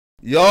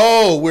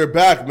Yo, we're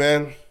back,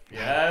 man.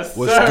 Yes,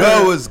 What's sir.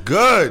 good? What's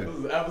good? This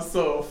is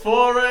episode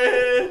 4 right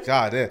here.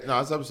 God damn. No,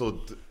 it's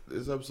episode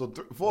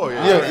 4.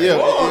 Yeah,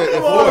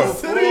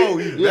 4.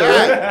 We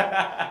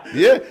back.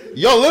 Yeah.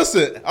 Yo,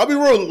 listen, I'll be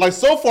real. Like,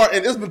 so far,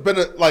 and it's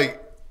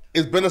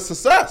been a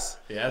success.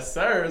 Yes,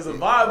 sir. It's a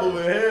vibe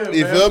over here,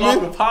 You man. feel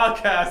me? The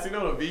podcast, you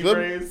know the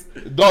V-Brains.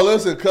 No,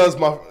 listen, cause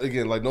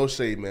like, no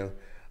shade, man.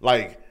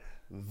 Like,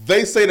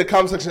 they say in the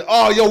comment section,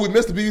 oh, yo, we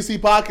missed the BBC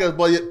podcast,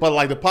 but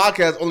like the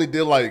podcast only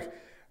did like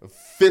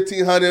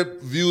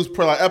 1,500 views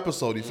per like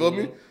episode. You feel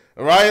me?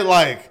 Right?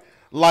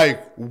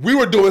 Like we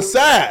were doing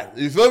sad.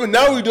 You feel me?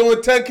 Now we're doing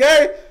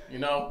 10K. You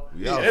know,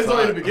 Yeah, it's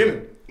only the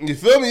beginning. You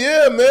feel me?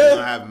 Yeah, We're man.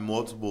 gonna have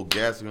multiple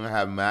guests. We're gonna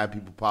have mad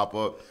people pop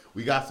up.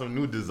 We got some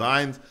new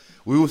designs.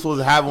 We were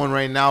supposed to have one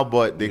right now,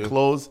 but they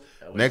closed.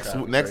 Next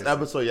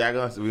episode, we're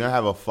gonna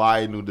have a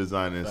fire new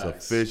design. And it's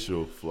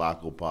official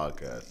Flakko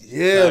podcast.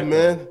 Yeah,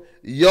 man.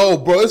 Yo,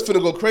 bro, it's finna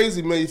go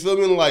crazy, man. You feel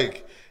me?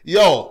 Like,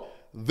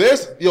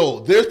 there's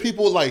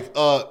people like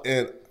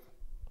and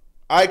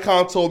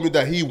Icon told me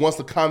that he wants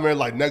to come here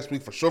like next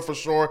week for sure.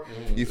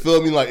 Mm-hmm. You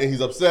feel me? Like, and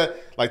he's upset.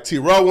 Like,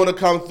 T-Raw want to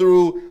come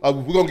through. We're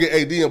gonna get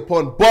AD and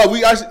Pun. But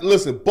we actually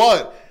listen.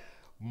 But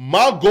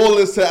my goal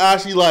is to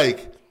actually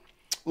like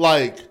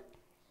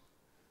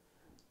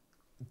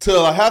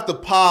to have the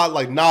pod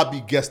like not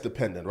be guest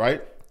dependent,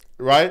 right?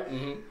 Right?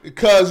 Mm-hmm.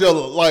 Because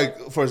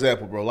like, for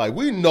example, bro, like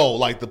we know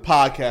like the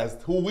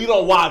podcast who we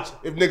don't watch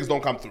if niggas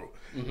don't come through.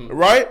 Mm-hmm.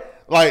 Right?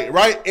 Like,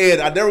 right? And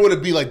I never want to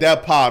be like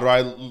that pod,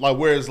 right? Like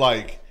where it's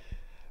like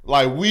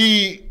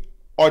we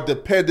are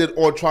dependent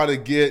on trying to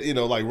get,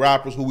 like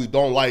rappers who we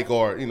don't like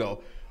or like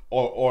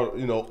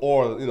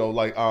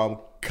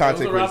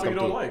content creators come you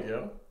don't through. like,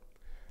 yo?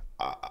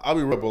 I'll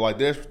be real, bro. Like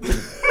there's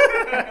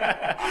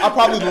I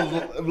probably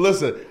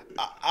listen,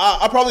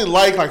 I probably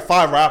like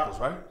 5 rappers,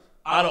 right?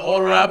 Out of all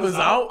the rappers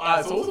out? All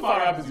right, so what's the 5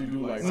 rappers you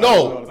do like?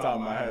 No. On the top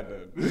of my head,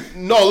 then.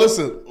 No,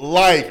 listen,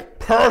 like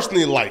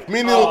personally, like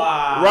meaning,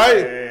 right?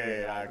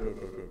 Yeah, cool.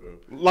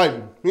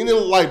 Like meaning,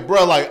 like,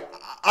 bro, like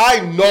I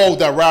know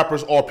that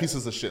rappers are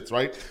pieces of shits,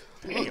 right?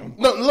 Damn.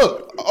 No,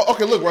 look,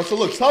 okay, look, right. So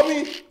look, tell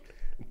me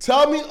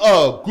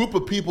a group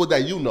of people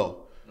that you know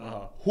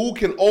who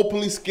can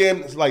openly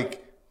scam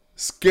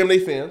their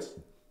fans.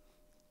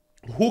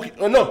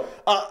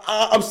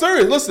 I'm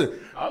serious. Listen,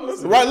 I'm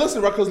listening. right?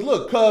 Listen, right?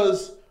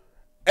 Because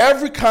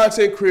every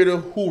content creator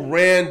who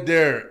ran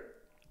their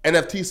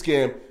NFT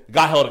scam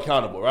got held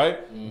accountable,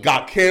 right?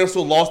 Got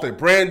canceled, lost their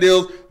brand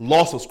deals,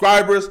 lost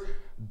subscribers.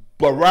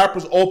 But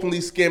rappers openly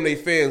scam their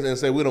fans and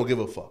say we don't give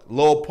a fuck.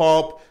 Lil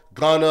Pump,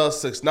 Gunna,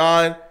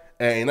 6ix9ine,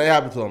 and ain't nothing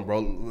happened to them,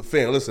 bro.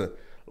 Fan, listen,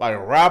 like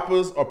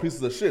rappers are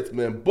pieces of shit,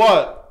 man.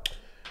 But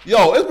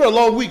it's been a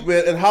long week,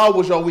 man. And how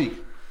was your week?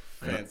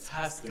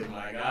 Fantastic,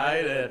 my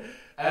guy.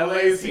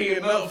 LA's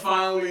heating up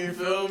finally, you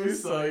feel me?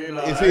 So,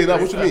 It's heating up?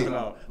 What you mean?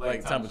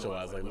 Like,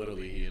 temperature-wise, like,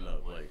 literally heating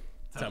up, like,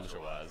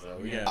 temperature-wise. So,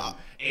 we getting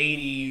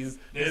 80s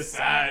this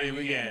side,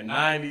 we getting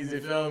 90s,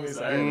 you feel me?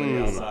 So, everybody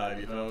outside,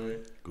 you feel me?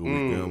 Good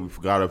weekend.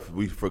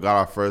 We forgot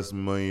our first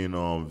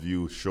million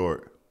view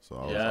short. So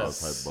I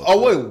was hyped about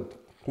Oh, wait.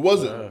 Who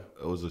was it?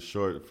 It was a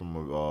short from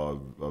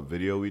a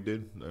video we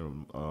did.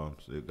 So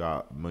it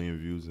got 1 million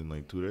views in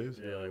like 2 days.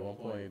 Yeah, like 1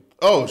 point.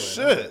 Oh,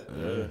 shit.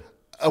 Yeah.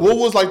 What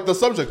was like the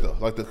subject though?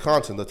 Like the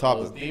content, the It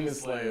was topic? Demon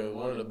Slayer,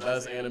 one of the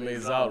best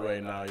animes out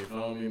right now, you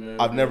feel me, man?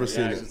 I've never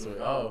seen it.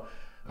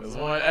 There's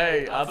one,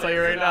 hey, I'll tell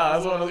you right now,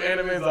 that's one of those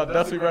animes I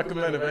definitely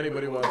recommend if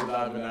anybody wants to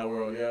dive in that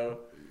world, yo.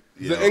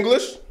 Is it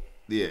English?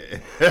 Yeah.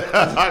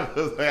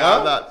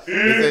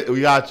 We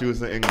got you.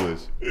 It's in English.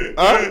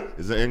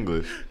 It's in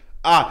English.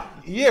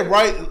 Yeah,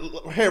 right.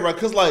 Hey, right,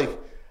 because like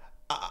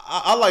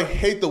I like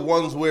hate the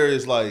ones where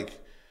it's like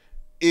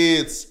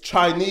it's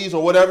Chinese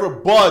or whatever,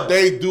 but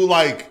they do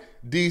like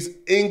these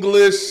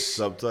English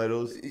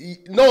Subtitles.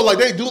 No, like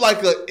they do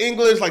like a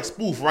English like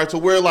spoof, right? So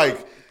where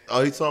like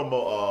He's talking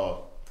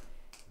about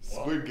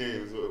Squid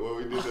Games where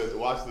we did that.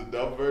 Watch the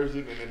dub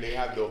version and then they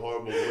have the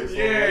horrible voice.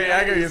 Yeah,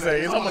 I get what you're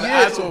saying. You're talking about the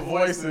actual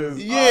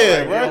voices.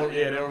 Yeah, right.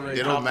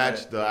 They don't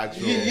match the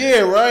actual.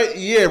 Yeah,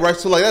 right.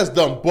 So like that's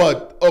dumb.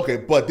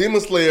 But Demon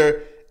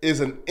Slayer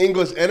is an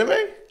English anime.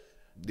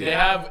 They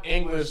have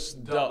English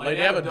dub. Like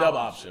they have a dub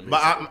option.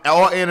 But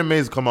all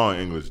animes come out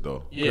in English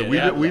though.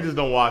 Yeah, we just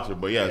don't watch it.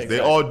 But yes, they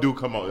all do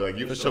come out. Like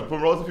you should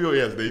promote the people.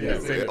 Yes, they do.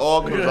 It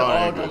all comes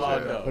out in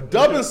English. But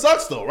dubbing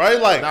sucks though,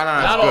 right? Like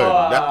that's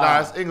good.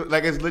 That's English.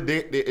 Like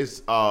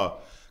it's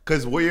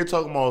because what you're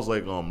talking about is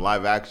like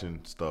live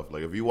action stuff.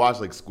 Like if you watch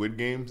like Squid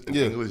Games,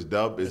 English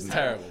dub is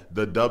terrible.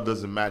 The dub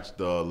doesn't match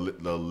the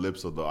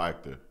lips of the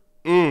actor.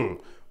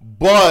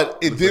 But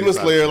in Demon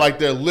Slayer, like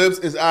their lips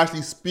is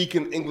actually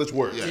speaking English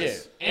words.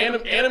 Yes. Yeah,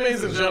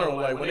 animes in general,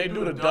 like when they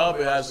do the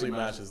dub, it actually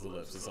matches the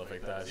lips and stuff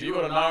like that. So you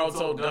go to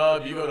Naruto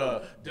dub, you go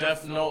to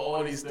Death Note,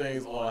 all these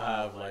things all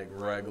have like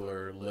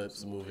regular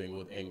lips moving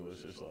with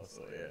English or stuff.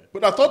 So yeah.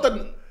 But I thought that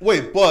and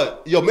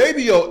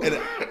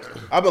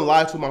I've been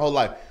lied to my whole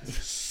life.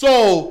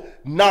 So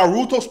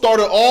Naruto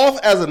started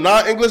off as a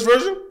non-English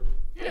version?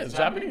 Yeah, it's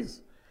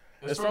Japanese.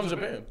 It's from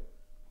Japan.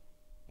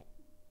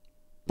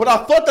 But I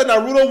thought that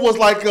Naruto was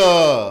like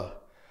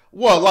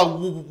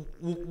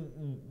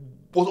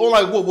was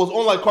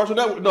on like Cartoon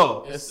Network?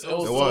 No, it was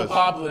so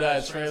popular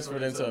that it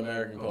transferred into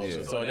American culture.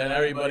 Yeah. So then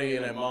everybody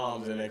and their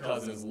moms and their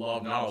cousins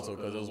loved Naruto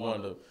because it was one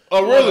of the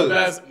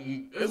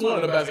it's one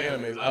of the best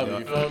animes ever.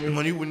 You feel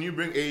me? When you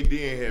bring AD in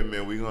here,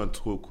 man, we're gonna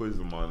quiz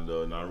him on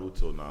the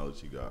Naruto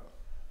knowledge he got.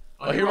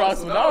 Oh, he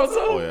rocks with Naruto?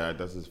 Oh yeah,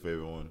 that's his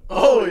favorite one.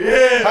 Oh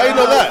yeah. How you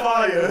know that?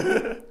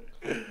 Fire.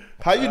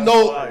 How you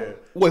know? Fire.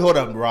 Wait, hold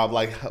up, Rob.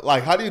 Like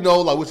how do you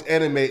know like which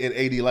anime and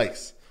AD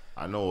likes?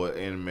 I know what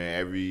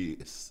anime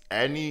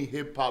any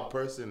hip hop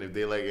person, if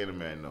they like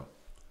anime, I know.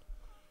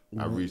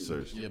 I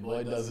researched. Your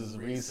boy does his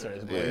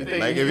research. Yeah.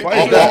 Like if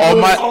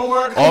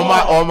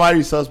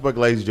Almighty Suspect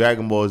likes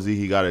Dragon Ball Z,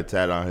 he got a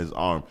tat on his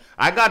arm.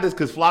 I got this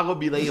because Flakko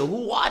be like, yo,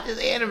 who watches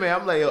anime?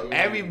 I'm like, yo,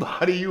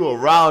 everybody you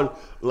around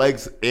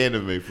likes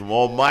anime, from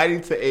Almighty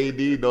to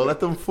AD. Don't let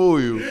them fool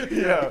you.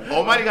 Yeah.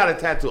 Almighty got a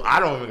tattoo. I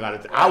don't even got a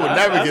tattoo. I would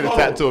never get a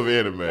tattoo of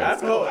anime.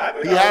 That's cool.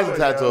 He has a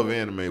tattoo of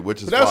anime,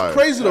 which is that's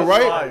crazy though,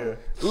 right?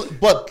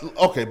 But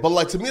okay, but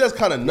like to me that's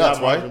kind of nuts,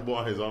 right?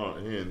 On his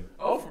hand.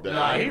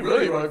 Nah, he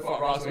really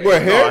rocks me. Where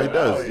hair? No, he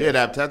does. Yeah,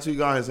 that tattoo he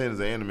got on his hand is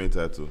an anime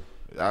tattoo.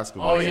 Ask him.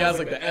 Oh, he has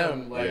like the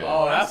M. Like,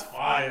 oh, that's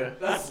fire.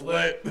 That's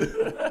lit.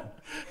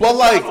 But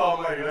like,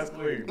 that's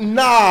clean.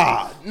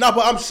 Nah,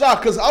 but I'm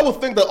shocked because I would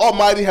think that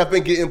Almighty have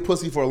been getting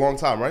pussy for a long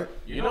time, right?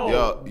 You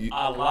know,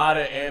 a lot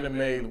of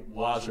anime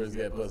watchers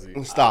get pussy.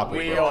 Stop it.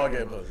 We all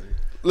get pussy.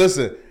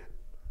 Listen.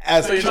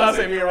 So you trying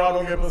to say me and Rob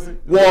don't get pussy?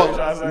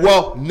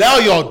 Well, now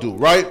y'all do,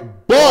 right?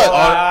 But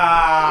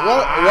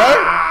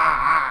right?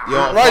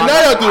 Right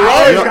now y'all do,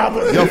 right?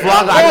 Yo,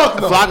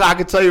 Flakko, I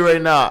can tell you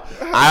right now,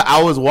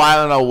 I was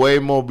wilding out way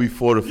more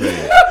before the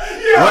fame.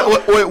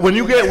 When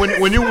you get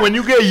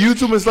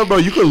YouTube and stuff, bro,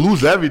 you could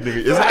lose everything.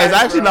 It's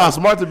actually not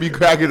smart to be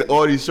cracking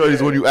all these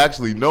shorties when you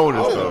actually know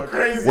this stuff.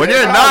 When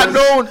you're not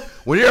known,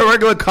 when you're a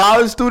regular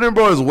college student,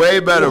 bro, it's way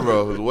better,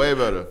 bro. It's way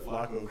better.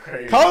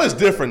 College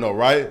different though,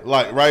 right?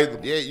 Like,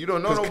 right? Yeah, you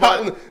don't know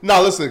nobody. Nah,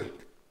 listen,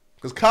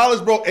 because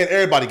college, bro, and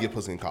everybody get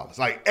pussy in college.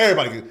 Like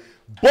everybody get.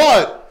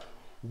 But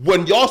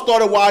when y'all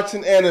started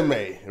watching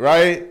anime,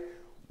 right?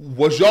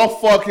 Was y'all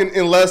fucking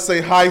in, let's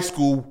say, high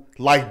school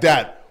like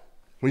that?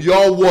 When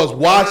y'all was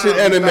watching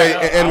anime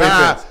and anime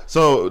fans.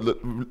 So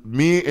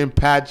me and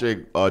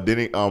Patrick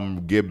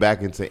didn't get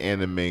back into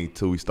anime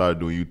till we started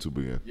doing YouTube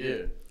again.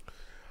 Yeah.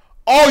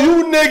 Oh,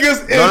 you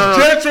niggas is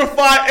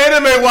gentrified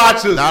anime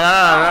watchers.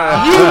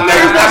 No. You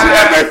niggas watching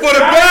anime for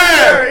the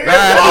bag.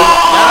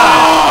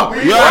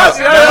 We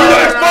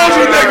gonna expose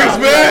you niggas,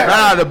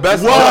 man.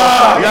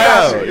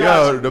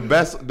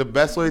 The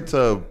best way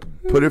to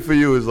put it for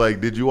you is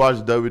like, did you watch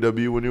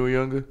WWE when you were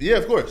younger? Yeah,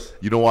 of course.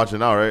 You don't watch it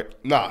now, right?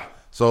 Nah.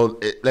 So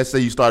let's say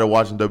you started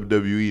watching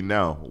WWE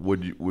now.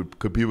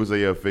 Could people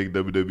say you're a fake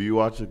WWE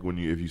watcher if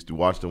you used to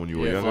watch it when you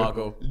were younger?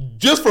 Flakko.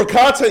 Just for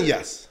content,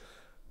 yes.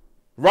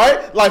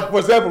 Right? Like, for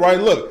example, right?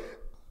 Look,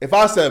 if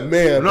I said,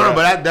 man, no,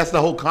 but that's the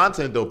whole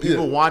content though.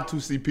 People want to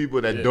see people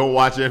that don't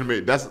watch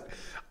anime. That's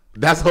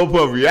the whole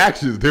point of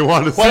reactions. They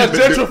want to see. But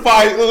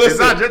gentrifying. It's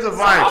not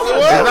gentrifying.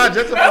 It's not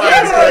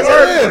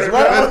gentrifying.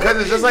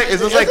 Because it's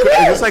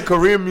just like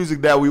Korean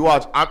music that we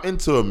watch. I'm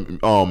into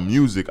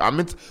music.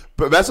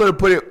 But that's what I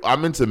put it.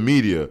 I'm into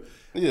media.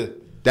 Yeah.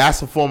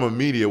 That's a form of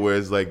media where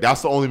it's like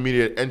that's the only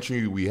media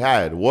entry we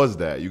had was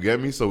that. You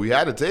get me? So we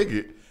had to take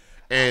it.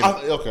 And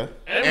okay.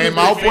 And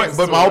my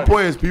whole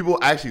point is people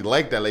actually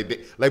like that.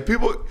 Like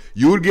people,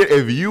 you would get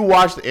if you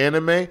watched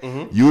anime,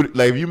 you would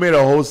like if you made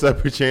a whole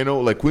separate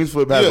channel. Like Queen's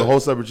Flip has a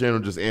whole separate channel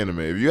just anime.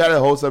 If you had a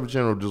whole separate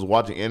channel just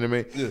watching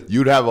anime,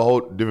 you'd have a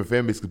whole different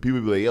fan base because people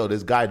would be like, "Yo,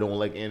 this guy don't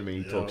like anime.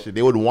 He talk shit."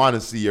 They would want to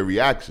see your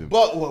reaction.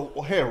 But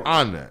here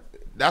on that.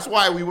 That's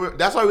why we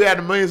had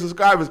a million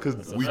subscribers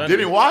because we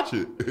didnidn't watch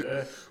it.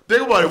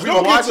 Think about it. We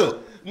don't watch it.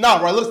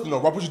 Nah, right. Listen,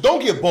 but you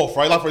don't get both,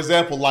 right? Like for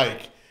example,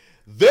 like.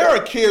 There are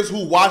kids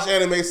who watch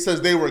anime since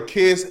they were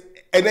kids,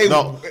 and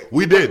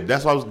we did.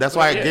 That's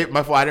why I gave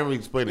my fault. I didn't really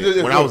explain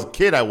it. When I was a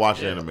kid, I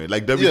watched anime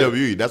like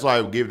WWE. Yeah. That's why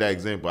I gave that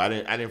example. I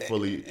didn't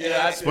fully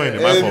explain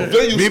it. My fault.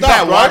 Me and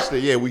Pat watched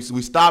it. Yeah, we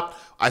stopped.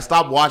 I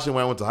stopped watching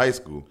when I went to high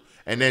school,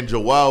 and then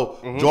Joel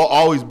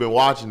always been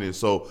watching it.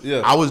 So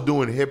I was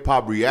doing hip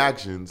hop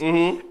reactions,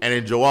 and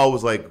then Joel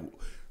was like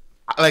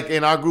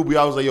in our group, we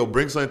always like, yo,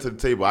 bring something to the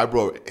table. I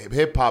brought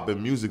hip hop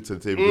and music to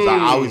the table because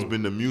I always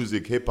been the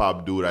music hip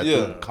hop dude. I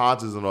do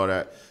concerts and all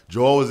that.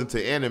 Joel was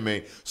into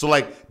anime. So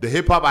like the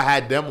hip hop I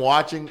had them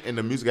watching and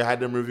the music I had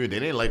them reviewing, they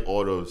didn't like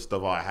all the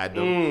stuff I had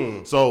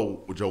them.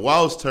 So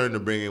Joel's turn to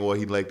bring in what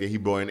he liked, that he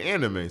brought in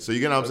anime. So you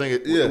get what I'm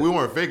saying? We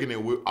weren't faking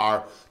it.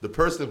 The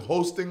person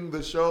hosting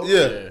the show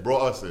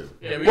brought us in.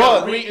 Yeah, we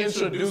got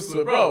reintroduced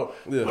to it, bro.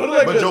 Yeah.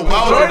 But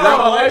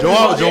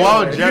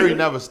Joel and Jerry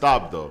never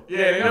stopped though.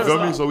 Yeah, they never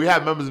stopped. So we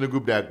had members in the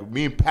group that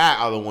me and Pat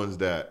are the ones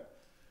that.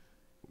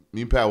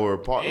 Me and Pat were a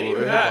part. Me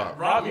and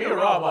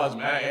Rob watched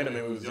mad anime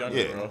when we was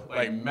younger, bro.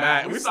 Like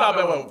mad. We stopped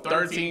at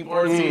 13,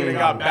 14, and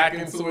got back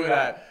into it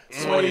at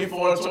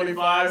 24,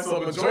 25. So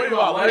the majority of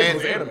our life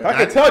was anime. I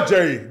can tell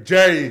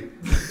Jerry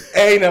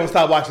ain't never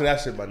stopped watching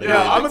that shit, my nigga.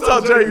 Yeah, I'm gonna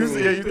tell Jay you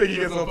think he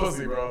gets some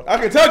pussy, bro. I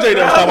can tell Jay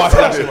never stopped watching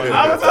that shit, my nigga.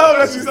 I'm gonna tell him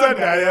that you said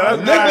that, yeah.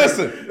 Nigga,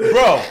 listen,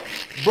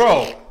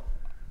 bro,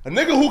 a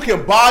nigga who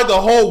can buy the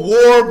whole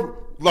ward,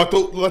 like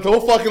the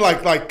whole fucking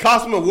like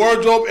costume and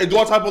wardrobe and do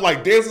all type of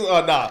like dances,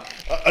 nah.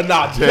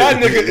 That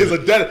nigga is a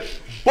dead.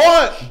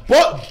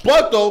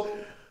 But though,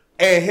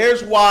 and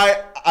here's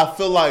why I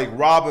feel like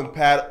Rob and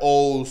Pat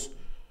owes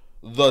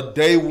the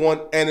day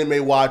one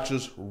anime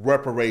watchers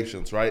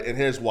reparations, right? And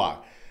here's why.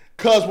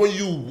 Cause when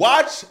you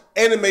watch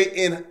anime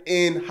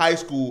in high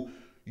school,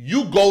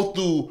 you go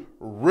through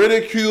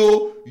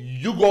ridicule,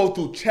 you go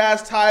through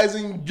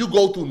chastising, you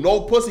go through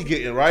no pussy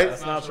getting, right?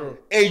 That's not true.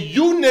 And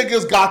you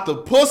niggas got the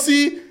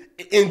pussy,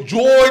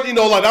 enjoyed,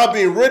 like not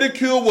being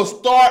ridiculed, was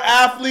star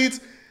athletes.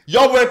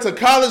 Y'all went to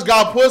college,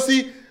 got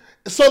pussy.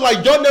 So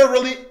like y'all never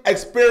really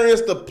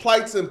experienced the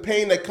plights and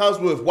pain that comes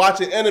with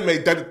watching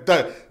anime that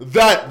them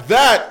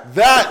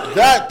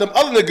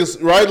other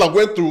niggas, right, like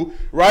went through,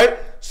 right?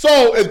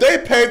 So if they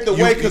paved the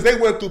way because they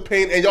went through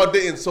pain and y'all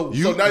didn't, so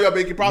now y'all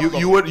making profit.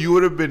 You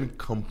would have been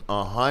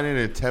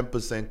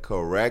 110%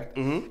 correct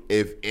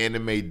if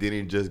anime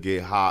didn't just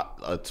get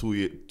hot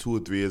 2 or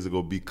 3 years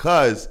ago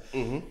because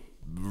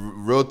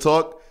real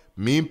talk,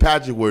 me and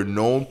Patrick were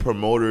known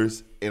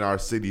promoters in our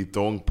city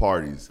throwing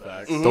parties,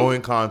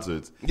 throwing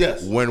concerts.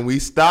 Yes. When we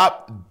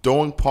stopped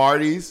throwing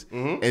parties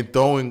and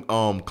throwing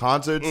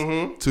concerts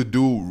to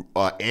do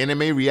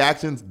anime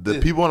reactions, the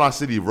people in our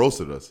city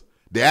roasted us.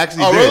 They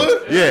actually did.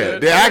 Really? Yeah,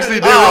 they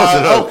actually did roast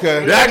us.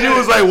 Okay. They actually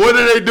was like, "What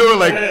are they doing?"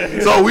 Like,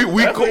 so we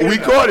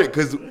caught it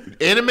because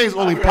anime's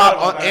only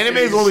pop.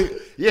 Anime's only.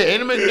 Yeah,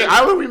 anime.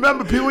 I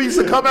remember people used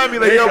to come at me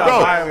like, "Yo,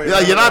 bro,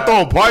 you're not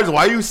throwing parties.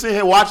 Why are you sitting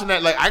here watching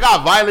that?" Like, I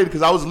got violated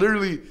because I was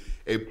literally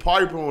a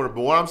party promoter.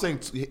 But what I'm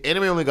saying,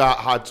 anime only got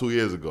hot 2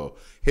 years ago.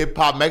 Hip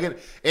hop,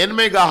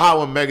 anime got hot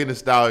when Megan Thee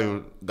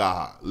Stallion got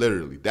hot.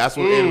 Literally, that's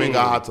when anime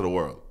got hot to the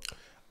world.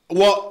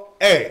 Well,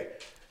 hey.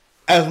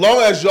 As long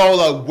as y'all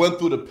like went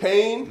through the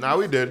pain, nah,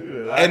 we did.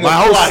 And my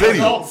whole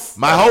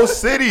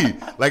city,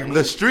 like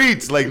the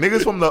streets, like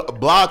niggas from the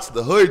blocks,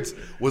 the hoods,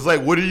 was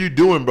like, "What are you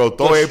doing, bro?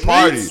 Throw a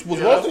party."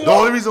 The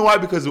only reason why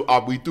because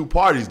we threw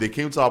parties. They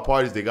came to our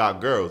parties. They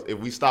got girls. If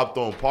we stopped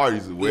throwing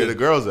parties, where the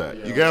girls at?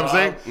 You get what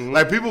I'm saying?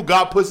 Like people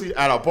got pussy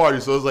at our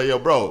parties, so it's like, "Yo,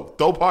 bro,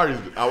 throw parties.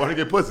 I want to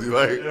get pussy."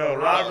 Like, yo,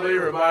 Rob Lee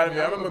reminded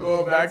me. I remember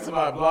going back to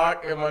my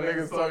block and my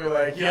niggas told me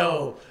like,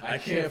 "Yo, I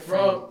can't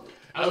front."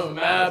 I was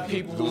mad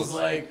people was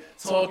like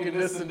talking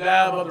this and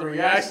that about the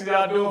reaction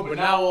y'all doing, but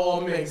now it all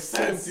makes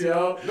sense,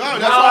 yo. No,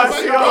 that's what I'm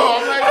saying, bro.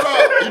 I'm like, bro,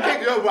 you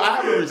think, but I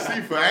have a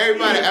receipt for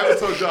everybody ever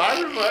told you. I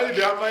remember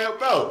anything. I'm like, yo,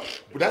 bro.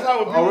 But that's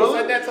how when people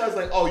said that to us,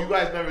 like, oh, you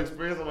guys never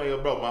experienced. I'm like, yo,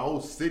 bro, my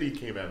whole city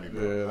came at me,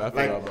 bro. Yeah, I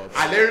forgot about that.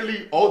 I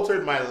literally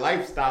altered my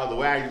lifestyle the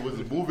way I was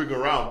moving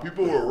around.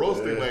 People were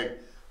roasting, like,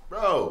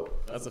 bro.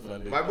 That's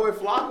offending. My boy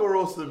Flakko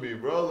roasted me,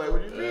 bro. Like,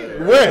 what do you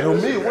mean? Wait, who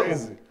me?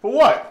 For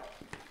what?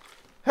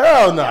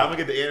 Hell no. I'm gonna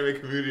get the anime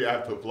community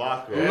after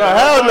Flakko. No,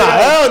 hell no.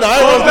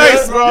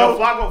 Thanks, bro. Yo,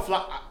 Flakko,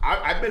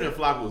 I've been in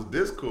Flakko's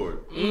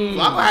Discord.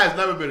 Flakko has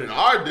never been in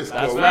our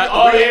Discord. That's right.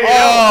 Oh,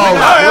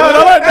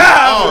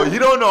 yeah. Oh, you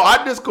don't know.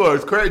 Our Discord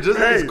is crazy.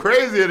 It's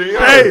crazier than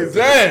yours.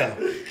 Damn.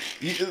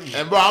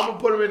 And bro, I'm gonna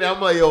put him in there. I'm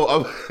like,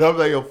 yo,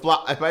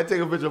 if I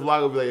take a picture of Flakko,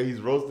 I'll be like,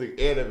 he's roasting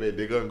anime.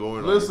 They're gonna go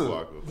in on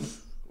Flakko.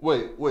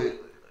 Wait.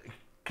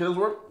 Can this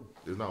work?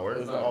 It's not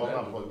working. It's not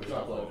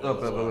plugged.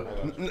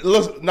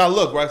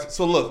 Look, right?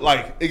 So look,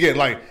 like, again,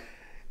 like,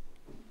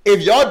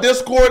 if y'all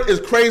Discord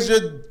is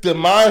crazier than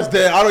mine,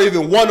 then I don't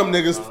even want them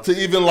niggas to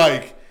even,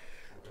 like,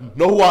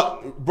 know who I...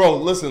 Bro,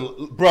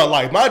 listen, bro,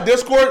 like, my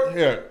Discord,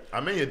 here.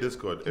 I'm in your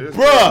Discord.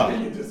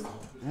 Bro,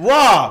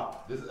 Rob.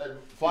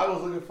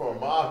 Flakko's looking for a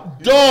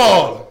mod.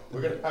 Dog.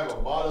 We're going to have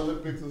a mod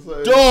Olympics or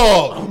something.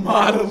 Dog. A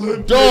mod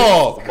Olympics.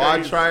 Dog.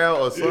 Mod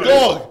tryout or something.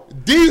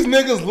 Dog. These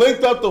niggas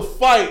linked up to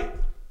fight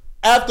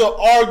after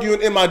arguing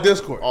in my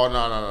Discord. Oh,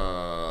 no.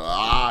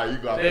 You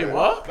got that. Hey,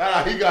 what?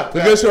 Nah, he got that.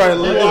 Look at this right,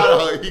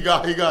 he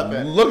got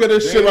that. Look at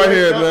this shit right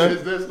here, man.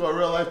 His Discord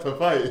real life to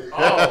fight.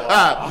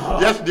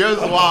 Yes, there's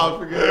wild.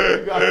 Forget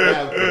you got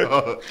that,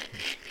 bro.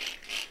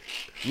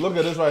 Look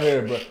at this right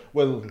here, bro.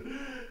 Well,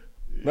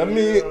 let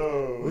me...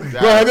 Bro,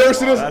 have you ever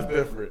seen this? That's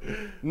different.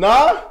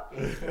 Nah,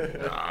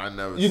 I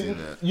never seen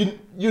that.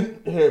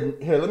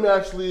 Here, let me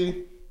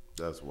actually...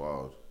 That's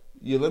wild.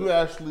 Yeah, let me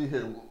actually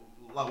hit...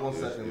 Like 1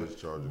 second.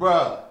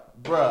 Bruh.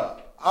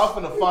 I'm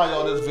finna find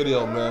y'all this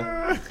video,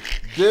 man.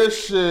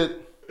 This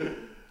shit.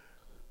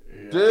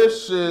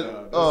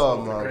 Oh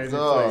my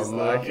god,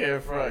 man. I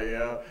can't front,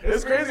 yo.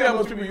 It's crazy how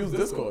much people use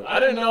Discord. I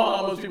didn't know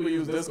how much people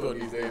use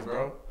Discord these days,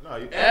 bro. No,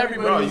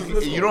 everybody uses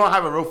Discord. You don't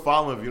have a real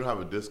following if you don't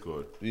have a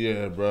Discord.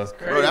 Yeah, bro.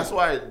 Bro, that's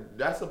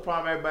the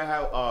problem everybody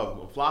have.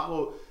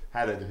 Flakko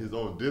had his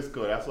own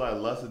Discord. That's why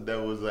Lusted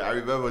that was like, I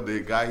remember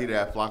the guy here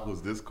that had Flakko's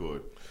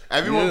Discord.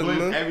 Everyone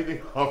blames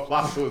everything on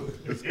Flakko's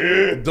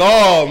Discord.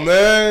 Dog,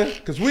 man.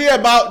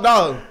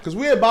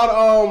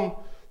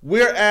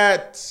 We're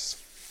at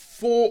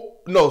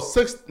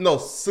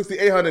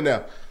 6,800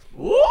 now.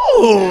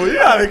 Ooh, you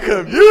got a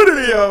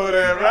community over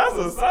there, bro. That's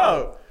what's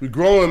up. We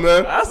growing,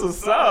 man. That's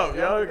what's up,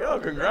 yo.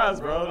 Congrats,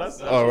 bro.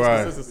 That's all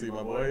right. Consistency,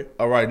 my boy.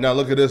 All right, now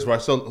look at this,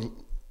 right? So,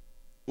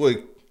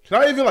 wait,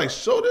 can I even like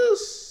show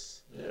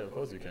this? Yeah, of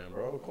course you can,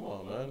 bro. Come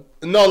on, man.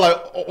 No, like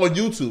on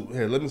YouTube.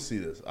 Here, let me see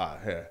this. All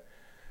right, here.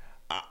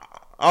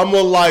 I'm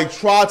gonna like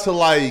try to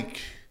like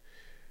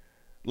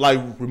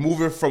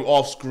remove it from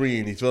off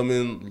screen. You feel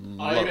me?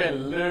 Oh, you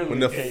mean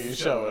literally can you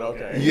show it?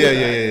 Okay.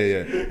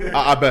 Yeah.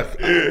 I bet.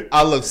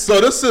 I look. So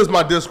this is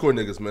my Discord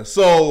niggas, man.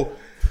 So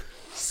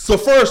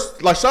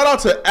first, like shout out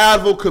to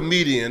Advo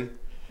Comedian.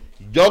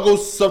 Y'all go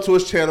sub to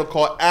his channel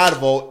called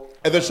Advo,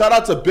 and then shout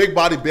out to Big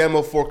Body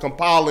Bama for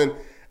compiling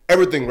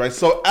everything, right?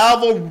 So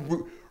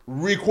Advo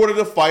recorded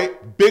the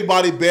fight. Big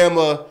Body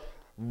Bama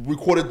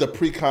recorded the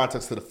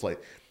pre-context of the fight.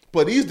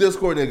 But these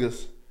Discord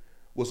niggas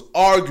was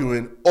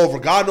arguing over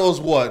God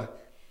knows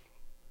what.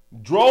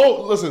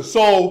 Listen,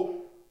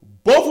 so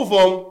both of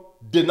them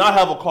did not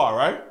have a car,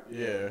 right?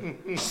 Yeah.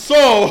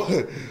 So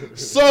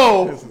This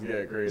is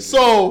getting crazy.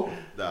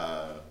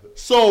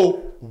 So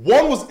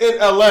one was in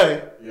LA,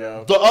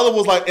 Yeah. the other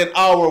was like an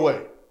hour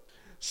away.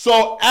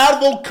 So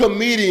Advo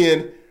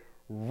Comedian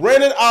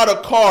rented out a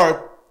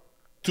car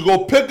to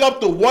go pick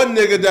up the one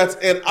nigga that's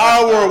an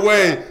hour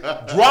away,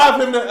 drive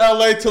him to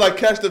LA to like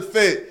catch the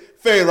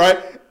fade, right?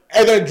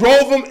 And then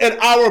drove him an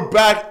hour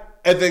back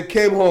and then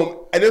came home.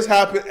 And this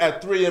happened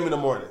at 3 a.m. in the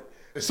morning.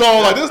 So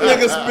like this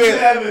nigga spent.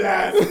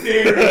 That's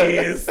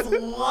serious.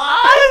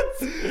 What?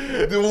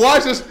 Dude,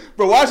 watch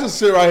this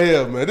shit right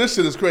here, man. This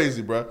shit is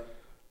crazy, bro.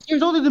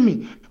 Years older than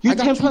me. You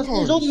 10 plus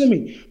years older than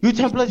me. You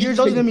 10 plus years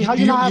older than me. How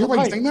you not have a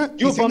fight?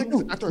 You a bum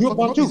too. You a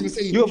bum too.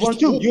 You a bum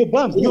too. You a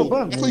bum. You a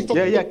bum.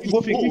 Yeah. Keep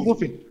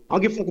woofing. I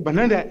don't give a fuck about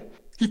none of that.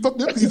 He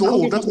fucked up because he's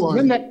old. That's why.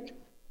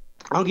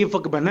 I don't give a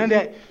fuck about none of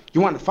that.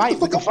 You want to fight?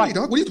 What the fuck up,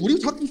 dog? What are you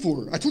talking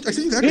for? I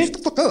said you that. Shut the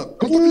fuck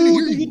up. I'm fucking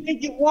hear you. You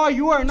think you are?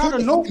 You are not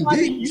a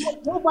nobody. You are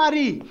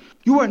nobody.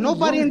 You are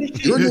nobody in this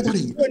shit. You're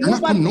nobody. You're not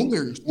from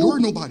nowhere. You're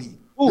nobody.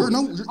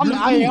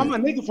 I'm a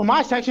nigga from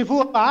my section,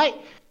 fool. All right.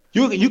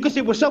 You can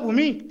say what's up with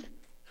me.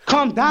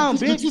 Calm down,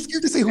 bitch. You're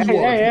scared to say who you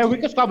are. Hey, we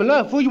can squabble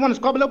up. Fool, you want to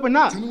squabble up or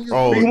not? You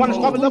want to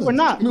squabble up or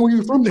not? Tell me where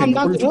you're from then. Come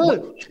down to the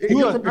hood.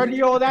 You a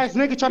 30-year-old ass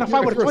nigga trying to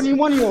fight with a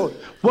 21-year-old.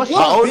 What's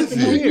How up, old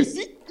bitch? is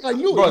he? I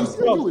knew it.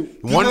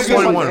 One's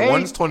 21.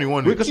 One's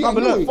 21. We can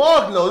squabble up.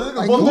 Fuck no, this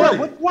nigga's both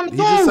What 30. you want to He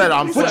do? just said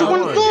I'm What you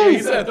want to Yeah, he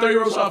do? said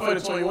 30-year-old shot fight a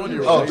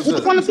 21-year-old. Oh, What you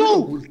want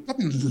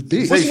to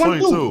do? Say What you want to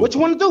 22. do? What you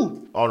want to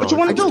do? Oh, no, What you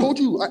want I to just do? told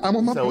you. I'm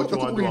on my Said what phone. you That's what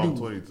want we're to do. gonna I'm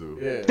do.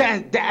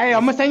 22. Hey,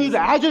 I'm gonna send you the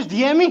address.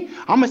 DM me.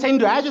 I'm gonna send you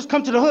the address.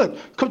 Come to the hood.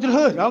 Come to the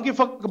hood. I don't give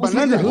a fuck about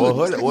none of that. Well,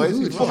 hood, where is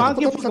he Fool, from? I don't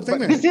give a fuck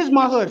about. This is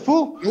my hood,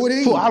 fool. No, it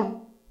ain't. Fool,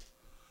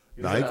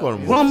 Nah, he called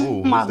him a from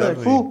fool. my He's hood,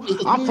 definitely-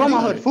 fool. I'm from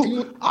my hood,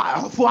 fool.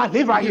 Fool, I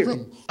live right here.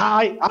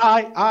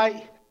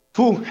 I,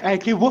 fool. Hey,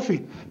 keep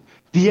woofing.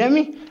 DM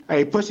me.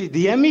 Hey, pussy,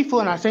 DM me, fool,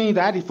 and I send you the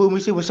address, fool.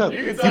 We see what's up. You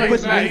You can tell he's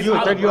pussy, mad. man, He's you a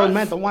out of 30-year-old breath.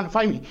 man don't want to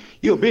fight me.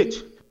 You a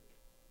bitch.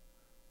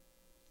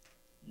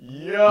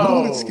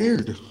 Yo. I'm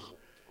scared.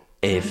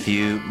 A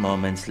few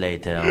moments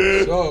later.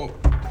 So,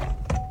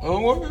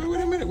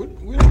 wait a minute.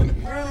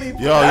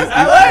 Yo, That's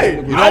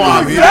LA. you know what I I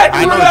know mean? exactly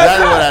I know where that's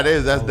exactly at. what that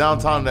is. That's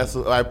downtown. That's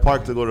I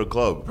parked to go to the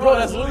club. Bro,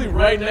 that's literally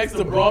right next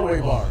to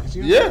Broadway Bar.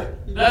 Yeah.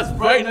 That's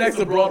right next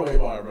to Broadway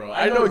Bar, bro.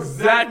 I know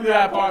exactly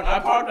that park. I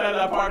parked at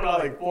that parking lot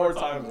like 4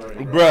 times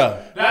already, bro.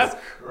 Bruh. That's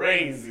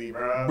crazy,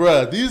 bro.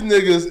 Bruh, these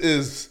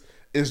niggas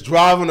is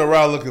driving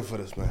around looking for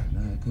this, man.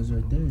 Nah, it goes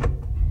right there.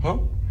 Huh?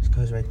 It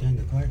goes right there in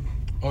the car.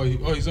 Oh,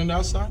 he's on the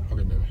outside?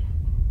 Okay, baby.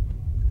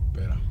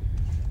 Better.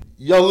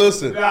 Yo,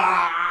 listen.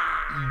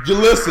 You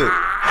listen.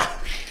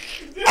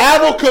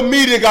 Advo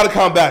Comedian got to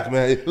come back,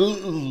 man.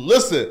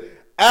 Listen.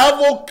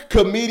 Advo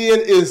Comedian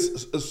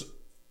is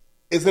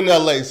in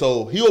LA,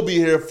 so he'll be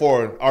here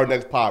for our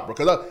next pod,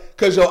 bro.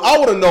 Cause yo, I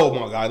want to know,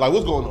 my guy, like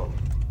what's going on.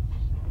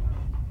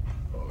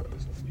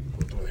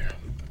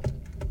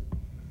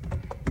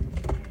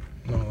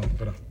 No,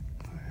 espera.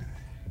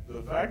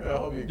 The fact that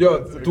Hobie Yo,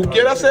 goes to the ¿tú car-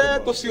 quieres hacer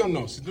esto, sí o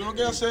no? Si tú no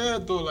quieres hacer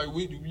esto, like,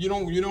 you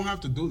don't have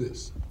to do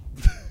this.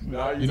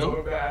 Nah, You know?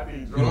 so bad.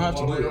 You don't have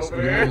to do this.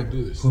 You don't want to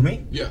do this. Who,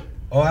 me? Yeah.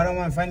 Oh, I don't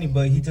want to fight him,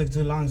 but he took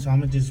too long, so I'm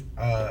gonna just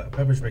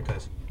pepper spray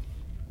cuz.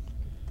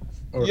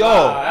 Yo,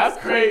 That's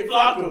crazy,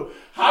 Flakko.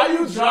 How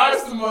you drive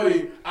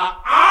somebody an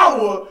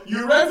hour,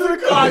 you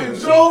rented a car, you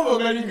drove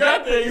them, and you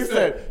got there, you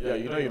said, yeah,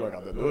 you know you don't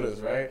have to do this,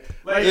 right?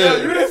 Like, Yeah.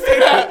 yo, you didn't say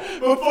that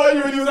before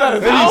you would use that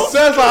as and he house?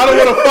 says like, I don't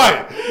want to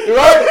fight,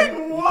 right?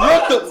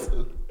 What?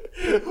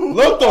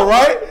 Look though,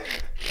 right?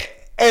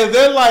 And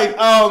then like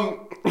and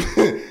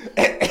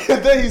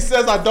then he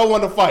says I don't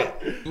want to fight.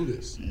 Do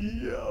this.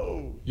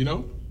 Yo. You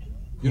know?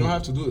 You don't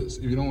have to do this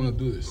if you don't want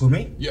to do this. Who,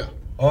 me? Yeah.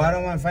 Oh, I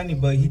don't want to fight him,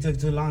 but he took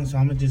too long, so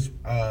I'm gonna just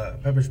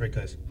pepper spray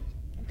cuz.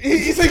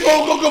 He said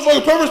go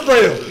fucking pepper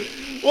spray him.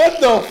 What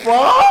the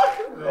fuck?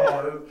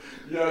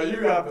 Yo, you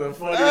got the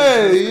funniest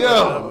Hey, Discord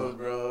yo. ever,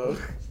 bro.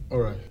 All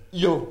right.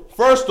 Yo,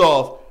 first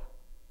off,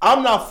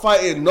 I'm not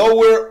fighting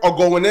nowhere or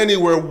going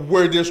anywhere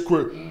where this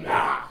crew.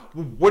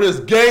 where there's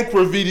gang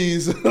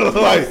graffitis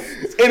like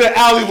in the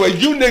alleyway.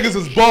 You niggas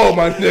is bold,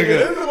 my nigga.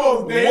 This is the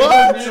most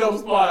dangerous meetup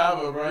spot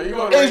ever,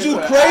 bro. Is you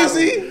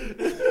crazy?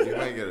 You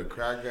might get a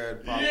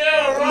crackhead pop.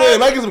 Yeah, right. Man,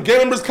 might get some gang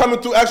members coming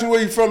through. Actually,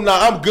 where you from?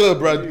 Nah, I'm good,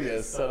 bro.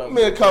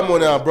 Man, come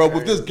on now, bro.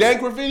 With this gang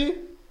graffiti,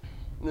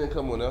 man,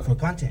 come on now. For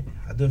content,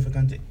 I do it for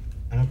content.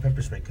 I'm a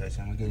pepper spray cuz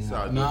I'm getting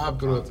out. Nah, I'm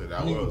good.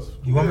 That was.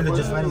 You want me to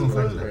just light him on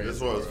fire? This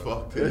was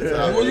fucked.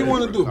 What you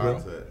want to do, bro?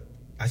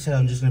 I said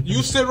I'm just gonna.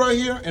 You sit right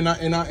here and I'll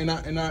talk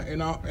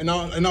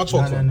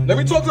to him. no, Let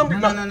me talk to him.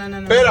 no.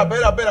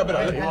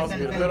 Espera. He wants to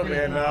be the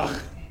middleman now.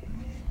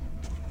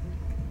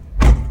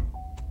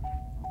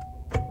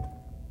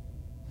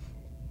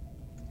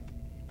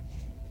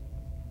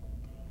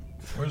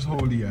 Where's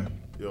Holy at?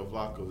 Yo,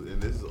 Flakko,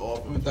 and this is all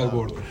from That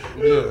gordo.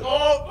 Yeah.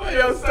 Oh,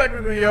 yo,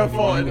 technically your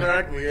fault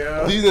indirectly,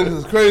 yeah. These niggas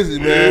is crazy,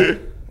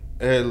 man.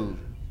 And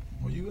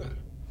What you got?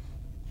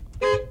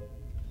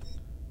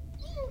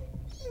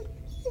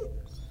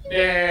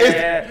 Yeah. is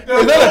that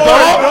a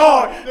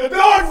dog? The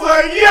dog's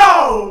like,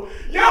 y'all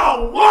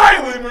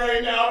wildin'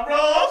 right now, bro.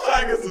 I'm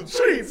trying to get some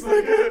treats,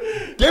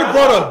 nigga. They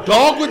brought a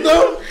dog with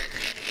them?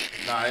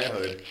 Nah, I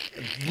heard.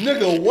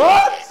 Nigga,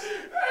 what?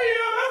 Hey,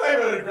 yo, that's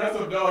even an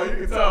aggressive dog. You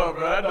can tell,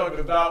 bro. That dog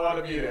does not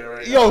want to be there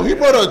right now. Yo, he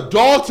brought a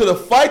dog to the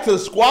fight, to the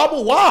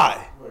squabble?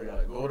 Why? We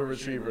got a golden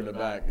retriever in the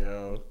back,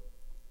 yo.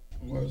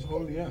 Where's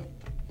Holy at?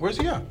 Where's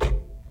he at?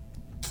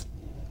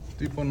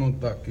 Tipo no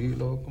está aquí,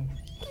 loco.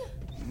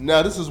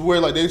 Now this is where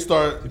like they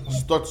start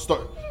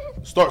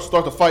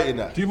the fighting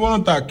now. Tipo no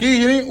está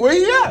aquí. Where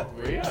he at?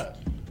 Where you at?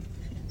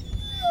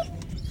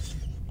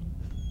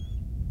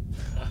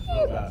 I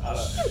feel bad.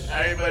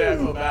 Everybody I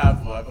feel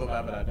bad for. I feel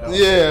bad, but I don't.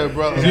 Yeah,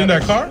 bro. Is he in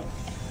that car?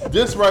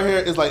 This right here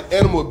is like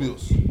animal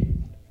abuse.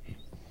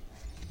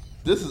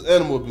 This is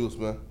animal abuse,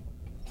 man.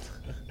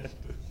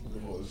 The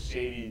most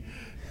shady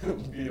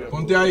beat up.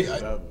 Ponte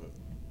ahí.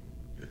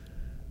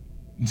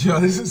 Yo,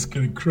 this is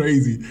kind of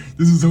crazy.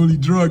 This is Holy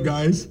Drug,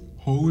 guys.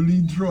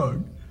 Holy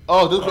Drug.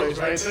 Oh, this Oh, he's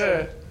right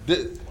there.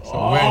 there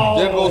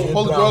goes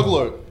Holy Drug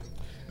Lord.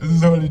 This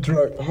is Holy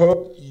Drug.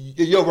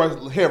 Yo,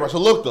 right here, right. So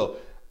look though,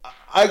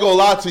 I ain't gonna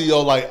lie to you,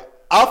 yo. Like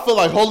I feel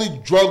like Holy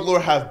Drug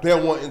Lord has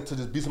been wanting to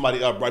just beat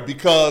somebody up, right?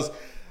 Because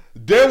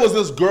there was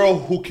this girl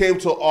who came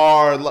to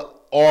our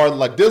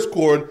like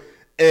Discord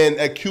and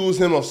accused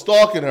him of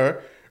stalking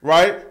her,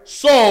 right?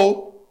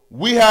 So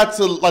we had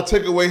to like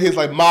take away his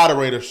like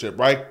moderatorship,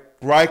 right?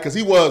 Right? Because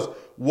he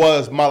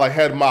was my like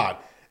head mod.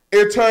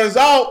 It turns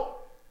out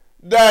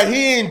that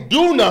he ain't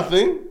do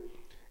nothing,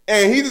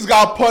 and he just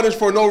got punished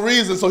for no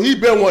reason. So he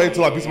been wanting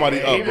to like beat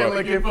somebody up, He bro. been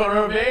looking for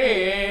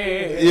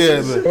revenge.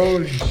 Yeah, man.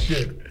 Holy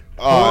shit.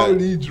 All right.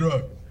 Holy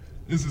Drug.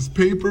 This is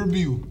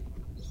pay-per-view.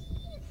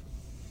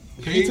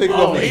 He take it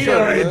Oh, off his he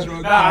shirt, already.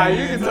 man. Nah,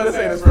 you can tell this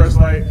ain't his first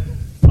fight.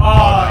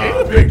 He's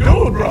a big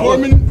dude, bro. 4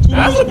 minutes, 2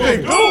 That's a minutes.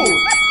 big dude.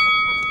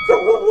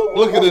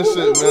 Look at this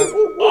shit, man.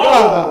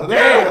 Oh,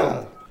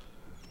 damn.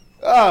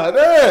 Ah,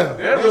 damn.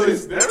 They're really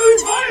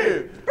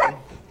fighting.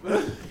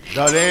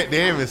 No, they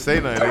didn't even say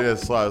nothing. They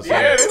just saw.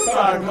 Yeah, this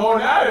time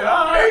going at it.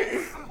 All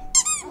right.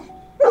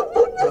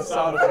 The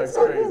sound effect's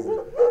crazy.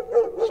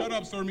 Shut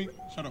up, Stormy.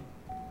 Shut up.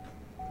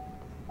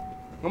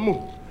 Come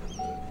on.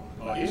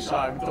 Oh, he's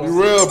trying to Be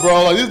real,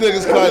 bro. Like these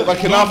niggas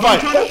cannot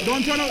fight.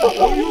 Don't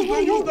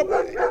use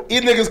the...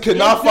 These niggas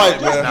cannot fight,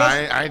 Nah, man.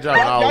 I ain't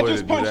dropping all Y'all the way to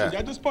just do punch. that.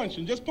 Y'all just punch.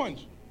 Just punch.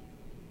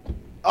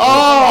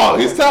 Oh,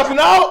 he's tapping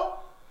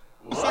out.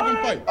 The second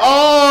fight.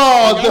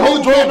 Oh, the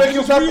whole joint making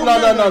him This is tap. real No.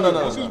 men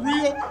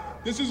right here.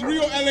 This is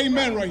real LA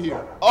men right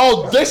here.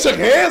 Oh, they shook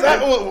hands. A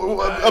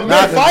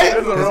man fight.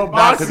 This is a real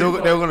Nah, because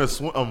boxing. they were gonna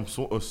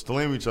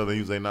slam each other and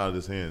he was like, nah,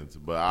 just hands.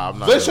 But I'm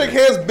not. They shake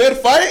hands mid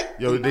fight.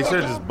 Yo, they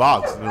should have just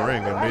boxed in the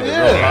ring and made it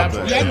Yeah. real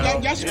contact.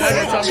 Y'all You're square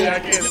gonna tell up. me I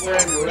can't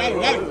slam you.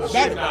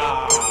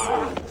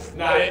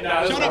 Nah,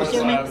 this Shut up, is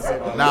Stormy.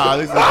 Nah,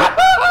 listen,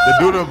 the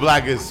dude in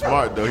black is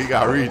smart though. He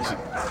got reach.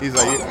 He's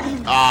like,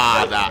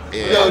 nah, Yo,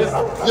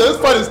 yeah. this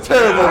fight is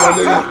terrible, my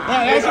nigga. All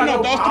right, that's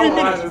enough. That was 3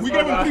 minutes. We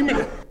gave him 3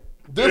 minutes.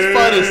 This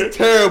fight is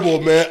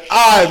terrible, man.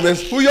 All right, man.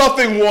 Who y'all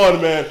think won,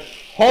 man?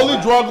 Holy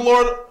Drug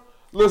Lord.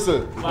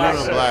 Listen. Black,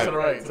 Black. to the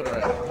right. The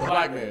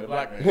black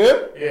man. Him?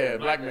 Yeah,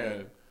 black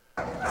man.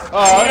 He All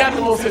got right.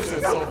 the most hits.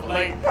 So,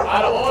 like,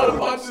 out of all the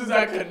punches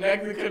that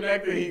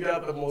connected, he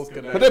got the most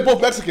connected. But they're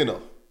both Mexican,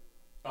 though.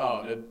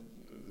 Oh,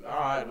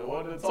 alright, the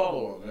one, the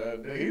taller one,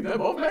 man. They're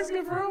both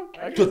Mexican for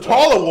real? The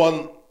taller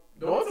one,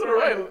 The one to the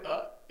right,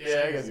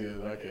 yeah, I guess he is.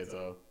 I can't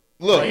tell.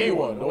 look. But he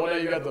won. The one that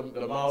you got the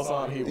mouse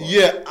on, he won.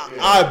 Yeah,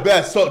 I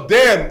bet. So,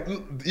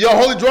 damn. Yo,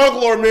 Holy Drug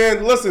Lord,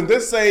 man. Listen, they're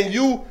saying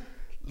you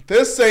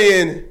took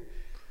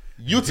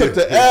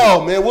the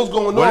L, man. What's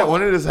going on?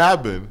 When did this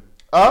happen?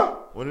 Huh?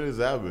 When did this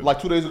happen? Like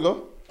 2 days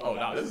ago? Oh,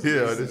 no, this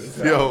this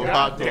is yo,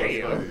 God hot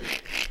damn.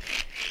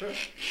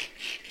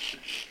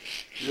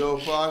 Yo,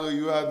 Flakko,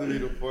 you have to be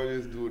the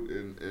funniest dude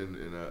in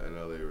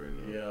LA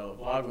right now. Yo,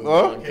 Vlog was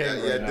Huh? on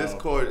camera right now.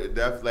 Discord,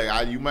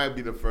 you might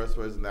be the first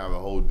person to have a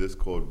whole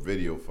Discord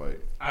video fight.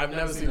 I've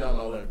never seen that in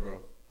my life, bro.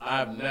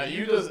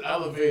 You just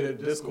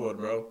elevated Discord,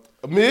 bro.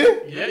 Me?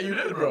 Yeah, you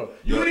did, bro.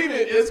 You didn't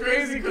even. It's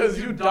crazy because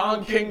you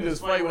Don King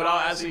this fight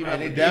without actually.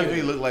 And they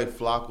definitely look like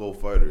Flakko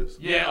fighters.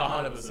 Yeah,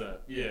 100%.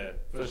 Yeah,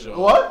 for sure.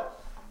 What?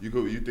 You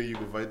think you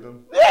could fight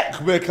them? Yeah,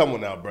 man, come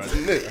on now, bro.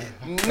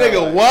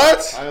 Nigga,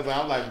 what?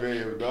 I'm like,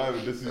 man, don't have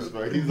a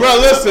disrespect. Bro,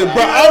 listen,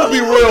 bro. I'll be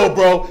real,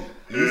 bro.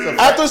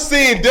 After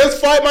seeing this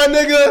fight, my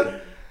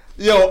nigga,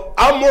 yo,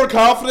 I'm more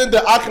confident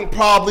that I can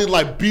probably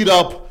like beat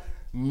up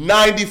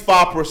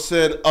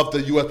 95% of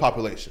the U.S.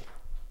 population.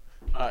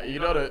 You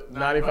know that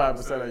 95%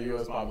 of the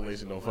U.S.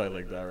 population don't fight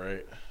like that,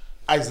 right?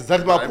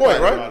 That's my point,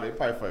 right? They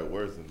probably fight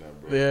worse than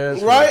that, bro. Yeah,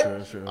 true,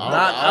 right? True.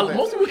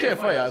 Most people can't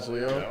fight,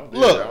 actually, yo.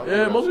 Look.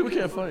 Yeah, most people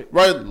can't fight.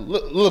 Right?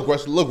 Look,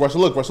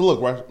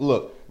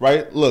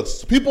 right? Look.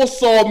 People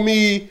saw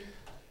me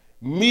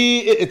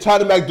and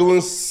China Mac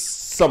doing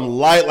some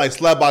light, like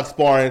slapbox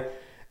sparring,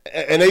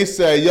 and they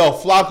said, yo,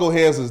 Flakko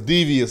hands is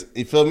devious.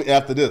 You feel me?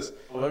 After this.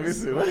 Well, let me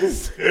see.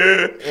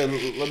 And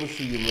let me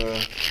see you,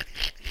 man.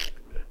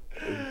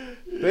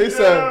 They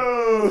said,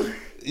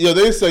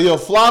 yo,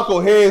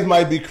 Flakko hands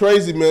might be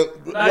crazy, man.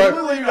 Nah, right? you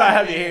look like you got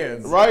heavy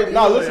hands. Right?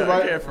 Nah, listen,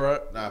 right? I can't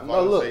front. Nah,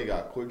 look. say you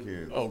got quick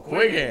hands. Oh,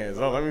 quick hands.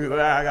 Oh,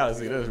 I gotta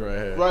see this right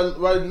here. Right,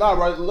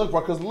 look,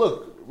 because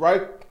look,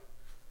 right?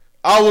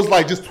 I was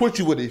like just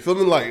twitchy with it, you feel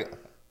me? Like,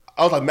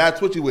 I was like mad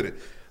twitchy with it.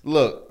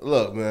 Look,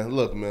 man.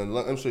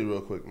 Let me show you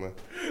real quick, man.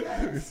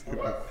 Come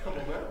on,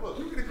 man. Look,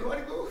 you can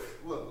go.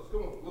 Look,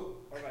 come on,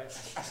 look. All right.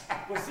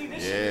 Well, see,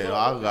 this Yeah,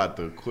 I got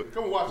the quick.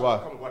 Come on, watch.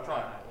 Come on, watch.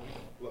 Try.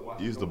 Look, watch.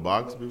 You used the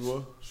box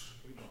before?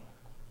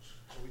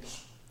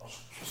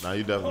 Nah,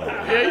 you definitely.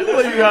 Yeah, you look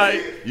like you got.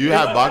 You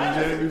had boxing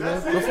training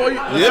before? Before you.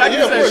 Yeah.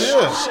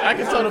 I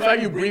can tell the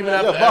fact you breathing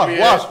after Yeah, NBA.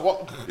 watch.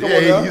 Come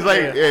on, now. He's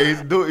like,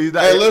 he's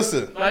not. Hey,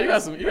 listen. Nah, you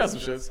got some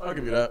shits. I'll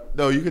give you that.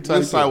 No, you can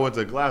tell he probably went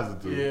to class or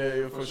two.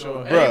 Yeah, for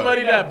sure. Bruh.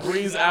 Anybody that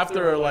breathes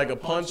after like a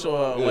punch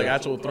or like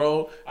actual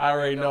throw, I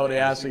already know they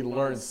actually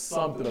learned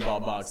something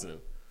about boxing.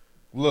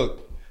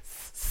 Look.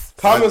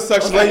 Comment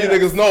section let you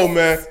niggas know,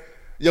 man.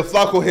 Your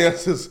Flakko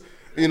hands is,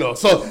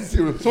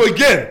 So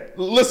again,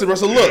 listen,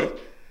 Russell, look.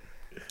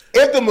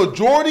 If the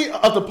majority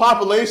of the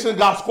population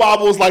got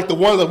squabbles like the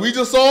ones that we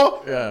just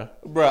saw, Yeah.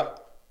 bruh,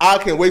 I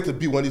can't wait to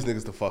beat one of these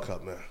niggas the fuck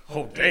up, man.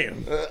 Oh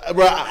damn.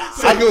 Bruh,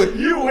 I can.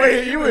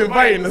 You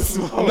inviting the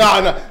smoke.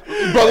 Nah.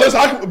 Bro, listen,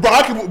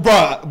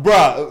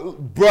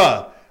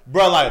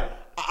 bruh, like,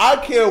 I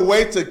can't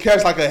wait to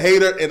catch like a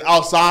hater and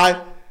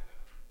outside.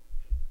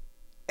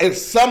 And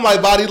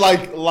somebody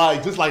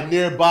like just like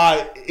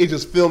nearby, it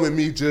just filming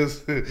me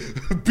just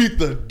beat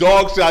the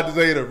dog shot this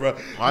hater, bro.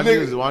 Why don't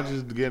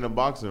you just get in a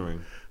boxing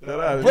ring? Bro,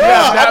 I've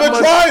been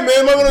trying,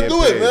 man. I'm gonna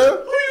do it, man.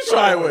 Who you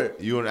trying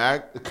with? You and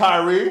Act?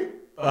 Kyrie.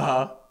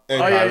 Oh And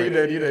yeah, Kyrie. you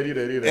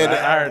did. And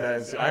I heard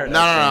that. I heard No,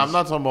 I'm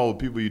not talking about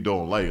people you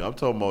don't like. I'm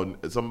talking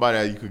about somebody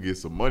that you could get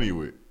some money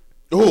with.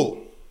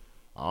 Who?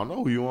 I don't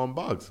know who you want to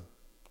box.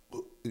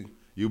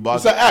 You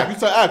box. You said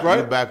Act,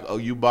 right?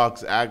 You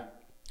box Act.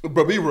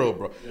 Bro, be real,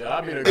 bro. Yeah,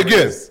 I'll be the Again.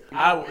 greatest.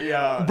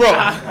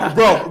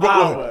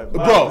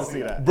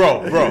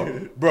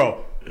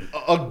 Bro.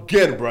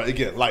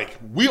 Again, like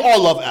we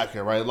all love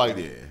acting, right? Like,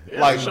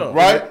 sure.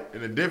 right?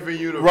 In a different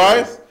universe.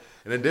 Right?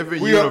 In a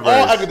different We universe.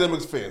 are all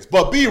Akademiks fans,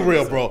 but be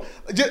real, bro.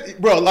 Be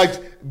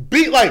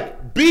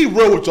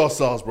real with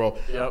yourselves, bro.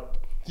 Yep.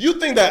 You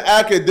think that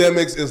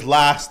Akademiks is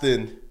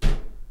lasting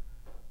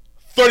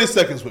 30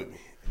 seconds with me?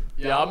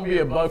 Yeah, I'm gonna be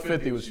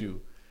 $150 with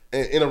you.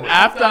 In a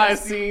After I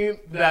seen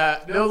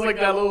that, there was like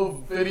that little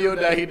video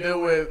that he did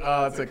with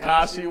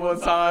Tekashi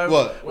one time.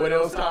 What? Where it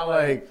was kind of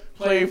like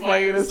play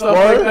fighting and stuff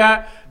like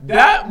that.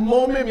 That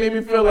moment made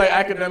me feel like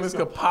Akademiks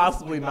could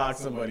possibly knock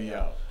somebody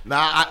out.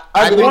 Nah,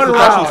 I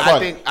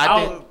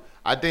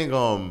think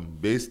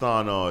based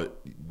on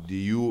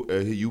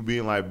you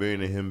being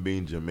Liberian and him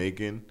being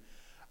Jamaican,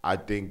 I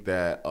think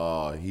that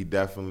he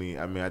definitely.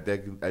 I mean, I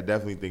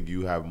definitely think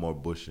you have more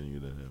bush in you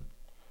than him,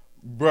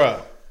 bruh.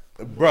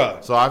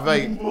 So I feel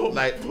like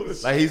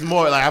he's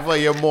more like, I feel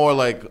like you're more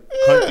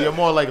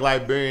like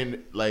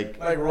Liberian, like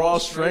raw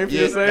strength.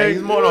 Yeah, you're saying?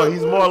 He's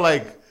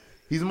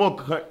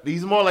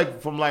more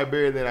like from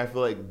Liberia than I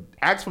feel like.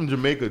 Act's from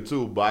Jamaica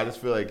too, but I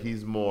just feel like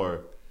he's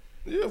more.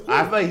 Yeah,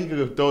 I feel like he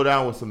could throw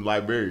down with some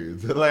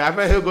Liberians. Like I feel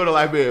like he'll go to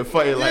Liberia and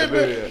fight in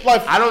Liberia. Man.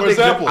 Like, I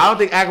don't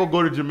think Act will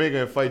go to Jamaica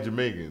and fight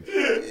Jamaicans.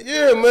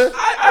 Yeah, man.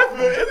 I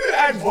feel, isn't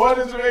Act born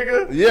in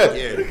Jamaica?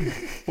 Yeah.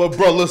 But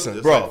bro, listen,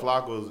 Just bro. like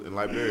Flacco's in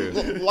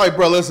Liberia. Like,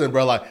 bro, listen,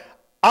 bro. Like,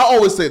 I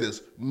always say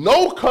this: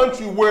 no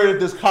country where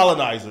there's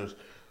colonizers,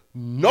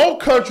 no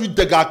country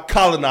that got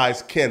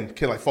colonized can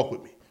like fuck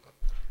with me.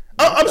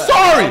 I'm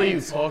sorry. What are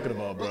you talking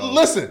about, bro?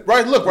 Listen,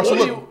 right? Look, Russell,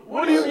 look.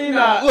 What do you mean?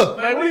 Look,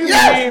 like, what do you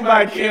mean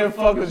by can't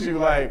fuck with you?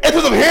 Like, in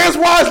terms of hands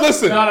wise,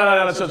 listen. No.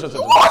 Chill. Yo.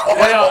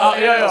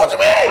 What you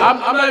mean? I'm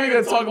not even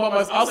gonna talk about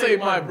myself. I'll say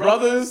my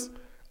brothers.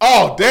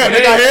 Oh damn,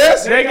 they got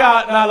hands. They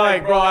got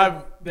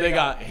they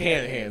got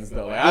hands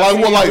though. Like,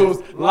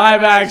 Like,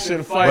 live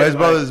action fight.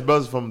 But his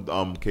brothers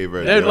from Cape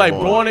Verde. They're like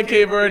born in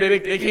Cape Verde.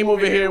 They came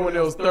over here when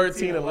they was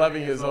 13,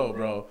 11 years old,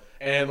 bro.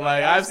 And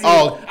like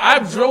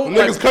I've drove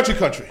niggas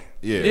country.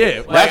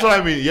 Yeah. That's what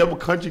I mean. You're more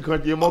country.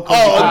 You're more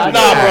country. Nah,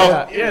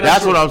 bro. Yeah,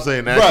 that's what I'm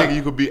saying. I think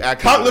you could be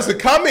accurate. Listen,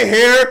 coming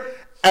here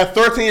at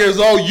 13 years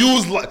old,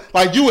 use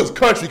like you was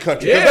country.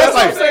 Yeah, that's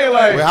what I'm saying.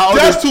 Like,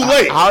 that's too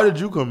late. How did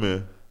you come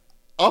in?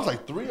 I was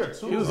like 3 or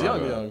 2. He was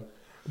young.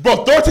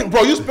 Bro, 13.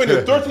 Bro, you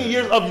spending 13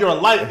 years of your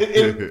life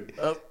in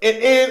a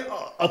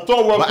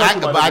third world country.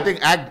 But I think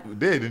Act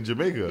did in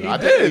Jamaica. I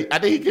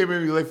think he came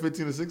in like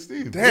 15 or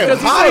 16. Damn,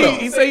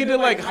 he said he did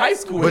like high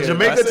school. But here.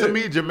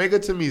 Jamaica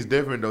to me is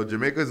different though.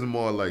 Jamaica is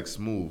more like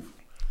smooth.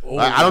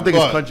 Like, I don't think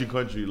it's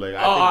country. Like,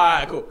 all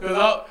right, cool.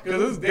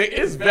 Because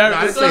it's very.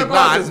 I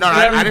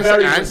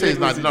didn't say it's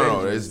not.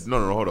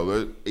 No. Hold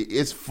up.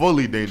 It's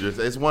fully dangerous.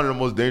 It's one of the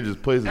most dangerous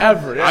places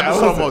ever. Yeah, I'm just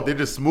talking about they're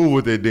just smooth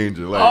with their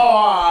danger.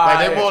 Like,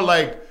 they're more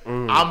like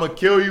I'm gonna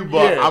kill you,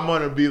 but I'm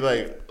gonna be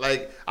like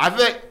I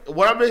think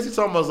what I'm basically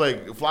talking about is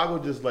like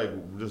Flakko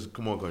just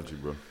come on country,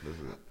 bro.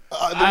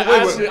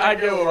 I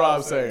get what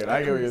Rob's saying.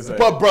 I get what you're saying.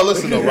 But bro,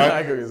 listen though, right?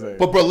 I get what you're saying.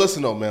 But bro,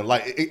 listen though, man.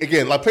 Like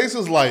again, like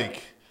places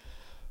like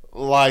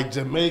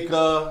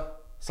Jamaica,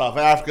 South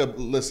Africa.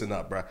 Listen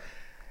up, bro.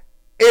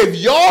 If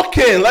y'all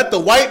can let the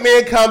white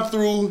man come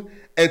through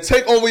and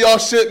take over y'all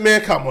shit,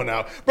 man, come on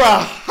now, bro.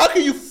 How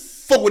can you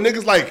fuck with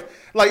niggas like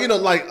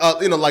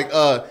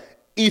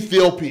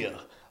Ethiopia,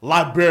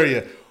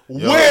 Liberia?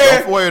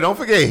 Don't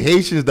forget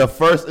Haitians, the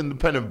first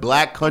independent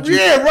black country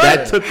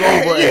that took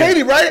over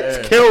Haiti, right?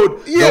 And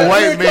killed the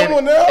white man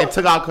and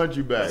took our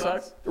country back.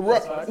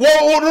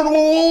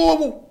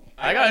 Whoa.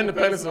 I got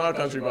independence in our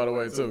country, by the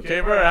way, too.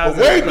 Cape Verde has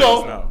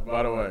independence now,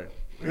 by the way.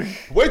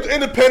 Wait, the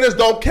independence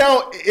don't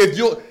count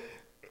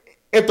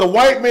if the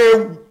white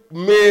man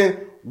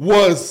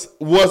was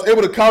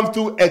able to come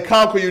through and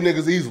conquer you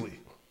niggas easily.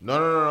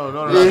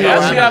 No. He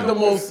actually have the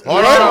most.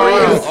 All right.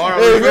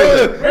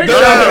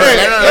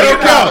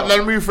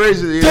 Let me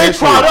rephrase it. They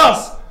tried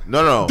us.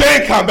 No. They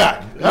ain't come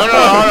back.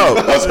 No.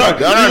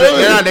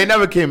 They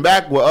never came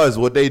back with us.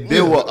 What they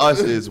did with us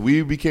is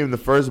we became the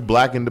first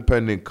black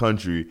independent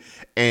country,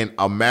 and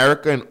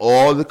America and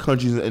all the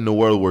countries in the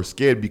world were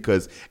scared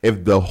because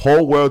if the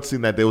whole world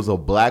seen that there was a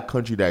black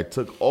country that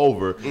took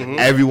over,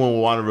 everyone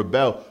would want to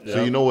rebel. Yep.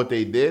 So you know what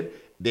they did?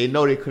 They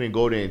know they couldn't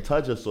go there and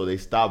touch us, so they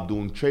stopped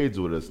doing trades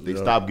with us. They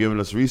stopped giving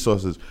us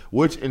resources,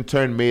 which in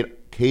turn made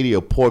Haiti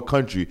a poor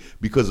country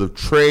because of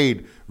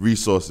trade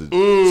resources.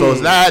 So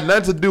it's not had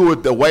nothing to do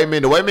with the white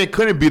man. The white man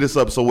couldn't beat us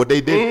up. So what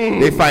they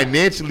did, they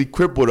financially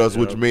crippled us,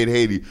 which made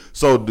Haiti.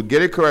 So to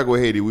get it correct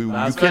with Haiti, you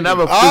can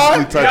never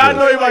physically touch us. I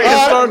know you like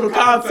historical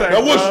context.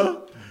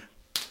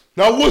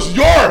 Now what's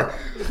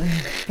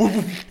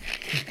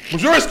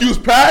your excuse,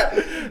 Pat?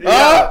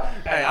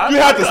 You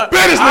had the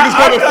Spanish niggas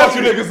come and fuck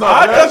you niggas up.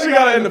 I thought you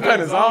got an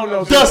independence. I don't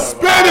know. The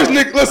Spanish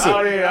niggas, listen.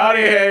 I don't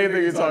hear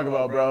anything you're talking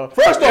about, bro.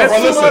 First off,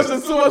 there's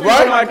too much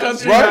people in my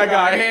country that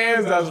got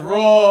hands, that's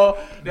raw,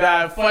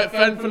 that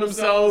fend for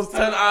themselves.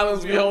 10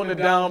 islands, we holding it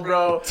down,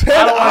 bro.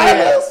 10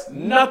 islands?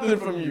 Nothing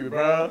from you,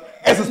 bro.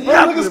 And the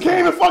Spanish niggas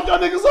came and fucked y'all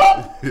niggas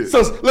up? So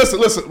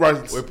listen, right?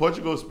 Wait,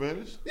 Portugal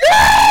Spanish?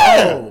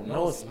 Yeah!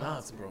 No, it's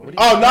not, bro.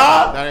 Oh,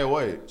 nah? That ain't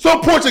white. So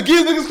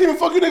Portuguese niggas came and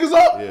fuck you niggas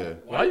up? Yeah.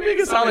 Why you make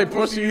it sound like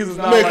Portuguese is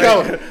not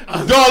Dog,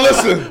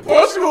 listen.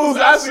 Portugal is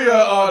actually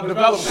a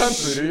developed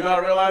country. Do you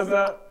not realize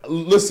that?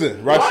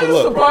 Listen, right? Why so are you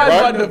look,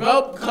 surprised by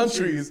developed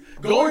countries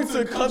going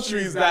to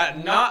countries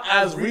that not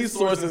as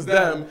resourced as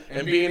them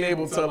and being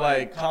able to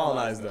like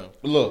colonize them?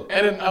 Look.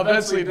 And then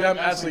eventually them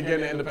actually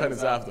getting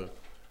independence after.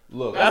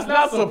 Look. That's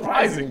not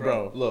surprising,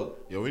 bro.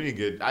 Look. Yo,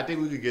 I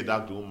think we could get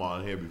Dr. Umar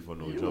on here before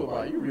no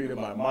joke. You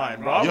reading my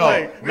mind, bro. Yo,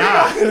 I ain't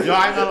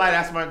gonna lie,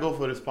 that's my goal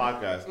for this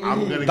podcast.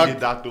 I'm gonna get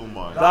Dr.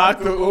 Umar.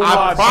 Dr. Umar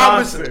I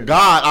promise Johnson.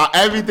 God,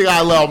 everything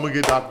I love, I'm gonna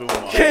get Dr.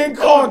 Umar. King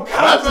Kong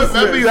consciousness.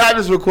 Remember you had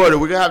this recorded.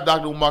 We're gonna have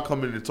Dr. Umar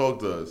come in and talk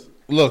to us.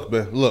 Look,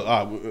 man. Look.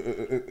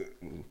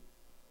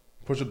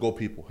 Portugal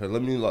people. Hey,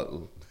 let me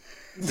Yo,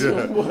 you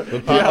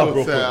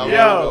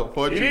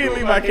need to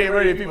leave my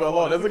K-Radio people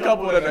alone. There's a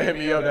couple of them that hit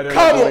me up that didn't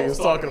know what he was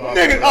talking about.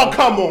 Niggas,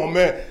 come on,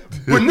 man.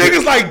 When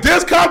niggas like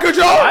this conquered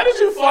y'all? How did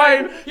you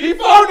find? He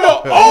found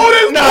the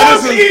oldest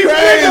Portuguese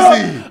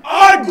nigga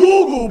on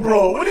Google,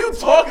 bro. What are you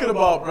talking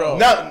about, bro?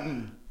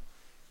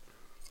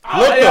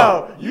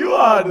 You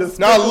are this.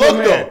 Now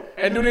look though.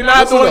 And do they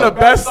not doing the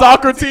best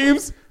soccer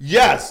teams?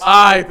 Yes.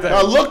 I think.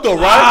 Now look though,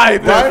 right?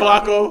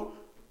 Flakko.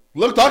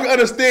 Look, I can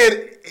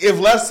understand if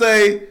let's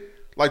say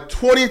like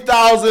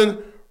 20,000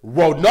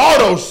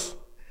 Ronaldos.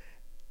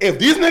 If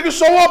these niggas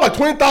show up, like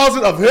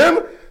 20,000 of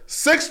him,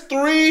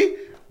 6'3",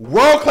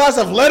 world-class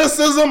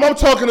athleticism. I'm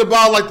talking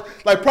about like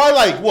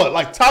probably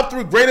like top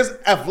 3 greatest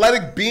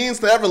athletic beings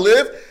to ever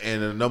live.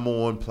 And the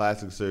 #1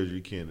 plastic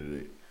surgery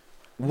candidate.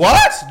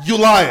 What? You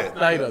lying?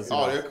 No, he doesn't.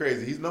 Oh, you're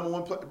crazy. He's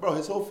 #1. Bro,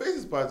 his whole face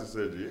is plastic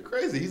surgery. You're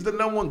crazy. He's the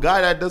 #1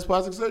 guy that does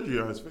plastic surgery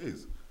on his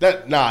face.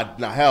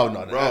 Hell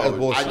no. Bro, That's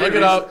bullshit. Look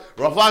it up.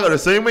 Bro, Flacco, the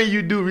same way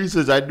you do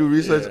research, I do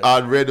research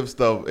on random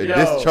stuff. And Yo.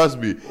 this, trust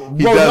me,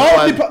 he Bro,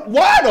 does.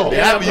 why though? They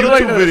have put it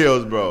like YouTube this.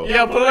 videos, bro.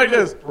 Yeah, put it like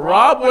this.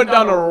 Rob went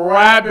down the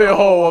rabbit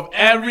hole of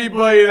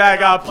everybody that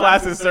got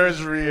plastic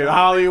surgery in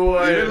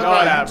Hollywood He and look all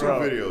like that, YouTube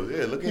bro. videos.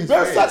 Yeah, look at He his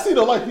been face. sexy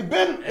though. Like he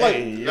been like.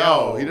 Hey,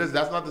 No, yo. he does.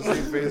 That's not the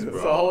same face, bro.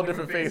 It's a whole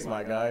different face,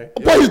 my guy.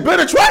 But he's been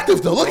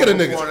attractive though. Look at the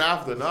Before and niggas.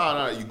 after.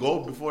 No. You go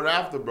before and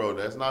after, bro.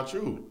 That's not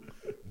true.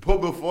 Put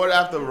before and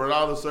after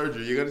Ronaldo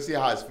surgery, you're gonna see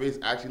how his face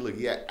actually looked.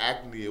 He had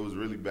acne. It was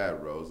really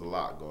bad, bro. It was a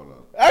lot going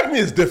on. Acne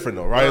is different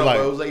though, right? No, like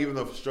but it was like even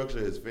the structure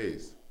of his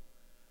face.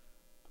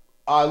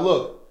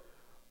 look,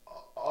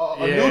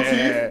 a new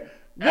teeth.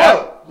 Yeah.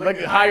 What?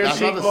 Like higher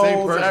That's not the same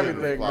cheekbones, person,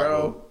 everything, Flacco.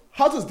 bro.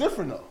 How's this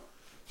different though?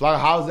 Flacco,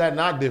 how is that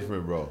not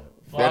different, bro?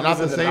 They're not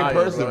the Flacco's in same denial,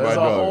 person, bro. It's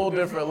bro. a whole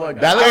different look.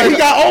 That Hey, look he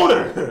got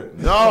older.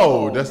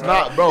 No, that's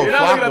not, bro. You're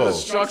not looking at the Flacco.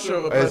 structure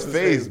of a His person's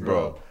face,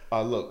 bro.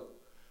 Look.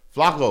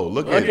 Flacco,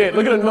 look Look at at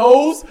the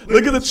nose,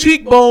 look at the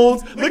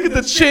cheekbones, look at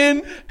the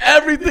chin.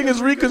 Everything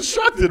is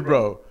reconstructed,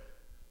 bro.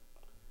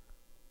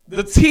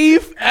 The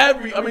teeth,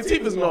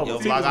 teeth is normal.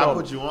 Teeth Like, is I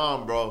normal. put you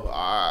on, bro.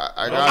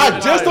 I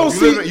just don't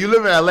see. You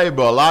live in LA,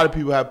 bro. A lot of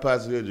people have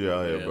plastic surgery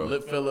out here, Yeah, bro.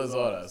 lip fillers,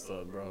 all that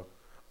stuff, bro.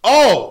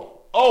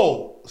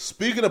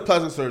 Speaking of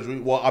plastic surgery,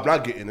 well, I'm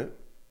not getting it,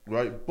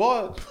 right?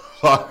 But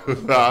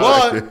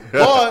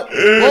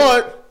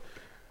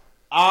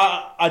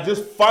I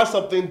just find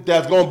something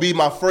that's gonna be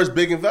my first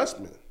big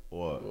investment.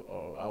 What?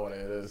 Oh, I want to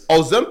hear this.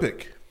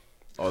 Ozempic.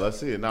 Oh, let's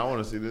see it. Now I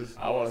want to see this.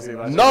 I want to see if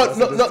I should No, listen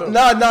to this too.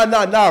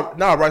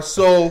 nah, right?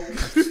 So,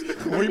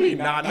 What do you mean,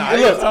 nah? Look.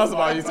 You tell us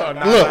about it, you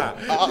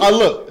talking nah.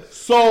 look.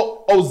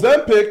 So,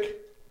 Ozempic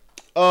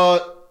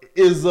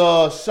is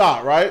a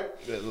shot, right?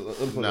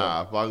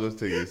 Nah, Flacco's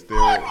taking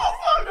steroids.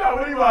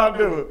 What do you want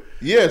to do?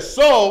 Yeah,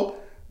 so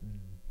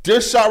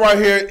this shot right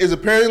here is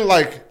apparently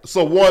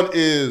one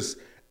is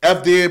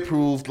FDA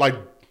approved, like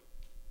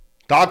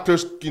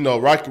doctors, can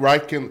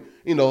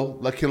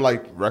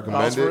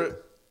Recommend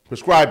it.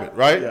 prescribe it,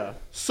 right? Yeah.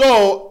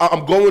 So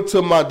I'm going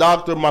to my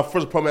doctor, my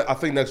first appointment, I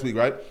think next week,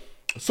 right?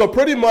 So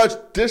pretty much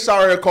this shot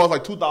right here costs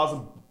like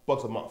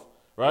 $2,000 a month,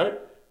 right?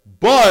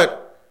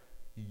 But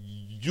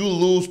you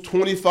lose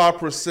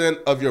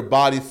 25% of your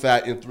body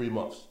fat in 3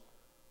 months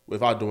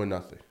without doing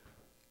nothing.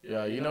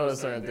 Yeah, you know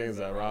there's certain things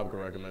that Rob can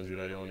recommend you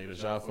that you don't need a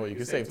shot for. You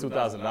can save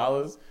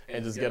 $2,000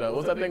 and just get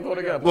what's that thing called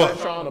again? A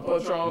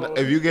Peloton?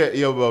 If you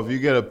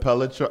get a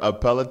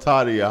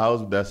Peloton in your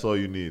house, that's all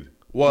you need.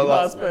 Well, You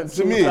gotta spend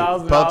to me,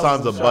 $2,000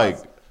 Peloton's a for bike.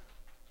 shots.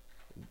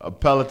 A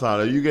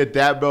Peloton. If you get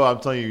that, bro, I'm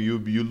telling you,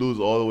 you lose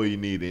all the way you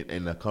need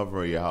in the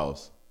comfort of your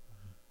house.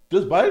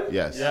 this bike?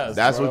 Yes, Yes,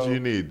 that's bro. what you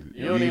need.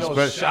 You don't need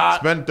no shot.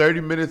 Spend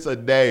 30 minutes a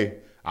day.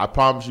 I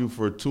promise you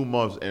for 2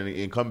 months,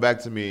 and come back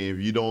to me. If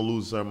you don't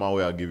lose a certain amount of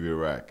weight, I'll give you a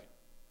rack.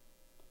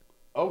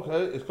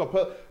 Okay, it's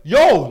called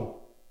Yo,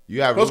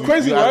 You have That's room,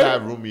 crazy, you have to right?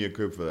 have room in your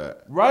crib for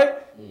that. right?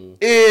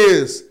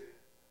 Is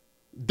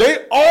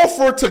they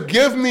offer to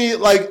give me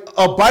like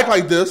a bike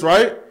like this,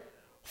 right?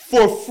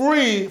 For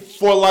free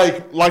for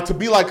like to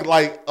be like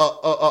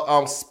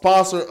a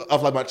sponsor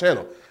of like my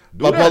channel.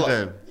 Do that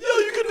then. Yo,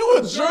 you can do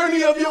a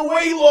journey of your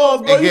weight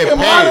loss, bro. And You get can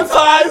paid.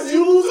 monetize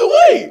you losing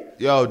weight.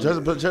 Yo, just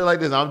like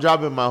this, I'm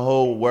dropping my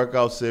whole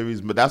workout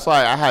series, but that's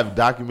why I have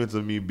documents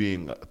of me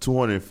being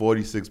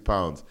 246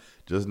 pounds.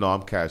 Just know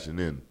I'm cashing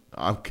in.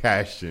 I'm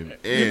cashing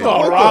in. You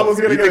thought Rob was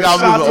gonna You get think a I'm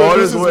shot losing to all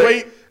reduce this his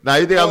weight? weight? Now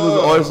you think I'm losing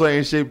all this weight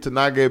in shape to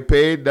not get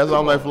paid? That's why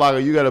I'm like,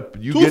 Flacco, you get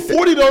that.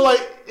 240 though, like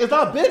it's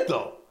not big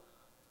though.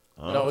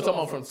 No, we're talking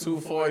about from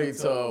 240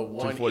 to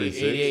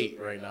 188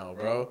 right now,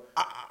 bro.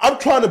 I'm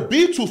trying to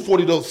be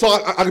 240 though, so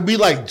I can be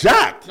like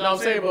jacked. No, I'm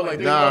saying, but like,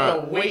 think Nah,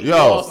 about the weight yo,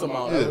 loss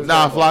amount.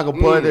 Nah, Flacco,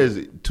 put it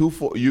is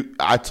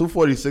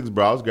 246,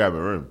 bro. I was grabbing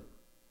rim.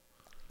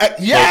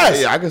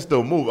 Yes, Yeah, I can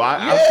still move.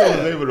 I still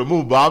was able to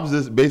move, but I'm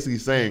just basically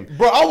saying,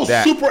 bro. I was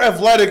that- super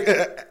athletic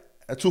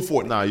at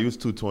 240. Nah, you was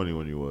 220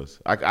 when you was.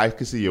 I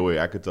could see your weight.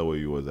 I could tell where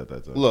you was at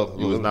that time. Look,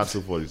 you was look. not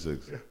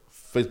 246.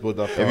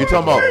 Facebook.com. If you're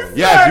talking about,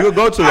 yes, you would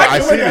go to it. I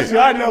can seen look at it. you.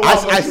 I know what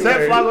I I'm sent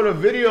saying. Flacco the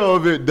video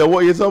of it. The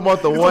what you're talking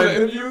about?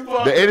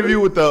 The interview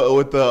with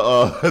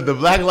the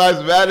Black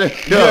Lives Matter.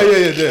 Yeah.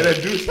 And the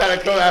dude trying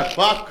to come at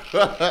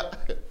Flacco.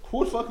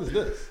 Who the fuck is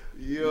this?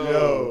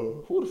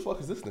 Yo. Who the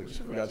fuck is this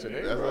nigga? Got your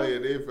name, That's bro. why your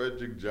name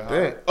Frederick John.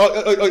 Damn.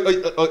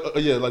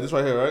 Yeah, like this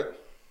right here, right?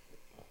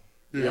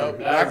 Yep,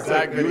 that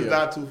exact You was video.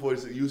 not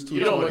 246. You was 220.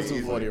 You don't look easy.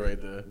 240 right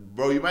there.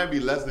 Bro, you might be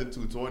less than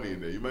 220 in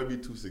there. You might be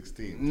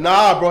 216.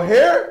 Nah, bro,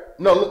 hair?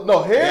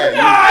 No, hair. Yeah,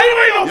 Nah,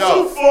 you ain't no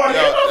Yo, 240. yo, Get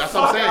the that's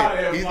what I'm fuck outta saying.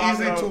 here, He's Flacco.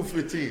 easily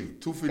 215.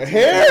 215.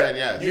 Hair?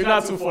 Yes. You're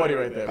not 240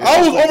 right there. I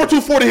was over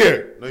 240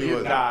 here. No, you You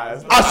wasn't.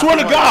 guys. I swear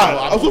to God,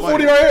 I was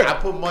 240 right I here.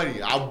 put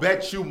money. I'll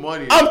bet you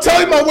money. I'm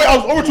telling you my weight. I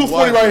was over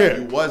 240 right You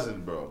here.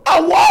 wasn't, bro.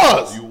 I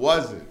was, You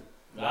wasn't.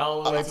 I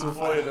don't look like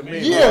 240 to me.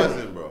 You Yeah.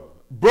 wasn't, bro.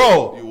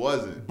 bro. You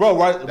wasn't. Bro,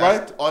 right?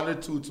 That's under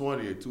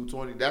 220 or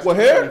 220. That's What,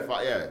 hair?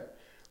 225. Yeah.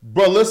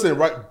 Bro, listen,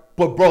 right?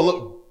 But bro,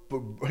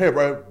 look, here,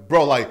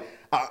 bro, like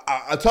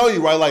I tell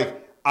you, right?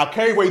 Like I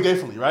carry weight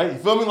differently, right? You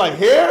feel me? Like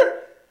hair,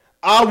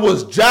 I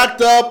was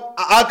jacked up.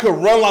 I could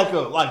run I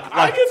can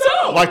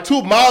tell. Like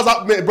 2 miles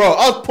out, man, bro.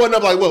 I was putting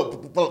up like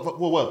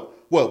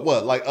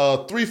what? Like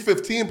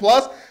 315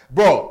 plus,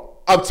 bro.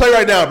 I'm telling you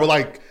right now, bro.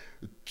 Like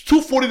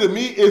 240 to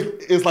me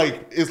is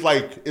like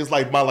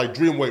my like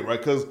dream weight, right?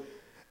 Because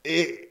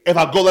if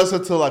I go less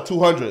than to like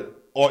 200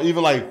 or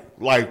even like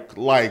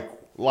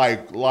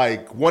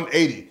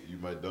 180, you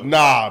might dump.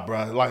 Nah,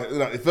 bro. Like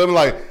you feel me?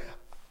 Like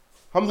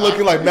I'm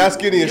looking like mad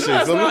skinny and shit.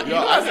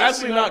 That's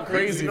actually not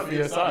crazy for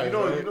your size. You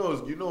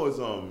know it's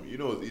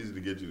easy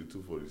to get you to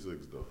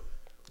 246 though.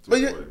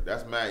 But yeah,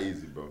 that's mad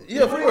easy, bro.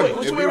 Yeah, for real.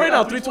 What you weigh right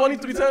now? 320,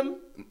 310?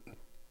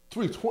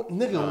 320,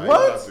 nigga. Nah,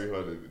 what? Not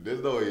 300.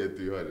 There's no way you're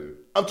 300.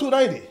 I'm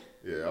 290.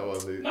 Yeah, I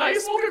was saying. Nah, you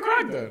smoking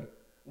crack then.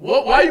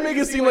 Why you make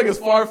it seem like it's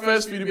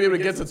far-fetched for you to be able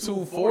to get to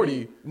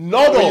 240?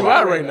 No, where you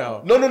at right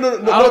now? No, I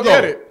don't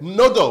get it.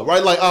 No, though,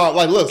 right? Like,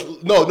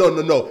 look,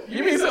 no.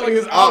 You mean something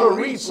like it's out of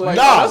reach? Like,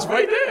 nah. That's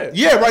right there.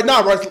 Yeah, right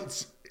now,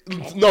 right?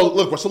 No,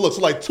 look, so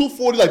like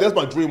 240, like that's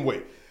my dream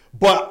weight.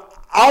 But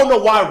I don't know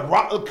why,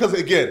 because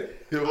again,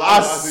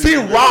 I see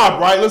Rob,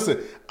 right?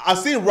 Listen, I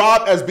see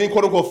Rob as being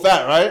quote unquote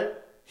fat, right?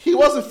 He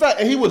wasn't fat,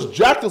 and he was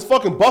jacked as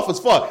fucking buff as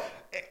fuck.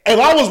 If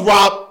I was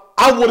Rob,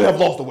 I wouldn't have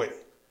lost the weight.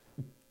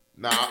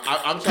 Nah,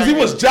 I'm trying. Because he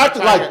was jacked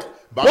like.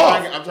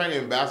 I'm trying to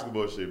get in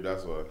basketball shape.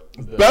 That's why.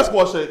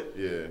 Basketball shape.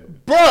 Yeah,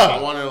 bruh.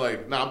 I want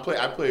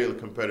to I play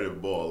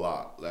competitive ball a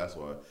lot. That's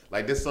why.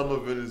 Like this summer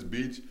Venice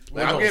Beach.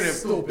 Like I'm getting.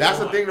 That's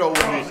the thing though.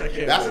 With me,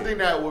 that's the thing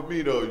that with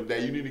me though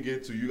that you need to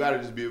get to. You got to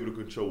just be able to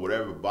control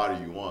whatever body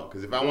you want.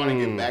 Because if I want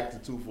to get back to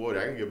 240,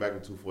 I can get back to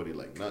 240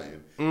 like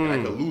nothing, and I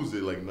can lose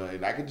it like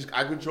nothing.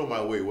 I control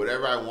my weight.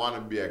 Whatever I want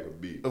to be, I could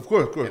be. Of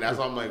course. And that's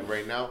what I'm like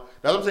right now.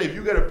 That's what I'm saying. If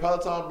you get a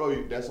Peloton,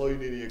 bro, that's all you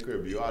need in your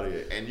crib. You out of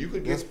here, and you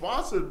could get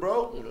sponsored,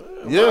 bro.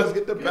 Yeah. Let's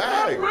get the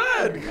bag.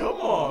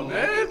 Come on,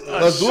 man.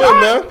 Let's do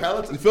it, man.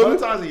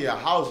 Pelotons in your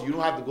house. You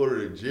don't have to go to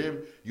the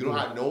gym. You don't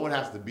have. No one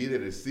has to be there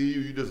to see you.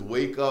 You just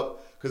wake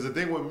up. Because the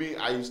thing with me,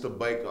 I used to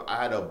bike. I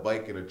had a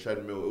bike and a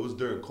treadmill. It was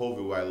during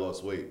COVID where I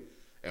lost weight,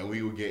 and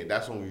we were getting.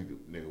 That's when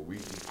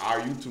our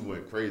YouTube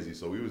went crazy.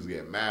 So we was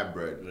getting mad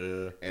bread.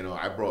 Yeah. And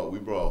we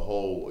brought a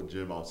whole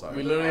gym outside.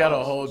 We literally had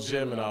a whole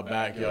gym in our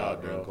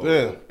backyard, bro.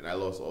 Yeah. And I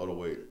lost all the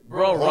weight.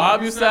 Bro,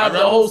 Rob used to have the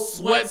whole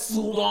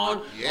sweatsuit on,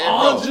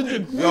 100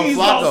 degrees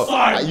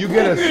outside. You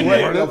get a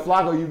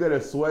Flakko, you get a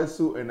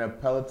sweatsuit and a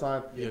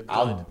Peloton.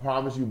 I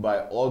promise you by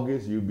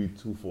August you'll be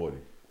 240.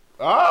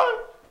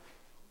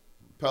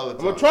 Peloton.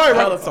 I'm gonna try it.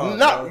 Peloton,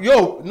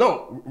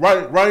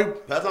 right.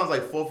 Peloton's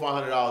like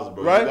 $400,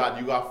 bro. Right?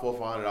 You got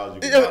 $400.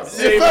 You can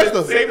save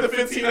the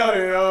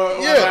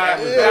 $1,500.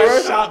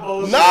 Yeah. Shot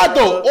bullshit. Nah,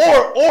 though,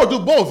 or do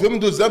both. You want me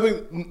to do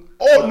something?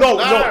 Oh no.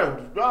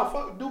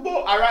 Fuck, do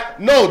both.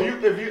 No. If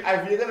you're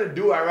gonna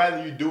do it, I'd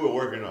rather you do it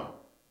working out.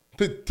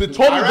 I'd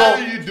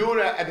rather you do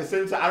it at the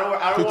same time. I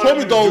don't want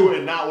you to do it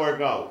and not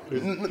work out.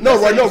 Right.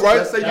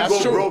 Let's say you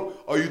go broke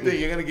or you think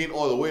you're going to gain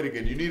all the weight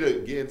again. You need to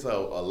get into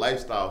a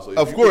lifestyle. So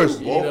of course.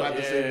 Do both at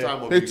the same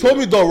time. They told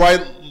me though,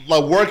 right?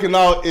 Like working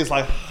out is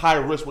like high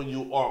risk when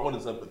you are on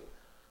something.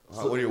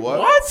 When you what?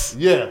 What?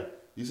 Yeah.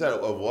 You said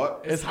of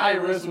what? It's high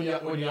risk when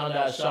you're on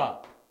that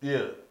shot.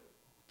 Yeah.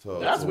 So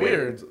that's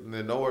weird.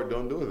 Then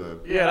don't do it then.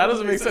 Yeah, that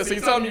doesn't make sense. So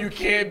you're telling me you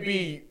can't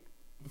be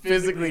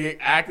physically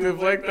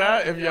active like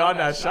that if you're on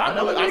that shot?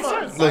 That makes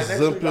sense.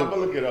 I'm gonna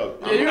look it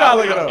up. Yeah, you gotta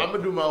look it up. I'm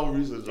gonna do my own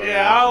research.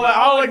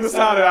 I don't like the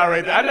sound of that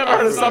right there. I never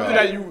heard of something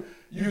that you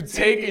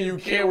take and you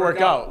can't work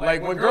out.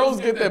 Like when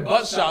girls get their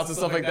butt shots and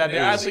stuff like that,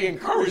 they're actually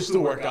encouraged to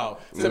work out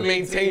to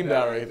maintain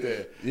that right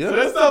there. Yeah. So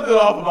there's something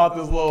off about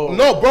this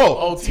little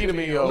old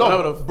Tina-me,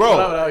 whatever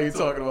the hell you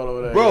talking about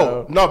over there.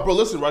 Bro, bro,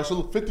 listen, right? So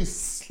look, 50,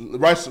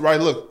 right,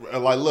 look,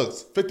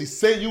 50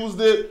 Cent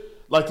used it.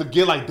 Like to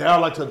get like down,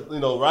 like to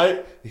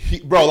right,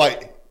 bro.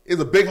 Like it's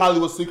a big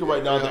Hollywood secret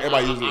right now that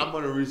everybody uses. I'm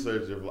gonna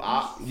research it.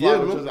 I'm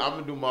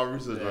gonna do my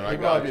research. He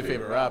probably be your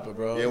favorite rapper,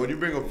 bro. Yeah, when you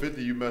bring up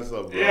 50, you mess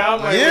up, bro. Yeah, I'm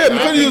like,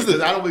 because he used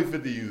it. I don't believe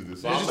 50 used it.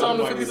 So did you tell him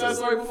the 50 Cent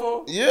story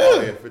before? Yeah.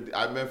 Oh, yeah 50,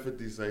 I met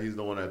 50 Cent. He's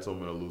the one that told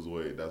me to lose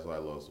weight. That's why I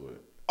lost weight.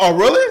 Oh,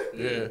 really?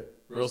 Yeah,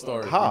 real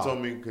story. How? He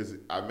told me because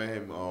I met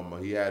him.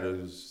 He had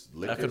his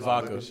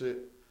liquor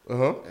shit.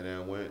 And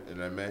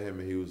then I met him,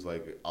 and he was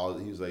like,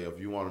 if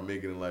you want to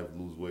make it in life,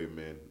 lose weight,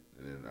 man.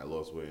 And then I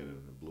lost weight and then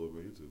blew up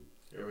on YouTube.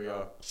 Here we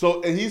are.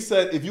 So, and he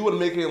said, if you want to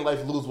make it in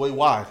life, lose weight,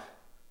 why?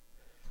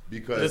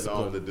 Because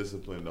the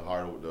discipline, the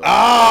hard work.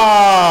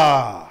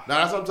 Now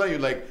that's what I'm telling you.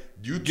 Like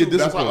YouTube,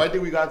 that's why I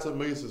think we got to 1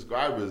 million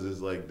subscribers. Is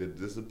like the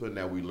discipline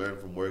that we learned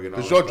from working.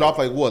 The show dropped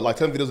like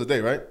 10 videos a day,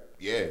 right?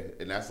 Yeah,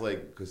 and that's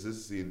like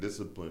consistency and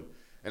discipline.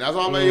 And that's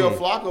why I'm like, yo,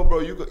 Flakko, bro,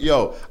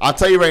 I'll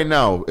tell you right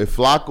now, when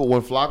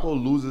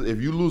Flakko loses,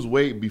 if you lose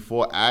weight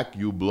before act,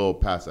 you blow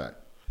past act.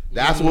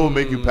 That's what will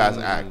make you pass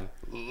act.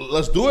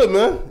 Let's do it,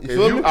 man.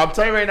 I'm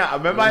telling you right now.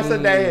 Remember I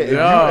said that here.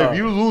 If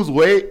you lose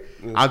weight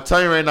I'm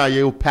telling you right now,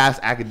 you'll pass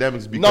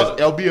Academics because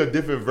it'll be a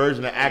different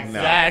version of Act now.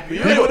 Exactly.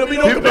 There'll be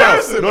no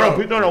comparison.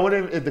 No.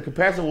 If the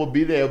comparison will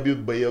be there,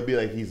 it'll be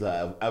like he's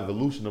an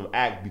evolution of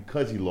Act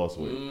because he lost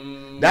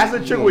weight. That's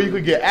the trick where you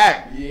could get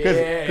Act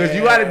because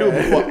you got to do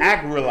it before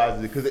Act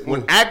realizes it. Because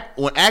when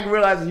Act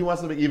realizes he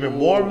wants to make even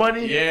more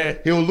money,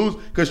 he'll lose.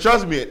 Because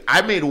trust me,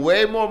 I made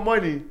way more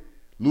money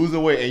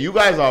losing weight, and you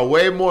guys are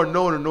way more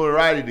known and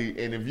notoriety.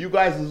 And if you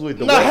guys lose weight,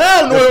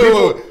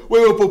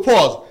 wait,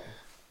 pause.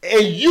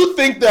 And you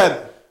think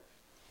that,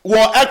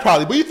 well, Act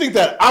probably, but you think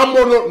that I'm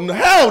more known?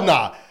 Hell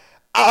nah.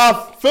 I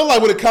feel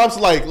like when it comes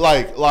to like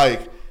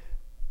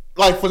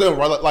for them,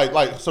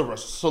 right?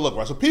 So look,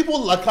 right. So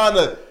people like kind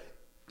of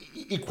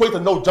equate the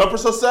no jumper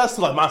success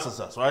to like my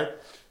success, right?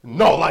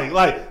 No, but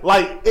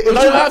you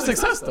have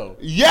success though.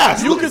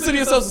 Yes. You consider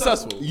yourself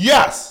successful.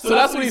 Yes. So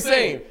that's what he's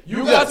saying.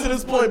 You got to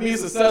this point being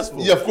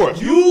successful. Yeah, of course.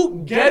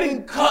 You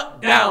getting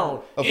cut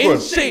down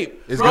in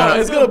shape, it's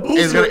gonna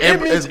boost your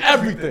image,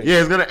 everything. Yeah,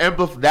 it's gonna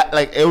amplify that.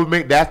 Like it would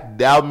make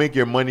that'll make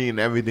your money and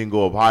everything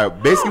go up higher.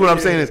 Basically, what I'm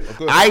saying is,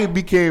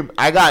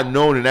 I got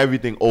known and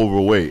everything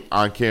overweight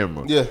on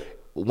camera. Yeah.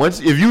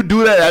 If you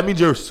do that, that means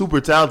you're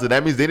super talented.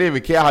 That means they didn't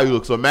even care how you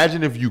look. So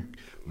imagine if you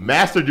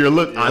mastered your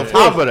look on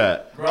top of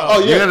that. Bro,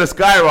 you're gonna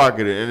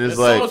skyrocket it, and it's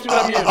like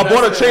I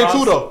bought a chain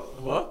too though.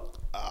 What?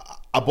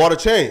 I bought a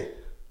chain.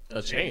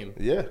 A chain?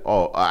 Yeah.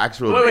 Oh,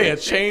 actual. Wait, a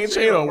chain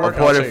or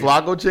workout Poetik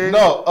Flakko chain?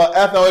 No,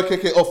 Flakko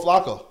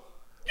Flakko.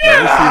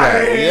 Let me see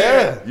that.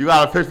 Yeah. You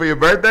got a pitch for your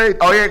birthday?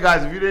 Oh yeah,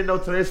 guys. If you didn't know,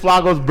 today's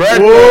Flakko's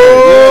birthday.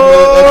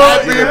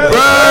 Happy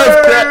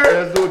birthday!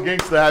 Let's do a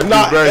gangsta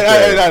happy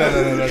birthday.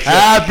 No.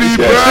 Happy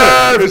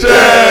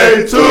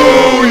birthday to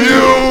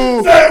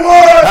you. Say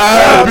what?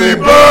 Happy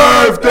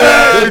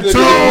birthday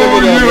to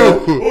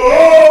you.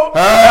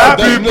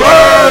 Happy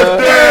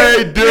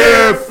birthday,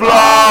 dear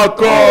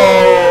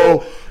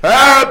Flakko.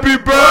 Happy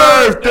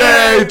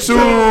birthday to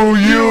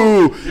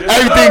you.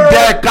 Everything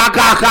that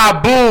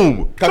ka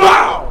boom.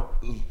 Wow.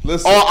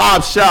 Listen. All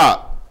op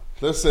shop.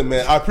 Listen,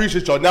 man. I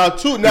appreciate y'all. Now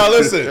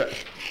listen.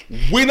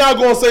 We not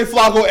gonna say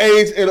Flakko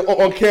age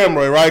on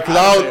camera, right? Cause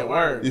I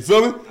don't. You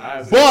feel me?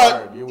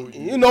 But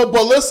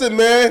but listen,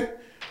 man.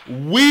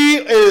 We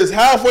is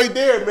halfway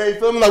there, man. You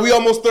feel me? Like we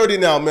almost 30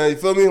 now, man. You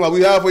feel me? Like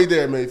we halfway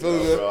there, man. You feel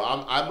me, man? Bro,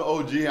 I'm the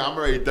OG. I'm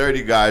already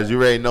 30, guys. You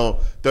already know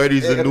 30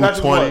 is the new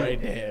 20.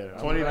 Right there.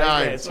 29.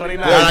 Right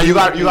 29. Nah, you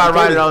got to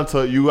ride it on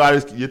until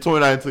you're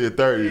 29 until you're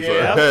 30.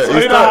 Yeah, so.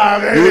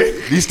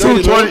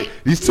 29,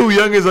 These two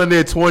youngins on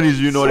their 20s,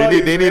 you know,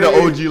 they need an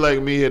OG like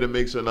me here to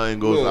make sure nothing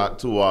goes not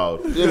too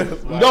wild. Yeah.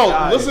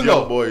 No, listen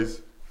though,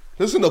 boys.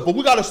 Listen though, but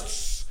we gotta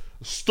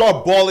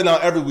start balling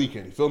out every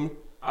weekend. You feel me?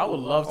 I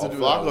would love to do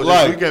Flakko,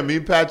 that. This weekend, me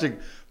and Patrick.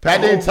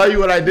 Pat didn't tell you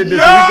what I did this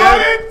weekend.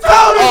 I didn't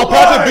tell you.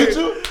 Patrick beat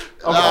you?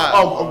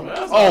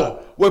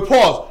 Wait,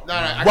 pause.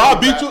 Rob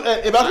beat you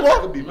in basketball? I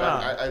could be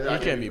back. I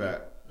can't be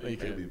back. You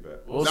can't be back.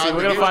 We'll see.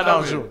 We're gonna find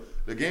out in June.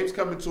 The game's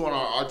coming to on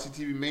our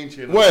RTTV main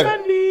channel. When?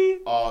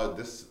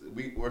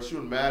 We're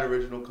shooting mad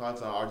original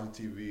content on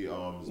RTTV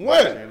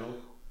when? channel.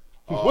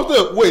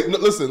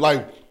 Listen,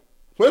 like,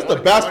 where's the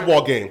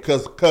basketball game?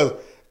 Cause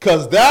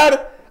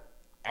that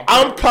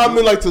I'm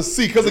coming like to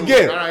see. Cause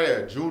again,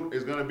 June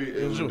is gonna be.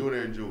 We're doing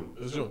it in June.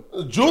 It's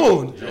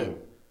June. June.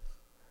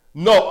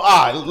 No,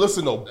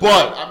 listen though,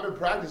 but I've been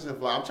practicing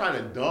for. I'm trying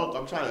to dunk.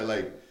 I'm trying to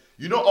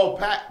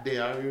Pat.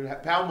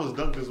 Pat almost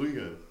dunked this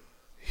weekend.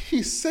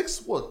 He's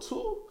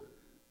 6'2"?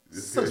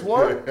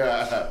 6'1"?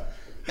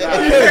 Yo,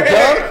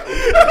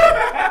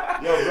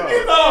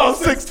 bro. Oh,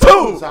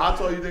 6'2". So how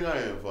tall you think I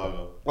am,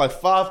 Flakko? Like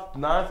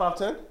 5'9",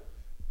 5'10"?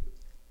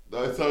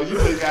 So you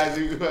think, guys?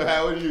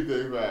 What do you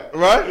think, man?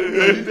 Right?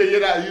 You think you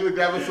look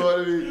that much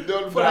taller than me?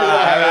 Don't put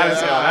I didn't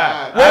say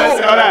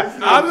all that.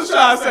 I'm just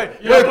trying to say.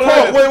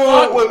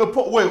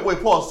 Wait,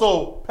 Paul.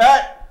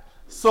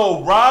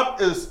 So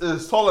Rob is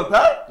taller than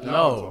Pat?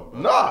 No.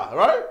 Nah,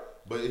 right?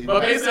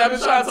 But basically, I've been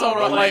trying to tell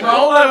Rob. Like, my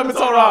whole life I've been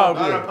telling Rob.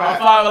 I'm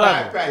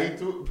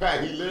 5'11".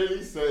 Pat, he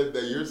literally said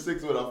that you're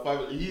 6'1". I'm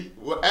 5'11".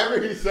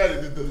 Whatever he said,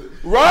 it just doesn't.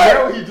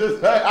 Right? He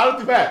just. I don't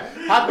think Pat.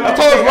 How I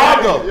told him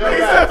Rob though. He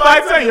said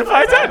 5'10". You're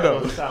 5'10"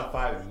 though. You sound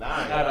 5'9".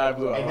 I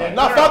blew up.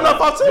 Not 5'9",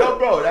 5'10". Yo,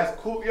 bro, that's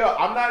cool. Yo,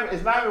 I'm not.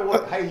 It's not even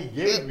what height he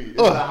gave me. It's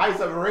the height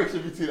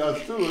separation between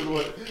us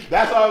two.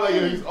 That's why I'm like,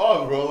 yo, he's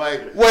off, bro.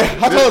 Like, wait,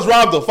 how tall is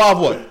Rob though? 5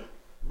 what?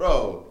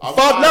 Bro, I'm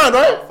 5'9",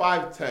 right? I'm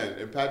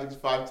 5'10", and Patrick's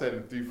 5'10"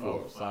 and 3/4.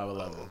 Oh,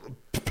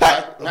 5'11".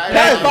 Pat is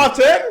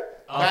 5'10"?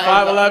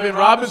 I'm 5'11".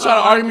 Rob been trying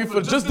to argue me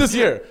for just this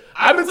year.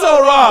 I've been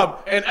telling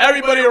Rob and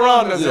everybody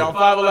around us, I'm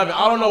 5'11".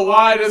 I don't know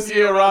why this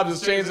year Rob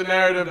just changed the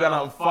narrative that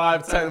I'm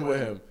 5'10" with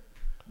him.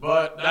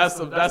 But that's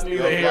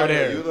neither here nor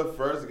there. You're the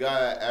first guy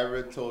that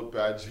ever told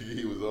Patrick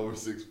he was over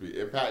 6 feet.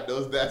 And Pat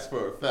knows that's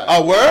for a fact.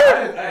 A word?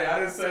 I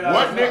didn't say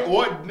that.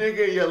 What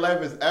nigga in your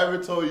life has ever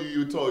told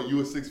you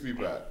were 6 feet,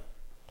 Pat?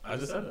 I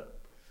just said that.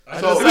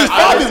 So he's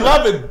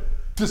 5'11",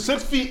 The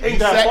 6 feet ain't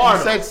that far.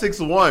 You said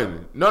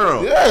 6'1".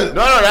 No. Yeah.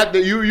 No.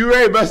 You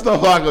already messed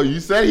up, Flakko. You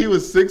said he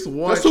was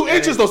 6'1". That's 2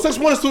 inches though.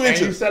 6'1" is 2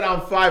 inches. And you said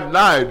I'm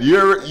 5'9".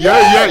 Your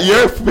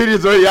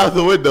opinion's already out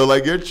the window.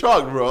 Like you're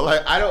chalked, bro.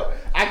 Like I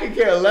can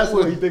care less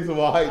what he thinks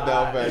about height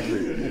now,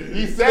 Patrick.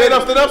 He said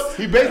stand up.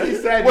 He basically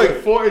said you're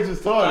 4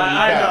 inches taller than me.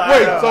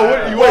 Wait, so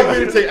what you want me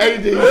to take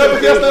anything? Can I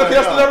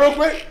stand up real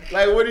quick?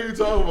 Like what are you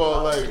talking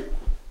about? Like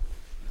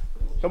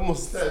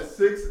almost said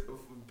 6.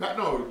 Pat,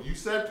 no, you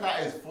said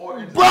Pat is 4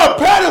 inches. Bro,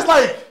 Pat is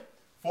like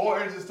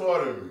 4 inches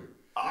taller than me.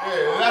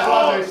 Yeah, that's why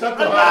I said shut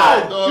the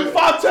hell up. You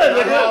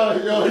 5'10",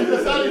 nigga. Yo, he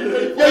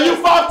decided Yeah, you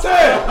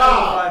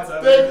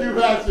 5'10". Thank you,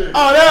 Patrick.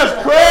 Oh, that's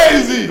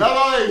crazy.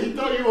 No, he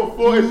thought you were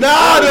 4 inches.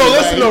 Nah, no,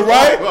 listen though,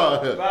 right?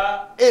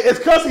 It's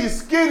because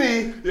he's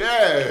skinny.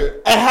 Yeah.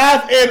 And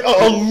have an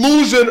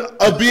illusion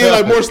of being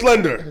like more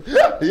slender.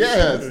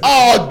 Yes.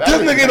 Oh,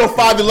 this nigga ain't no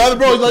 5'11",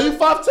 bro. He's like, you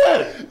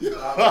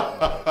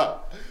 5'10".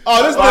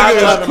 Oh, this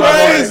nigga is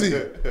crazy.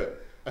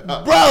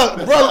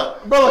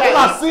 Bro, like,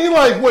 I seen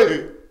like,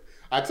 wait.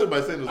 I took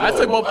my sandals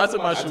off. I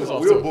took my shoes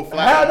off. We were both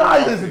flat. Now?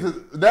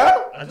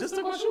 I just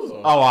took my shoes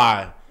off. Oh, all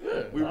right.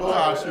 Yeah. We both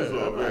had our shoes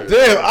off. Right?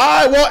 Damn, all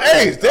right, well,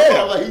 Ace,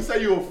 damn. Like, he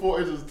said you were 4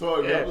 inches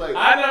taller. Yeah. I'm like,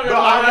 I never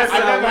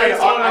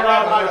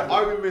had an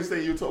argument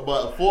saying you talk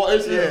about 4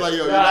 inches. Yeah. Like,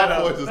 yo, you're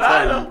not 4 inches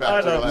taller than me,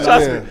 Patrick. Like,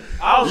 trust me.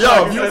 I was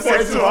yo, if you were 4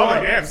 inches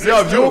taller,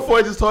 if you were 4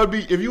 inches taller than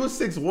me, if you were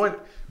 6'1",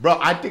 bro,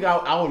 I think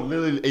I would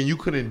literally, and you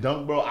couldn't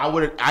dunk, bro. I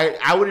wouldn't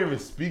even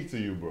speak to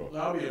you, bro.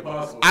 That would be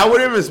impossible. I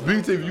wouldn't even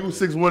speak to you if you were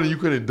 6'1" and you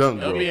couldn't dunk,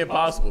 bro. That would be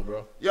impossible,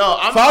 bro. Yo,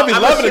 I'm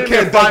 5'11" and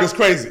can't dunk is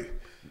crazy.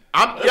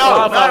 No.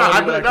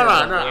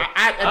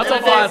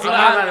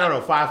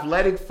 For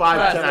athletic,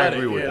 5'10", I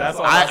agree with that.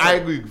 I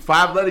agree.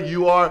 5'11",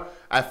 you are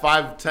at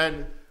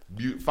 5'10",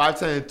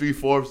 5'10" and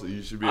 3/4.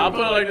 You should be. I'll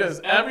put it like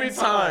this: every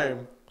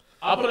time,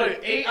 I'll put it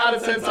like 8 out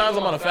of 10 times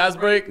I'm on a fast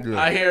break,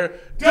 I hear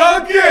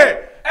dunk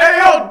it. Hey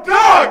yo,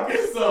 dunk!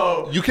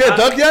 So you can't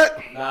dunk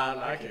yet? Nah,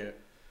 I can't.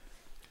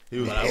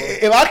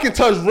 If I can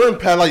touch rim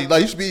pad, like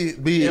you should be.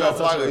 You're not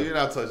touching rim. You're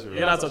not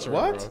touching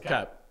rim, what? bro.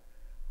 Cap.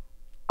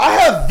 I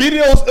have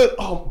videos.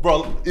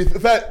 Bro,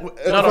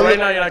 Right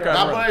now you're not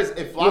grabbing rim.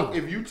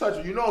 If you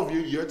touch,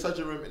 you're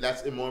touching rim,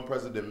 that's more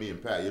impressive than me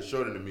and Pat. You're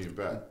shorter than me and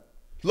Pat.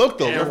 Look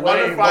though, you're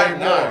way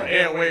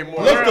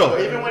more. Look though,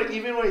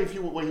 even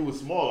when he was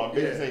small, I'm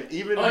basically saying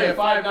even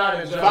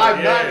 5'9" is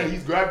 5'9" and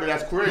he's grabbing.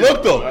 That's crazy.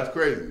 Look though, that's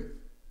crazy.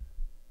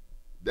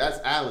 That's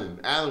Allen.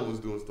 Allen was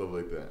doing stuff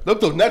like that.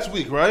 Look though, next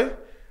week, right?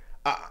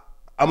 I'm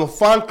gonna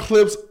find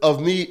clips of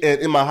me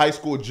in my high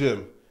school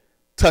gym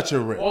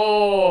touching rim.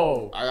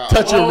 Oh,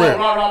 touching rim.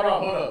 Rob,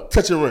 hold up.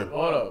 Touching rim.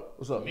 Hold up.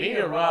 What's up? Me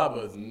and Rob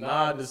was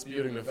not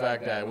disputing the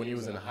fact that when he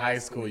was in high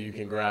school you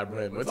can grab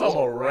rim. We're talking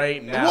about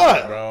right now,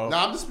 what? bro. No,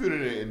 I'm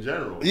disputing it in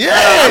general.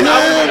 Yeah,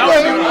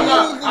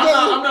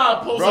 I'm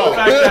not opposed to the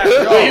fact that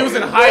when he was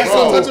in high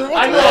school,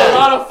 I know a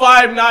lot of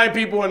 5'9"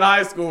 people in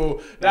high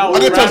school that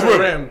was grabbing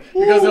rim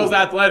because it was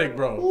athletic,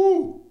 bro.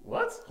 Ooh.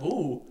 What?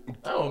 Who?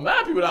 I don't know,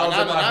 mad people that was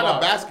on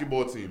a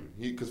basketball team.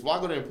 Because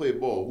Flakko didn't play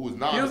ball. Who was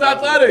not? He was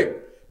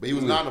athletic. But he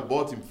was not on the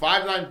ball team.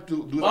 5'9"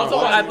 dudes.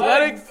 Also,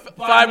 athletic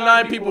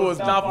 5'9" people was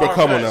not far. Bro,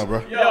 come on now,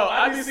 bro. Yo,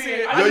 I be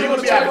seeing. You go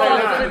to check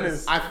out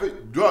fitness.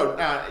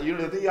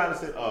 The thing you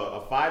understand,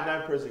 a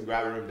 5'9" person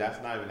grabbing rim, that's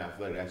not even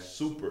athletic. That's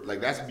super.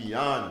 Like that's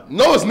beyond.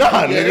 No, it's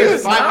not, nigga.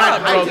 It's not,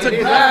 bro. To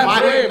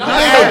grab rim,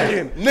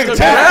 nigga,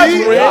 10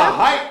 feet.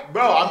 Height,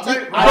 bro. I'm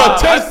telling you, bro,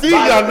 10 feet.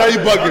 Y'all know you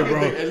bugging,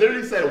 bro. It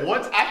literally said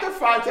once after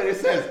 5'10", it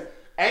says.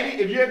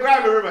 If you're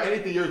grabbing a rim or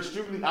anything, you're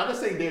extremely. I'm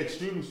just saying they're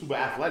extremely super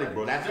athletic,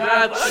 bro. That's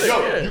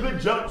athletic. You can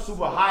jump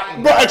super high.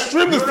 And bro,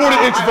 extremely is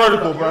 40-inch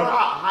vertical, bro.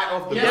 High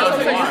off the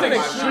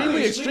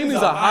extremely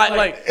is a high,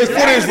 like it's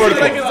 40-inch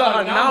vertical. Like it's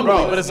an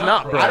anomaly, but it's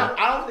not, bro.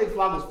 I don't think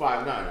Flakko's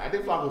 5'9". I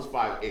think Flakko's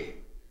 5'8".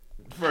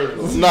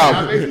 First,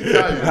 nah.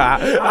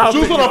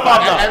 Shoes on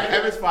 5'9".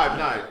 Evan's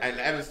 5'9", and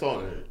Evan's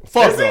taller than him.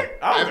 Fuck no.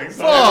 I don't think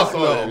so. Fuck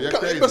no.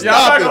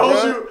 Stop it,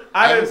 bro.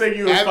 I didn't think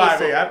you was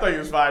 5'8". I thought you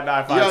was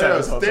 5'9",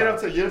 5'10". Stand up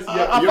to your Stand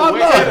up,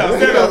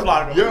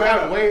 Flakko. You're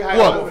way higher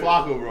than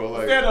Flakko, bro.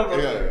 Like, stand up, bro.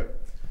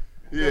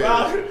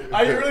 Yeah.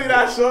 Are you really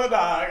that short?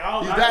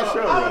 Nah, he's that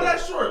short, bro. I'm that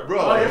short, bro.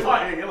 Oh, you're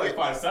like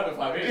 5'7",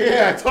 5'8".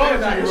 Yeah, I told you,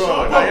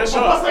 bro. No, you're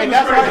short. And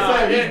that's what I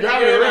said. He's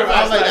grabbing the rim.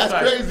 I was like, that's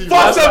crazy.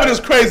 5'7" is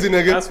crazy,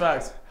 nigga. That's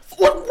facts.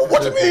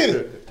 What you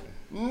mean?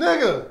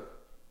 Nigga.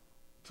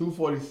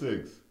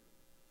 246.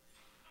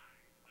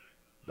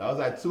 That was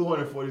at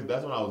 240.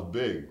 That's when I was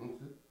big.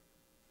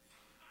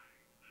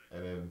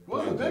 And then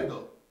wasn't big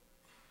though.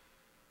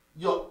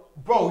 Yo,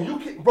 bro,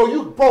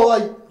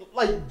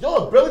 like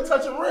you're barely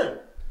touching rim.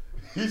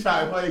 He's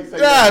trying to play.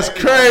 That's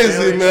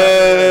crazy,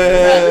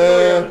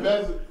 man.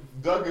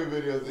 Dunking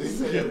videos. He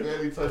said he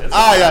barely touching.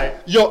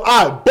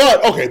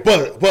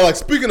 But like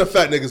speaking of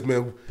fat niggas,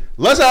 man,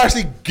 let's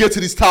actually get to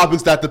these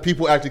topics that the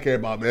people actually care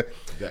about, man.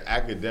 The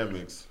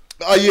academics.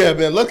 Oh yeah,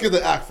 man. Let's get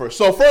the act first.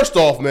 So first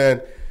off,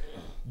 man,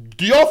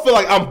 do y'all feel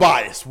like I'm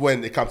biased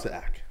when it comes to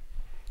act?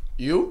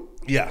 You?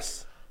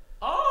 Yes.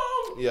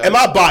 Yeah. Am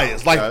I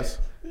biased? Like, yes.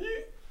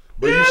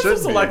 But you should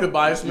be. Selective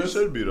biasness. You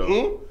should be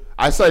though.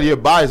 I said you're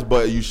biased,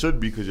 but you should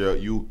be because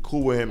you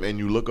cool with him and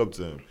you look up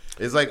to him.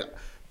 It's like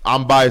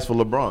I'm biased for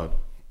LeBron.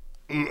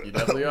 You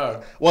definitely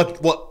are.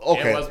 What?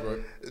 Okay, And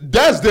Westbrook.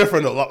 that's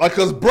different though. Like,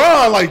 cause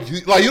Bron, like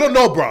you don't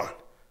know Bron.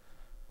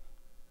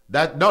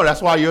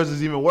 That's why yours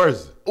is even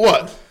worse.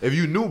 What? If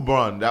you knew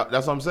Bron, that's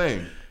what I'm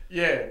saying.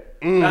 Yeah.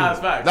 Nah, that's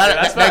facts.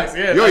 That's facts.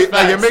 Yeah, yo, that's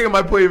facts. you're making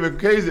my point even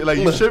crazy. Like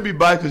you should be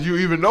biased because you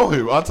even know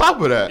him. On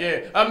top of that,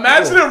 Yeah.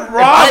 Imagine if I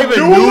Ron even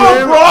knew knew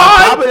him. On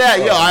top LeBron. of that,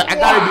 yo,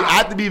 I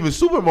have to be even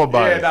super more Yeah,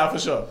 biased. nah, for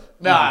sure.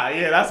 Nah,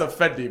 yeah, that's a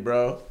Fendi,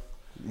 bro.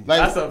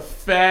 Like, That's a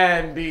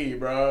Fendi,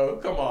 bro.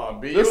 Come on,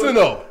 B. Listen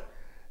though,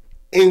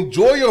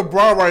 enjoy your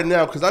Bron right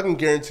now, because I can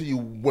guarantee you,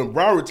 when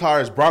Bron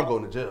retires, Bron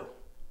going to jail.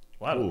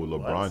 What? oh,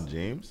 LeBron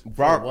James.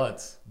 Bron,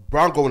 What?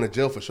 Bron going to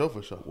jail for sure.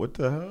 What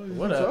the hell?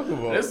 What talking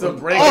about? This is some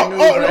breaking news,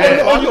 right?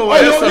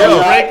 This is Yo,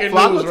 some breaking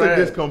Flacco news, took right?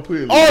 this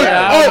completely.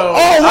 Yeah, I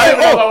don't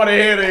know if I want to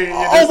hear these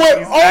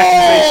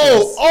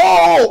accusations.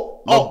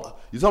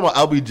 You talking about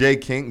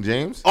LBJ King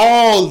James?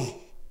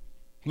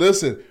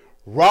 Listen,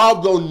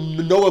 Rob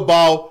don't know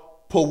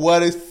about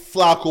Poetik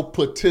Flakko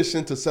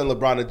petition to send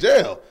LeBron to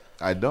jail.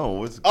 I don't.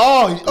 We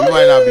might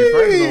might not be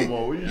friends no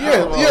more.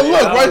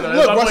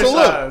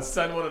 Look.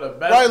 Send one of the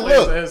best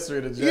players in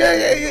history to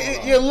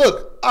jail.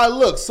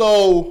 Look.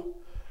 So,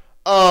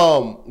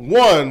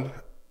 one,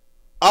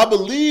 I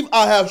believe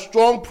I have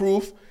strong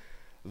proof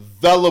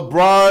that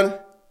LeBron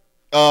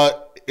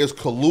is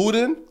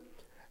colluding,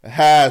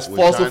 has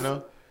falsified.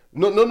 No.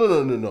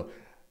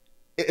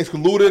 It's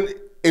colluding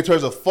in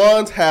terms of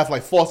funds, have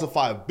like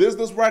falsified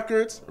business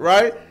records,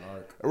 right?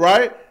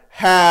 Right?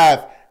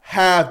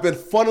 Have been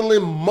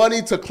funneling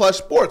money to Clutch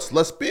Sports.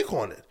 Let's speak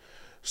on it.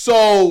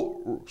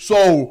 So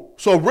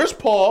Rich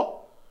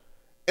Paul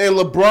and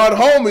LeBron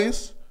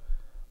homies,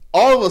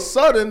 all of a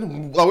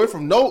sudden, went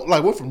from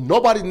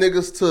nobody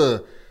niggas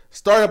to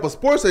start up a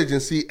sports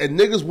agency, and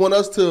niggas want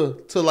us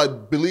to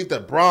like believe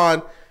that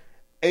Bron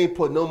ain't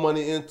put no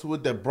money into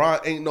it, that Bron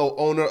ain't no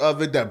owner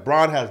of it, that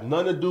Bron has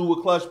nothing to do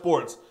with Clutch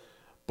Sports.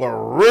 But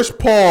Rich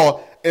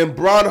Paul and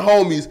Bron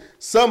homies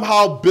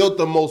somehow built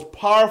the most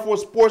powerful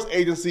sports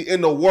agency in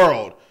the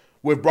world,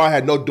 where Bron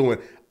had no doing.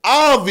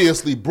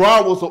 Obviously,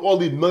 Bron was the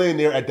only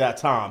millionaire at that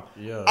time.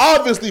 Yeah.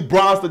 Obviously,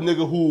 Bron's the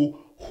nigga who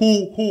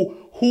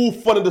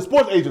funded the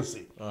sports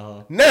agency.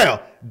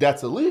 Now,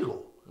 that's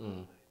illegal.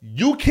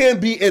 You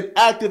can't be an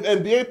active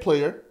NBA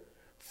player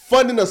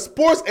funding a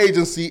sports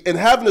agency and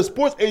having a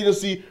sports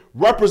agency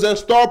represent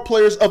star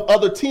players of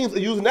other teams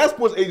and using that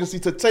sports agency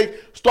to take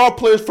star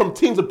players from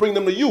teams and bring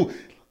them to you.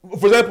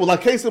 For example,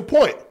 like case in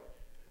point,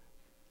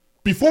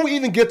 before we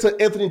even get to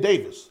Anthony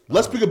Davis,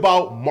 let's speak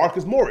about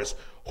Marcus Morris,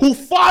 who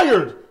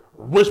fired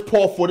Rich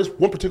Paul for this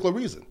one particular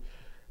reason.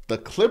 The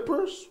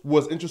Clippers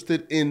was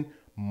interested in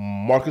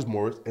Marcus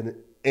Morris and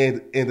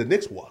the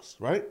Knicks was,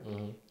 right?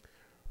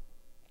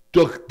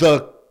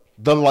 The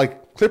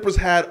Clippers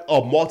had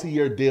a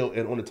multi-year deal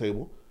on the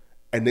table,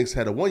 and Knicks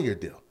had a 1-year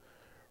deal.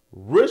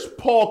 Rich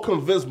Paul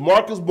convinced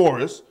Marcus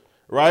Morris,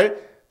 right,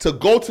 to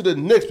go to the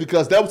Knicks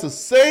because that was the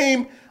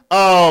same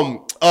in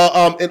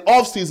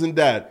offseason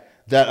that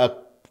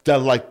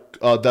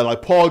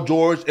Paul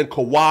George and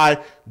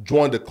Kawhi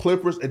joined the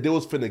Clippers, and they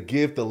was finna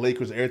give the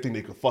Lakers everything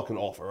they could fucking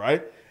offer,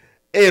 right?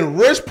 And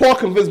Rich Paul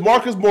convinced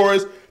Marcus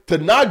Morris to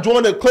not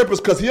join the Clippers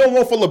because he don't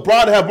want for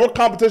LeBron to have more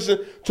competition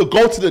to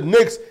go to the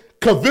Knicks.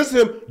 Convince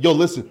him, yo,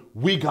 listen,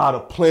 we got a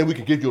plan. We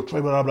can give you a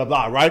trade, blah, blah,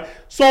 blah, right?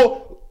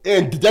 So,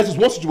 and that's just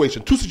one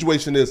situation. Two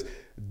situation is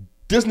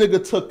this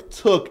nigga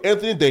took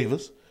Anthony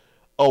Davis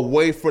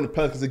away from the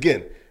Pelicans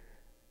again.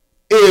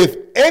 If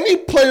any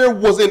player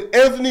was in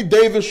Anthony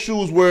Davis'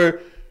 shoes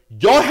where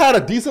y'all had a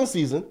decent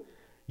season,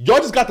 y'all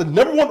just got the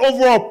number 1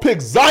 overall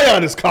pick,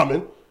 Zion is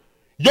coming,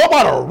 y'all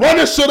about to run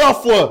this shit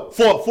up for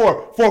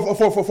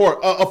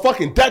a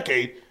fucking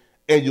decade,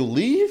 and you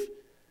leave?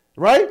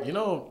 Right? You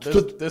know,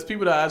 there's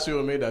people that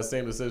actually made that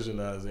same decision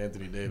as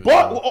Anthony Davis.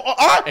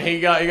 And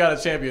he got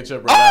a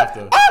championship right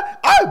after. He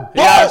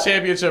got a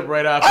championship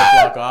right after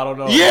Flacco. I don't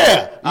know.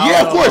 Yeah,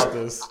 of course.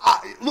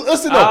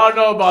 Listen, I don't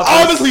know about this.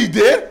 Obviously, he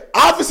did.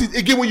 Obviously,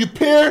 again, when you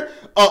pair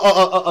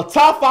a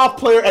top 5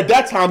 player at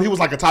that time, he was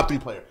like a top 3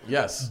 player.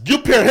 Yes. You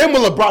pair him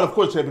with LeBron, of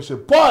course,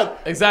 championship.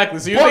 But exactly.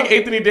 So you think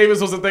Anthony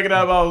Davis wasn't thinking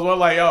that about as well?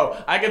 Like, yo,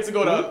 I get to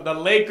go to the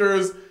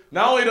Lakers.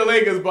 Not only the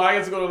Lakers, but I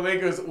get to go to the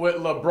Lakers with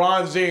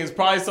LeBron James.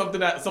 Probably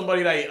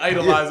somebody that he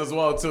idolized as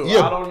well too.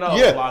 I don't know,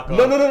 Flacco.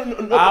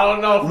 No. I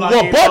don't know,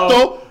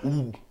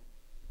 Flacco.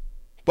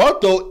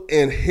 But though,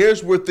 and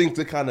here's where things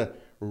are kind of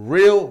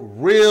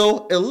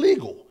real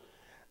illegal.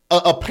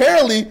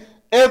 Apparently,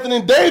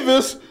 Anthony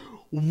Davis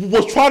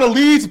was trying to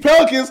lead the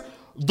Pelicans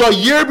the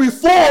year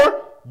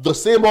before the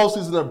same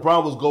offseason that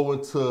Bron was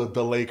going to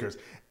the Lakers.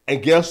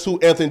 And guess who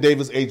Anthony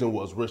Davis' agent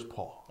was? Rich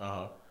Paul.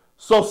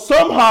 So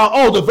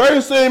somehow, the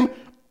very same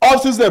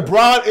offseason that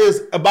Bron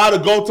is about to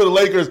go to the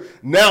Lakers,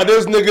 now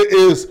this nigga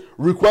is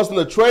requesting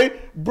a trade.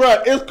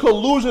 Bruh, it's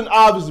collusion,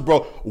 obviously,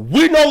 bro.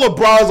 We know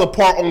LeBron's a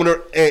part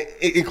owner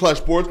in Clutch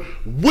Sports.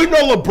 We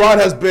know LeBron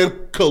has been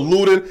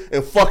colluding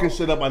and fucking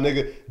shit up, my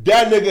nigga.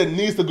 That nigga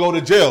needs to go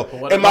to jail.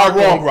 Am I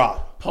wrong,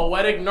 Rob?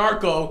 Poetik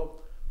Narco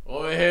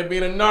over here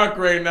being a narc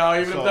right now,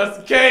 even if that's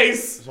the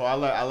case. So I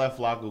let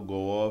Flakko go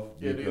off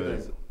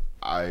because think?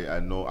 I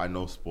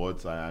know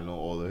sports. I know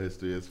all the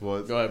history of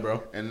sports. Go ahead,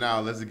 bro. And now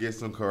let's get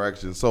some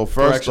corrections. So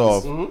first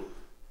off,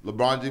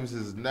 LeBron James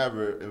has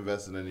never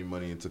invested any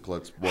money into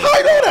clutch sports. How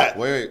you know that?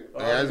 Wait.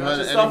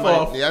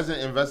 He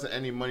hasn't invested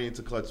any money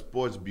into clutch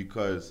sports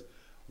because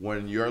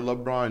when you're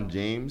LeBron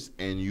James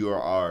and you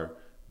are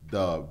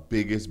the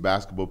biggest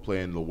basketball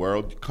player in the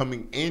world,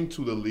 coming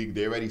into the league,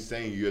 they're already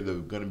saying you're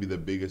going to be the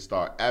biggest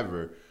star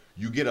ever.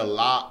 You get a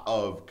lot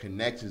of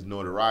connections,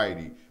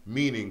 notoriety.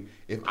 Meaning,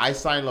 if I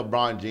sign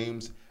LeBron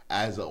James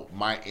as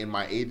in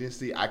my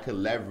agency, I could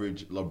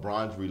leverage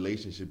LeBron's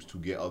relationships to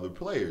get other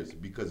players.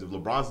 Because if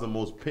LeBron's the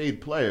most paid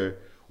player,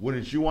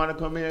 wouldn't you want to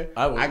come here?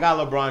 I got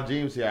LeBron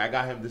James here. I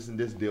got him this and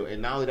this deal.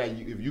 And not only that,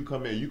 if you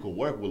come here, you could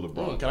work with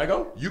LeBron. Can I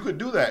go? You could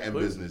do that in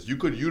business. You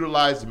could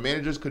utilize,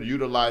 managers could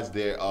utilize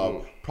their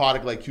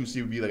product like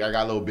QC would be like, I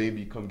got a little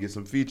baby, come get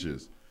some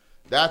features.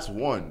 That's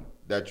one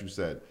that you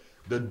said.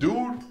 The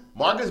dude,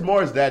 Marcus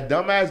Morris, that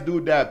dumbass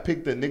dude that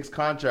picked the Knicks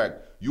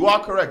contract, you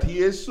are correct. He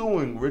is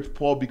suing Rich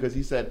Paul because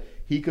he said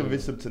he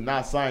convinced him to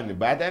not sign it.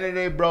 But at the end of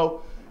the day,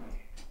 bro,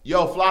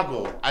 yo,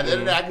 Flakko, at the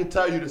end of the day, I can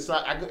tell you to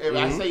sign. If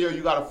I say, yo,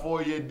 you got a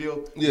 4-year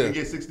deal, you can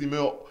get $60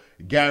 million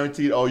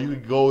guaranteed, or you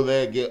can go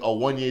there, get a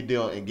 1-year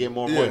deal, and get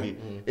more money.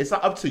 It's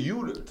not up to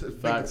you to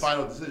make the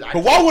final decision.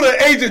 But why would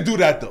an agent do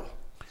that, though?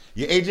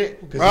 Your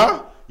agent,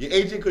 your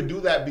agent could do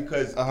that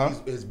because he's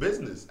his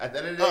business. At the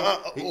end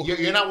of the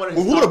day, you're not one of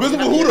his. Who the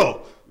business with who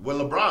though? With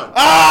LeBron.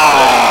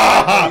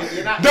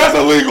 That's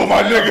illegal,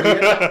 my nigga.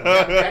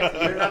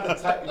 You're not the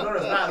type. No,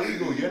 it's not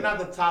illegal. You're not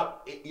the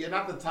top. You're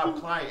not the top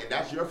client, and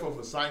that's your fault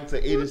for signing to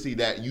an agency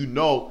that you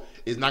know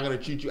is not going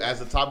to treat you as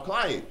a top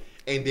client.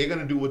 And they're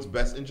gonna do what's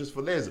best interest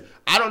for theirs.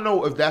 I don't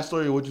know if that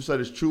story, what you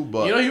said, is true,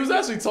 but he was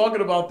actually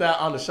talking about that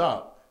on the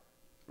shop.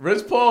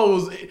 Rich Paul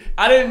was.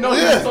 I didn't know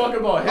he was talking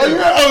about him. I didn't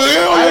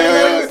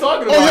know he was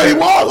talking about him. He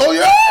was. Oh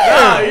yeah.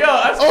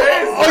 That's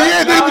crazy.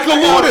 They be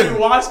colluding. I didn't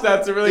watch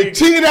that to really.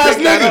 Cheating ass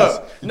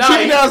niggas.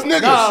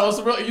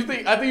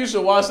 I think you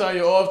should watch that on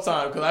your off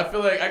time because I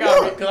feel like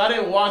because I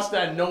didn't watch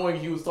that knowing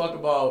he was talking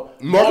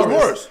about Marcus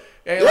Morris.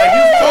 And he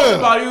was talking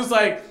about, he was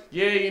like,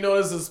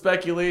 there's some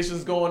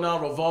speculations going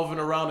on revolving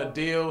around a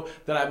deal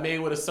that I made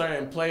with a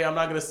certain player. I'm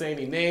not going to say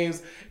any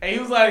names. And he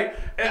was like,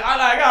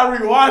 I got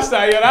to rewatch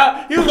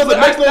that. He was like,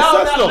 it makes no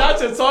sense, though. Now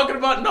you're talking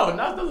about,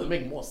 that doesn't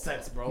make more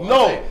sense, bro.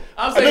 No,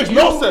 I'm saying it makes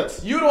no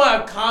sense. You don't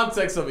have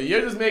context of it.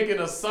 You're just making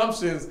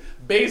assumptions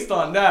based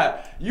on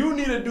that. You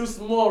need to do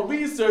some more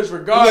research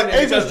regarding it.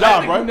 Agent's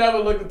job, right? You never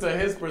looked into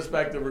his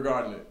perspective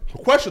regarding it.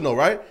 Question though,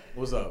 right?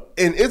 What's up?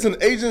 And it's an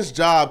agent's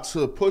job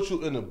to put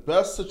you in the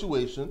best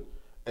situation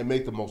and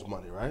make the most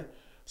money, right?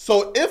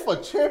 So if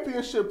a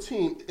championship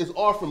team is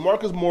offering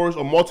Marcus Morris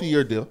a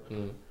multi-year deal,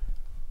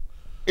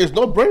 it's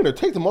no brainer to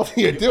take the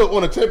multi-year deal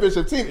on a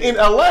championship team in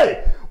LA.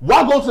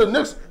 Why go to the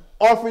Knicks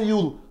offering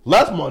you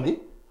less money,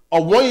 a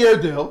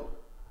 1-year deal,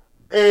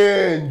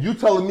 and you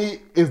telling me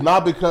it's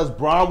not because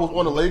Bron was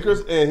on the Lakers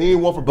and he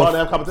didn't want for Bron to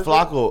have competition?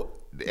 Flakko,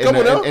 in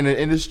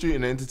the industry,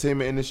 in the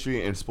entertainment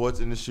industry, and sports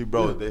industry,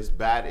 bro, there's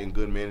bad and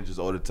good managers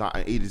all the time,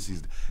 and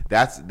agencies.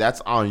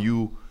 That's on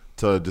you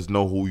to just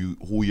know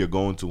who you're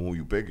going to, who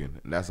you're picking,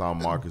 and that's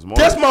on Marcus Morris.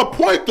 That's my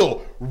point,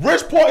 though.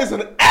 Rich Paul is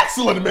an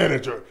excellent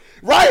manager,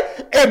 right?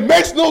 It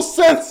makes no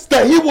sense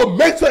that he would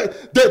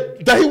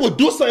that he would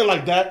do something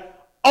like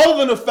that, other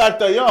than the fact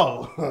that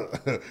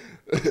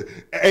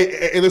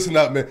hey, listen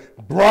up, man.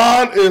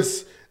 Bron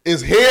is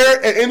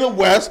here and in the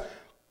West.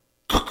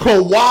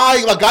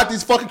 Kawhi got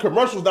these fucking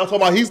commercials now talking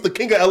about he's the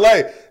king of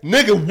LA.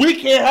 Nigga, we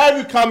can't have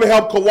you come and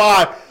help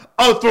Kawhi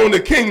unthrone the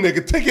king,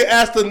 nigga. Take your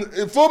ass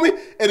to, feel me?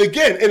 And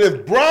again, and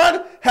if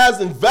Bron has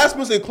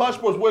investments in clutch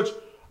sports, which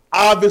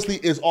obviously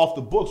is off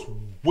the books,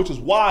 which is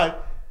why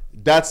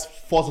that's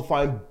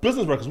falsifying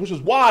business records, which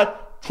is why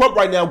Trump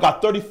right now got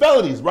 30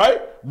 felonies,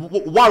 right?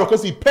 Why?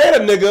 Because he paid a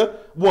nigga,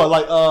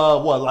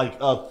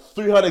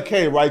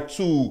 $300K, right,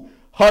 to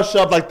hush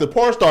up like the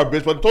porn star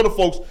bitch, but told the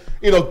folks,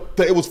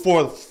 that it was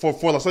for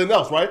something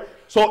else, right?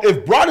 So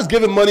if Bron is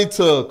giving money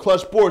to Clutch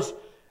Sports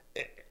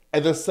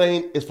and then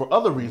saying it's for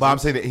other reasons, but I'm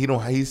saying that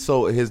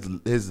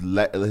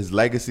his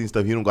legacy and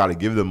stuff, he don't got to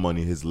give them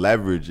money. His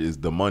leverage is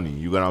the money.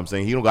 You know what I'm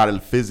saying? He don't got to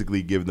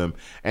physically give them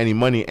any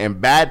money.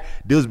 And bad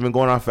deals been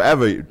going on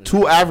forever.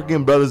 Two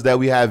African brothers that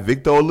we have,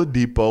 Victor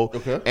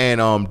Oladipo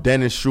and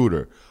Dennis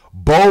Schroeder.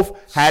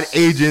 Both had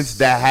agents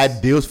that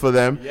had deals for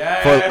them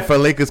for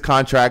Lakers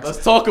contracts.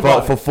 Let's talk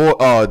about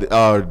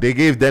it. They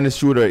gave Dennis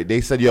Schroeder,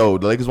 they said, the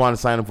Lakers wanted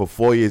to sign him for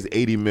 4 years,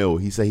 $80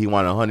 million. He said he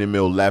wanted $100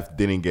 million left,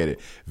 didn't get it.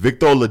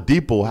 Victor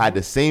Oladipo had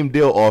the same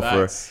deal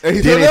offer,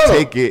 didn't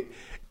take it,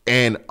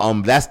 and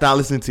that's not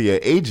listening to your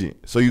agent.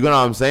 So you know what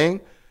I'm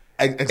saying?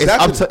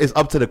 Exactly. It's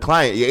up to the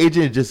client. Your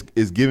agent just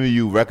is giving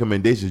you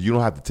recommendations. You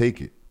don't have to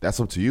take it.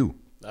 That's up to you.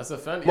 That's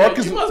offending.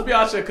 You must be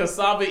out your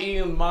cassava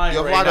eating mind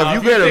right now.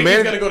 If you think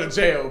he's gonna go to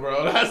jail,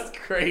 bro. That's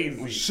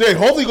crazy. Shit,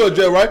 hopefully he go to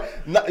jail, right?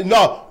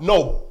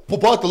 No.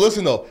 But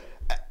listen though,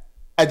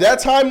 At that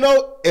time,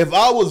 though, if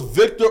I was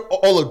Victor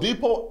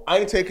Oladipo, I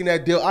ain't taking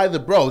that deal either,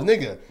 bro,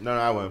 nigga. No,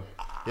 I wouldn't.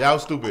 Yeah, that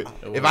was stupid.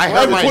 If I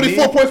have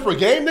 24 points per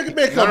game, nigga,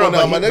 man, come on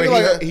now, my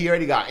nigga. He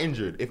already got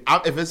injured.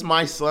 If it's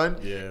my son,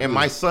 and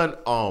my son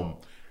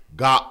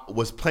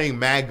was playing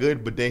mad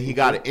good, but then he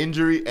got an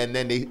injury, and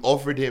then they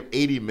offered him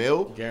 $80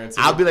 million. Guaranteed.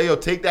 I'll be like, yo,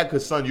 take that,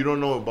 cause son, you don't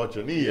know about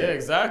your knee. Yeah,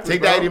 exactly.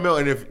 Take that $80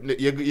 million, and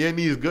if your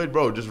knee is good,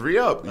 bro, just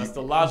re-up. That's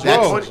the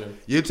logic.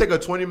 You take a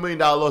 $20 million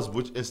loss,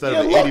 which instead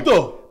of $80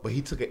 million. But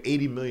he took an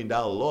 $80 million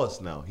loss.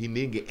 Now he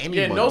didn't get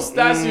any money. No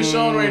stats you're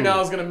showing right now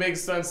is gonna make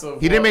sense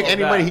of. He didn't make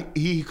any money.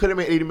 He could have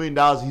made $80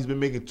 million. He's been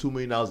making $2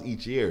 million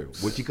each year,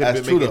 which he could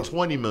have been making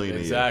 $20 million a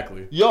year.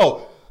 Exactly.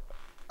 Yo,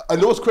 I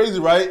know what's crazy,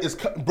 right? It's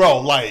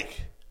bro,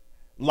 like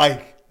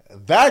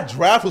that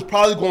draft was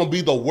probably going to be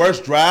the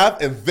worst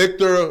draft, and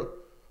Victor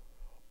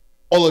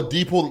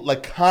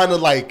Oladipo kind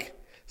of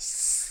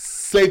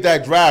saved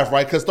that draft,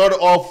 right? Because started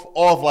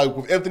off like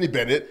with Anthony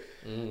Bennett,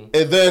 and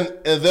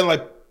then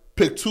like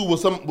pick 2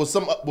 was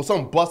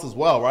some bust as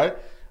well, right?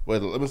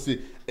 Wait, let me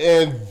see.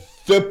 And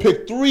then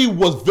pick 3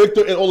 was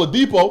Victor and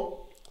Oladipo.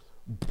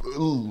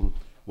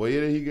 What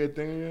year did he get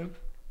thing again?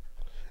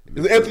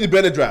 It's the Anthony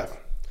Bennett draft.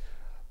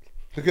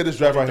 Look at this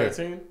draft right here.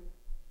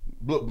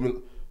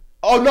 13?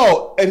 Oh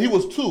no, and he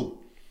was 2.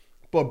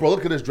 But bro,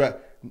 look at this draft,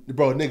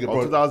 bro, nigga,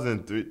 bro.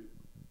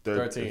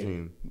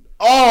 13.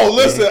 Oh,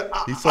 listen,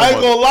 I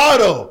ain't gonna lie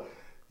though.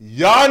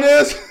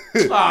 Giannis.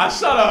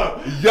 Shut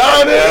up.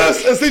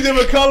 Giannis and CJ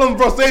McCollum,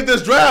 bro, saved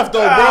this draft though,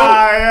 bro.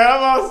 Yeah, I'm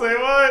about to say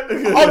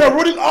what? Oh no,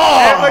 Rudy.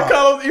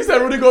 McCollum, you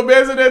said Rudy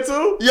Gobert's in there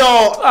too?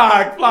 Yo,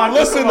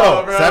 listen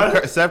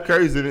though. Steph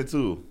Curry's in it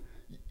too.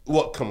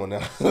 What? Come on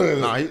now.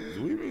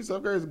 We mean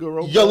Steph Curry's a good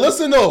role. Yo,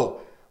 listen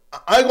though.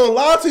 I ain't gonna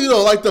lie to you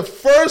though. Like the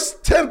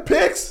first 10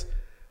 picks,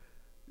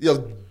 Yo,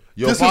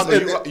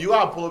 Flakko, you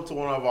gotta pull up to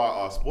one of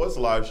our sports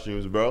live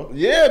streams, bro.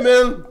 Yeah,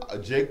 man.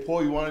 Jake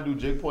Paul, you want to do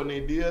Jake Paul,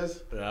 Nate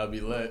Diaz? That'll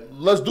be lit.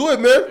 Let's do it,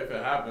 man. If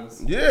it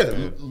happens.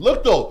 Yeah.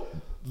 Look though,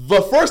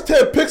 the first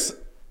 10 picks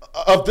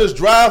of this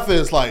draft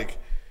is like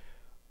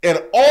an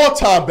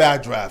all-time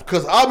bad draft.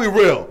 Cause I'll be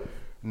real,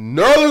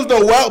 Nerlens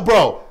Noel,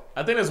 bro.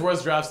 I think there's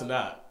worse drafts than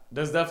that.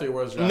 There's definitely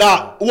worse drafts.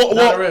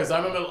 There is. I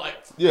remember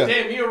damn,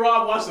 me and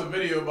Rob watched a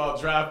video about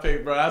draft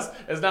pick, bro.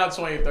 It's not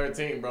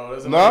 2013, bro.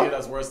 There's a video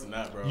that's worse than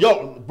that, bro.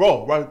 Yo,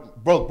 bro,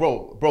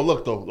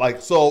 look though,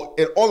 so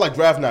in on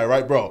draft night,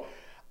 right, bro?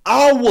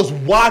 I was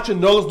watching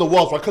Nerlens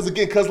Noel, right? Cause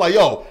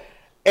yo,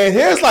 and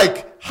here's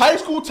high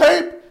school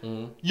tape.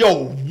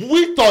 Yo,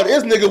 we thought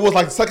this nigga was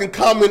the second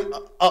coming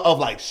of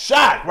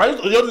Shaq, right?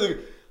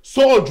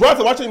 So on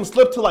draft, watching him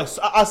slip to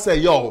I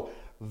said, yo,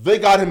 they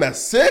got him at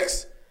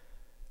 6.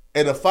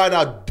 And to find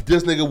out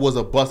this nigga was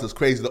a bust is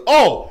crazy.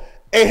 Oh,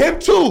 and him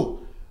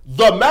too.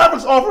 The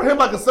Mavericks offered him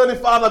a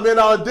 $75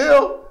 million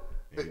deal.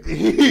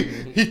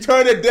 He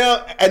turned it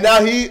down, and now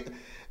is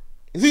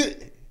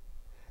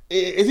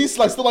he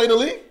still in the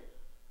league?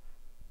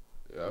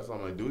 Yeah, that's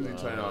what I'm dudes he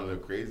turning on the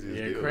craziest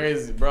deals.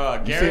 Crazy,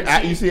 bro.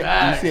 You see,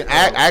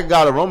 I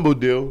got a Rumble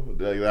deal.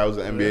 That was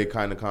an NBA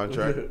kind of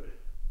contract.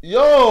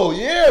 Yo,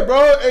 yeah,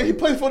 bro. And he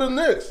plays for the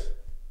Knicks.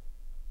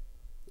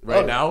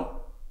 Right now?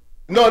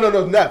 No,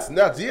 Nets,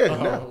 yeah,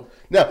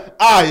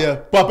 yeah.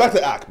 But back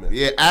to Ak, man.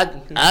 Yeah,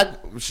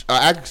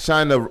 Ak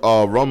signed a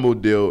Rumble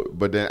deal,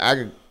 but then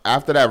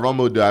after that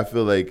Rumble deal, I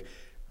feel like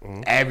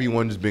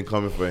everyone just been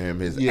coming for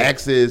him. His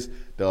exes,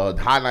 the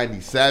Hot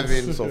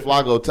 97. So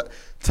Flakko,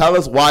 tell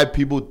us why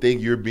people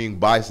think you're being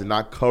biased and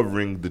not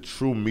covering the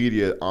true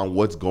media on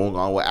what's going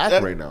on with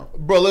Ak right now.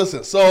 Bro,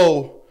 listen,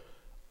 so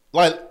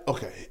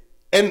okay,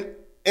 and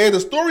the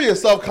story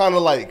itself kind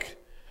of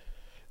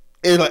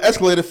it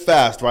escalated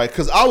fast, right?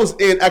 Because I was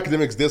in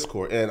Akademiks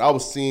Discord and I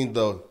was seeing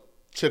the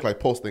chick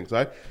post things,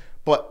 right?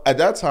 But at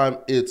that time,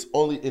 it's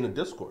only in a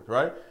Discord,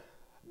 right?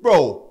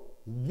 Bro,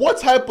 what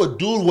type of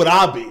dude would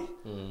I be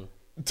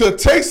to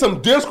take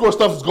some Discord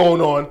stuff that's going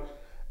on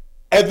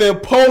and then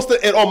post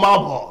it on my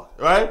blog,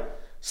 right?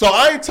 So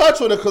I ain't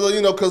touch on it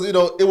because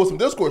it was some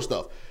Discord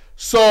stuff.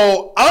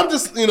 So I'm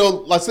just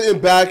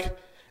sitting back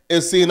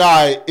and seeing,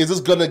 is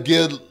this gonna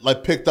get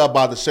picked up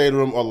by the Shade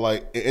Room or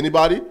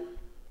anybody?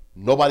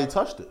 Nobody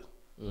touched it.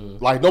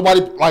 Nobody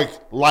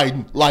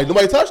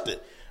touched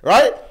it,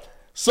 right?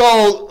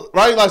 So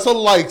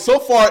so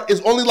far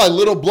it's only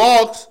little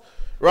blogs,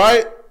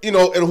 right? And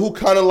who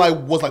kind of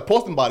was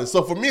posting about it.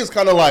 So for me it's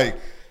kind of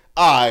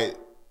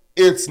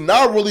it's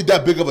not really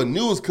that big of a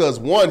news because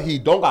one, he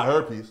don't got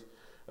herpes,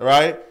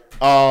 right?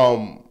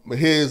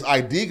 His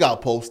ID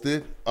got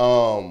posted.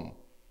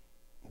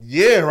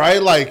 Yeah,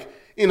 right?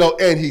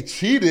 And he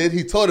cheated.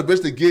 He told a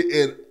bitch to get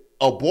an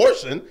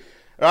abortion.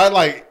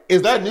 Right,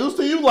 is that news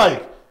to you? An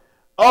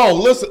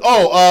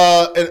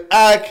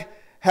Ak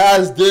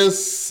has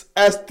this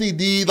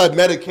STD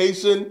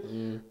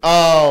medication.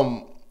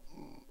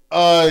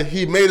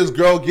 He made his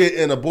girl get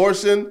an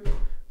abortion.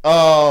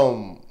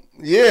 And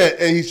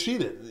he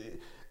cheated.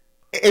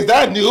 Is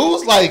that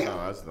news? No,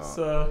 that's not.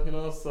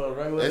 It's a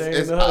regular day.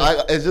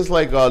 It's just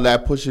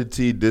that Pusha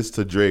T diss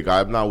to Drake.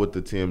 I'm not with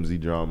the TMZ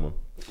drama.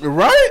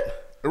 Right?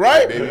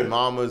 Right? Baby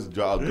mamas,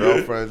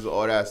 girlfriends,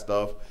 all that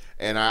stuff.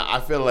 And I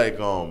feel like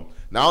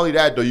not only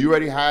that though, you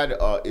already had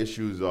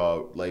issues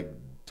like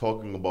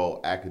talking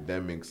about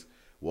academics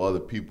with other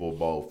people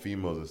about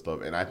females and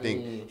stuff. And I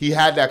think he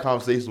had that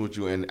conversation with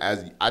you, and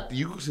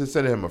you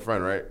consider him a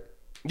friend, right?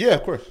 Yeah,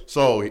 of course.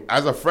 So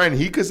as a friend,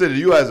 he considered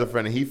you as a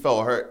friend, and he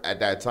felt hurt at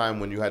that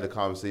time when you had the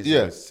conversation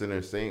with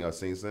Sinner Saint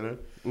Sinner.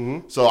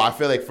 Mm-hmm. So I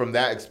feel like from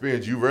that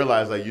experience, you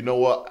realize like, you know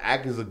what,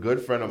 Ak is a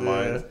good friend of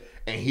mine,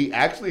 and he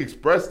actually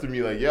expressed to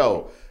me like,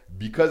 yo,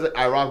 because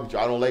I rock with you,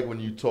 I don't like when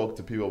you talk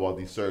to people about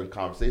these certain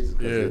conversations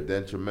because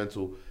they're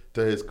detrimental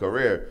to his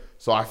career.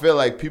 So I feel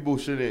like people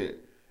shouldn't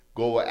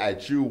go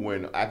at you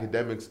when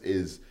Akademiks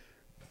is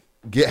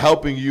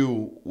helping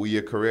you with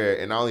your career,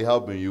 and not only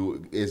helping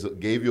you,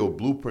 gave you a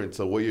blueprint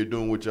to what you're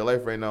doing with your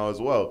life right now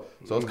as well.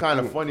 So it's kind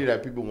of funny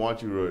that people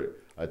want you to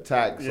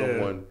attack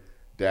someone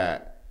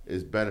that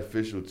is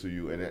beneficial to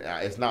you, and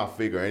it's not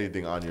fake or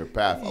anything on your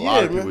path. A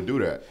lot of people do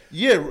that.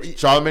 Yeah,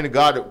 Charlamagne the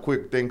God.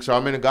 Quick thing: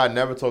 Charlamagne the God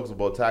never talks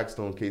about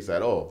Taxstone case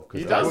at all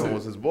because Taxstone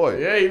was his boy.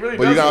 Yeah, he really.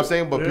 But you know what I'm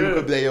saying. But people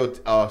could say, "Yo,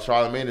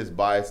 Charlamagne is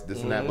biased,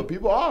 this and that." But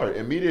people are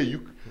in media.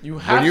 You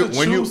have to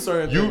choose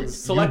certain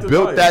things. You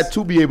built that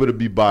to be able to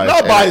be biased.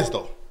 Not biased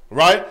though,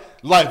 right?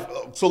 Like,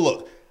 so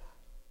look,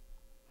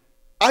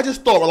 I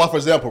just thought, like, for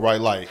example,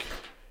 right, like,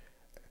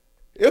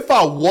 if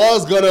I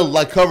was gonna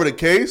like cover the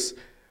case,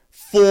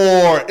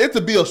 for it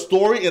to be a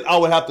story, and I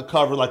would have to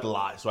cover like the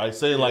lies, right?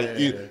 Saying like,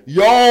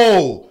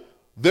 yo,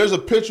 there's a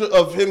picture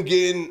of him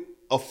getting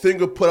a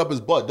finger put up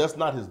his butt. That's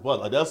not his butt.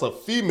 Like, that's a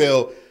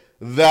female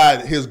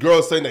that his girl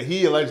is saying that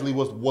he allegedly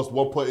was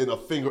one putting a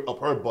finger up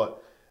her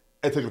butt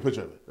and taking a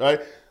picture of it, right?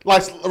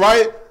 Like,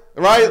 right?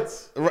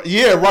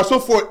 Yeah, right. So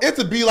for it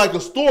to be like a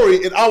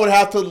story, and I would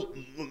have to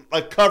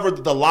like cover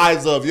the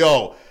lies of,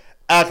 yo,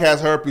 Ak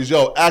has herpes,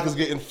 yo, Ak is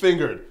getting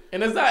fingered.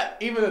 And is that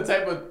even the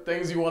type of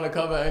things you want to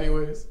cover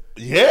anyways?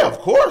 Yeah, of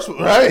course,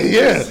 right?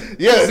 Yeah.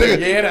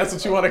 Yeah, that's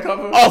what you want to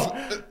cover?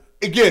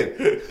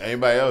 Again.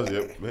 Anybody else?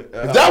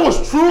 If that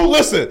was true,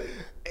 listen,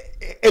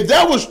 if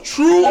that was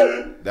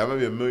true. That might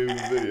be a million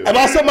videos.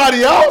 About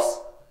somebody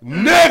else?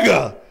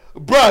 Nigga.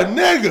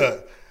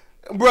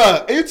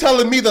 Bruh, are you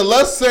telling me that,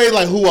 let's say,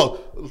 like, who else?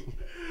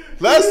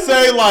 Let's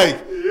say, like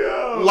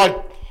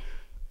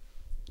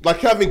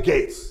Kevin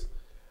Gates.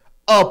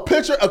 A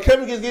picture of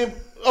Kevin Gates game,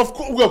 of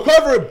course, we'll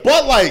cover it,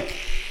 but, like,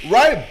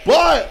 right?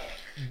 But,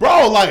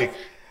 bro, like,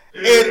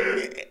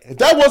 if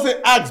that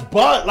wasn't Ak's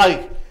butt,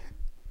 like,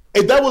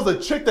 if that was a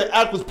chick that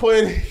Ak was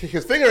putting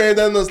his finger in,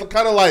 then there's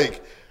kind of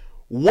like,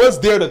 what's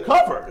there to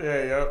cover?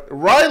 Yeah.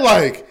 Right?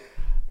 Like,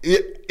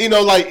 yo,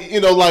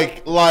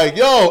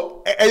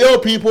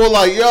 people,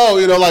 like, yo,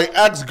 like,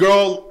 Ak's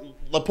girl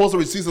posted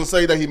receipts and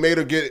say that he made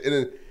her get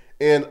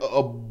an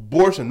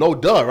abortion. No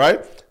duh,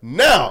 right?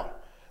 Now,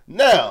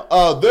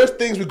 there's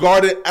things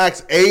regarding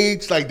Ak's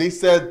age. Like, they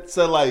said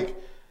like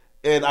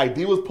an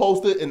ID was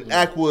posted, and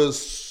Ak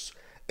is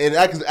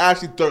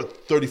actually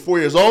 34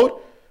 years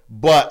old,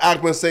 but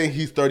Ak been saying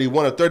he's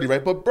 31 or 30,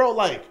 right? But bro,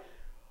 like,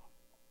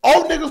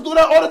 old niggas do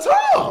that all the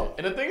time.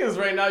 And the thing is,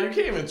 right now, you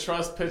can't even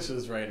trust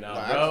pictures right now,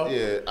 bro.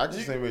 Ak's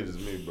the same age as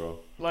me, bro.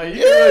 Like,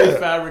 you can really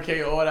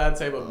fabricate all that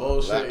type of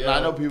bullshit. I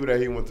know people that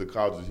he went to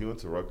college with. He went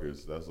to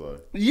Rutgers. That's why.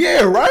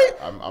 Yeah, right?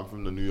 I'm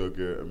from the New York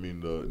area. I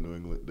mean, the New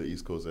England, the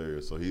East Coast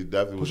area. So he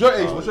definitely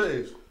What's your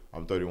age?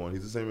 I'm 31.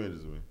 He's the same age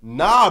as me.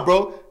 Nah,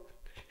 bro.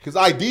 His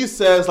ID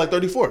says, like,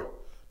 34.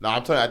 Nah,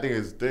 I'm telling you, I think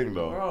it's thing,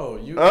 though.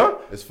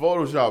 Bro, it's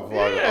Photoshop.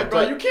 Yeah,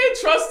 bro, you can't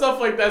trust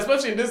stuff like that,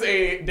 especially in this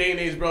day and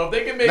age, bro. If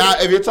they can make... Nah,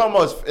 if you're talking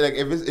about, like,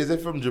 is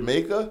it from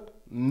Jamaica?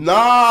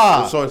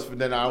 Nah. So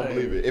then I don't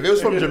believe it. If it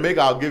was from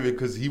Jamaica, I'll give it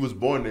because he was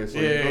born there. So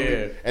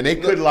and they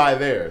could lie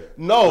there.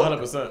 No.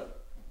 100%.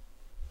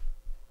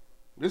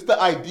 It's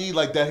the ID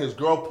like that his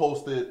girl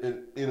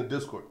posted in a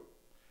Discord.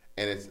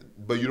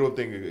 But you don't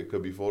think it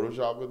could be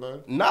Photoshopped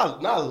then?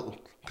 Nah.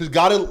 Cause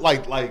got it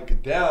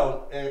like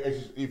down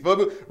and you feel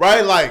me?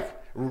 Right? Like,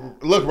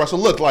 look, Russell,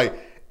 look, like,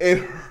 and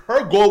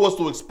her goal was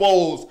to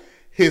expose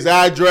his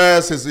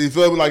address, you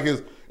feel me? Like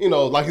his,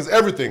 like his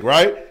everything,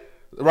 right?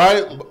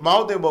 Right? My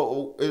whole thing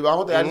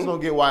I just don't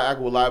get why Ak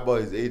would lie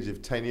about his age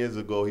if 10 years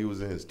ago he was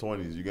in his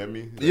 20s. You get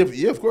me?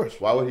 Yeah, of course.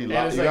 Why would he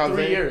lie? It's like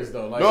 3 years,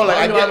 though. Like, no,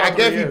 like, I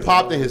guess he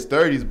popped in his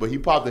 30s, but he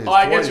popped in his 20s.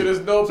 I get you.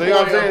 There's no So you know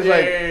what I'm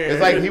saying?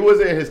 It's like he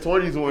was in his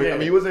 20s when,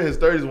 he was in his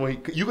 30s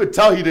when you could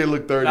tell he didn't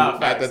look 30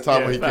 at the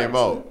time when he came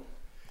out.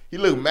 He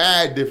looked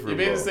mad different.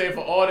 You basically say for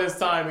all this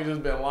time he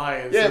just been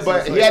lying. Yeah,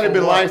 but he hadn't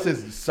been lying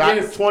since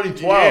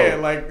 2012. Yeah,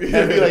 like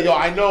and be like, yo,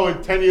 I know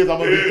in 10 years I'm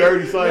gonna be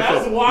 30 something.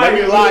 That's so wild.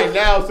 Let me lie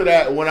now so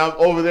that when I'm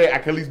over there I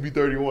can at least be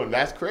 31.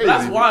 That's crazy.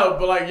 That's wild,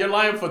 but like you're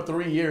lying for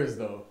 3 years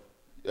though.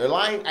 You're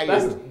lying.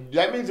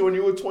 That means when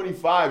you were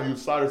 25, you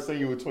started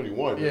saying you were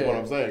 21. That's what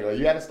I'm saying. Like,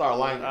 you had to start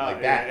lying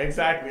like that. Yeah,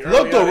 exactly.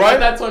 Look though, right? At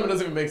that time it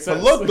doesn't even make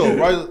sense. Look though,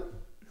 right?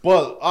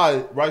 But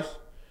right.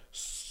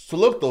 So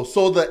look though.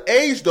 So the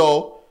age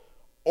though,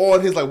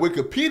 on his like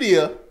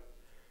Wikipedia,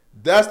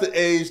 that's the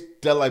age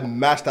that like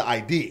matched the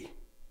ID.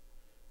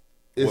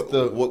 It's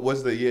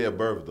what's the year of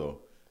birth though?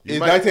 It's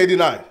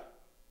 1989.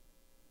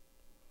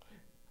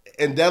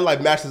 and then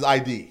like matched his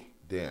ID.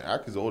 Damn,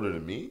 Ak is older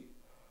than me.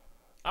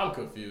 I'm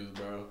confused,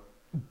 bro.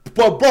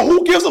 But bro,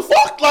 who gives a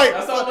fuck? Like,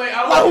 That's all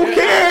who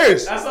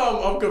cares? That's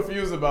all I'm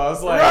confused about.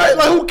 It's like, right?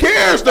 Like, who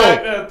cares though?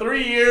 Like,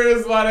 3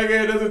 years, my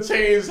nigga, it doesn't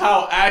change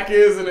how Ak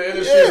is in the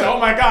industry. Yeah. Like, oh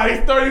my god, he's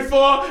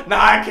 34. Nah,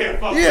 I can't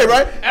fuck. Yeah,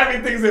 right.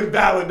 Everything's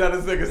invalid. That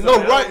is nigga. No,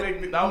 that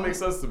right. That don't make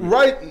sense to me.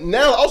 Right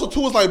now, also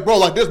too is like, bro,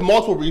 like there's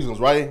multiple reasons,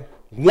 right?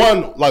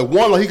 One,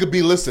 like he could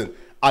be, listen,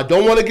 I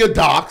don't want to get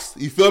doxxed.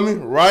 You feel me?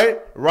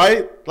 Right?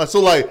 Like so,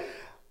 like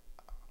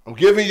I'm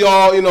giving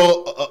y'all, you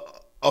know,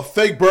 a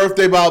fake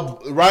birthday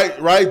about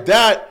right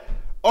that.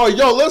 Oh,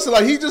 yo, listen,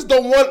 like he just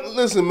don't want.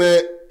 Listen,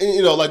 man,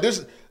 you know, like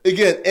this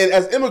again. And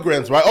as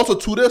immigrants, right? Also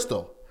to this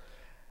though,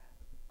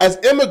 as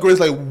immigrants,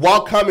 like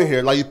while coming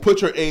here, like you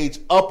put your age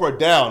up or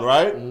down,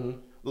 right?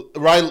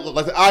 Mm-hmm. Right,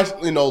 like I,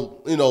 you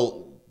know,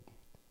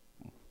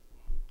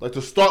 like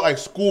to start like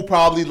school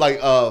probably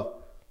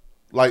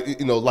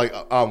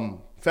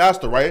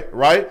faster,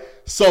 right?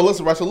 So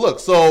listen, right? So look,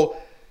 so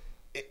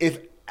if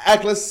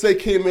Ak, let's say,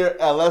 came here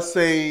at, let's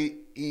say,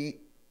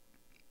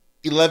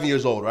 11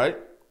 years old, right?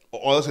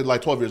 Or let's say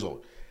like 12 years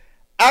old.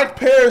 Ak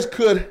parents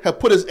could have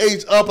put his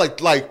age up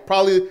like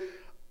probably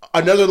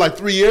another like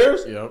 3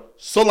 years. Yep.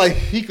 So like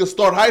he could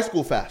start high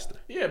school faster.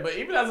 Yeah, but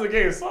even as a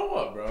case, so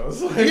what, bro?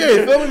 It's like, Yeah,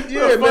 you feel me?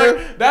 Yeah,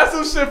 man. That's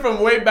some shit from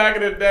way back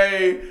in the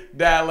day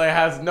that like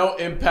has no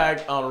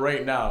impact on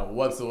right now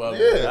whatsoever.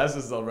 Yeah. That's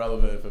just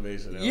irrelevant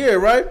information. Yo. Yeah,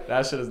 right?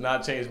 That shit has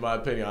not changed my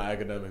opinion on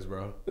Akademiks,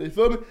 bro. You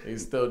feel me?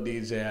 He's still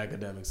DJ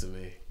Akademiks to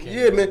me. King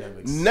Yeah, man.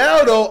 Akademiks.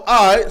 Now though,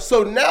 all right.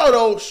 So now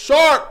though,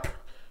 Sharp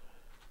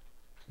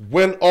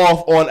went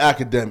off on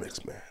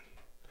Akademiks, man.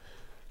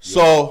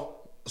 So.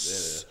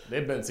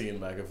 They've been seeing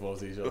back and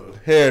forth to each other.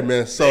 Here,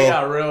 man. So they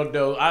got real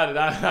dope.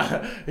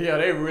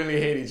 They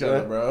really hate each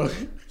other, bro.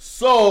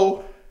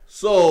 So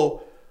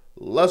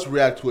let's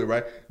react to it,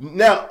 right?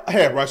 Now,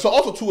 here, right? So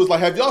also too is like,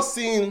 have y'all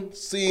seen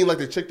like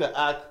the chick that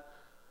act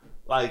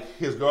like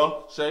his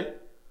girl, Shay?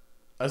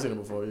 I've seen it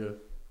before, yeah.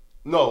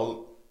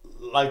 No,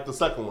 like the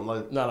second one,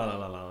 like No.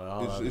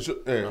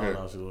 Here.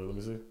 Let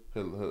me see.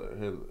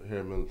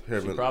 Here, man.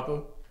 She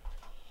proper?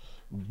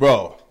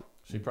 Bro.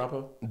 She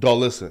proper? Don't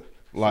listen.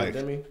 Like,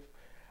 Demi?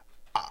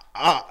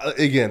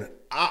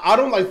 I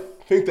don't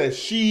like think that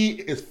she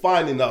is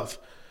fine enough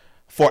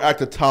for Ak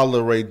to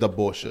tolerate the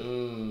bullshit.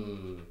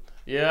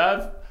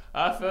 Yeah,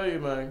 I feel you,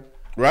 man.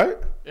 Right?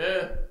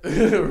 Yeah,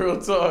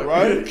 real talk.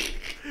 Right?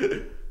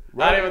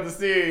 I didn't even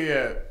see it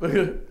yet.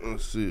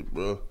 Let's see,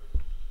 bro.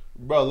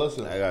 Bro,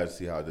 listen. I gotta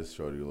see how this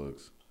shorty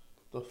looks.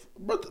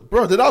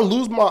 Bro, did I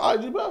lose my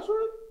IG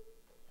password?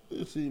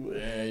 Let's see, man.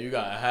 Man, you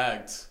got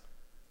hacked.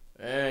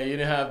 Man, you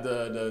didn't have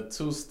the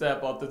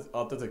two-step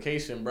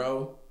authentication,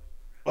 bro.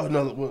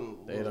 Another one.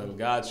 They done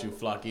got you,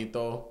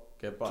 Flaquito.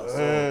 ¿Qué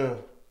pasó?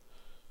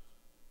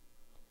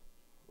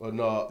 Oh,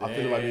 no. I think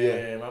it might be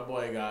it. My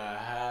boy got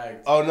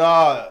hacked. Oh,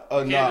 nah.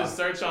 You can't just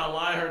search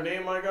online her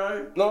name, my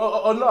guy?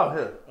 No,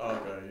 here.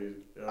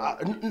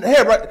 Okay.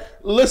 Here, right.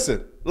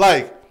 Listen,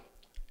 like,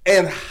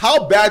 and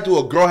how bad do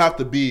a girl have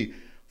to be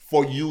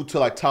for you to,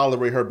 like,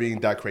 tolerate her being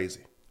that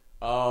crazy?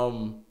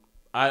 I'm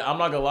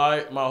not gonna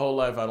lie, my whole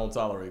life I don't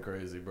tolerate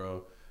crazy,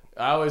 bro.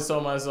 I always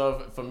told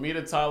myself, for me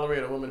to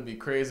tolerate a woman to be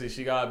crazy,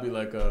 she gotta be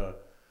like a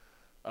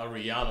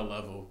Rihanna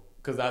level.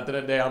 Because at the end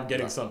of the day, I'm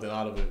getting something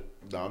out of it.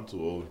 Nah, I'm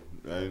too old.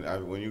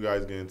 When you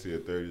guys get into your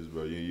 30s,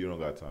 bro, you don't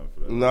got time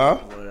for that. Nah.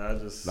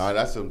 Nah,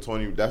 that's some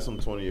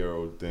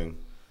 20-year-old thing.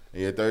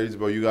 In your 30s,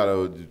 bro, you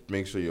gotta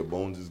make sure your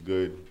bones is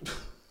good.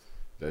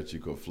 That you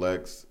could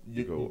flex.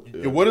 Your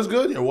what is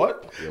good? Your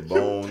what? Your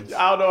bones.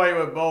 I don't know why you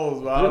with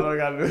bones, but I don't know what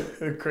I gotta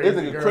do.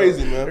 Crazy girl.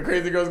 Crazy, man. The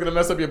crazy girl's gonna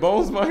mess up your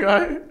bones, my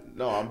guy.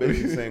 No, I'm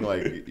basically saying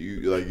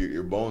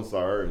your bones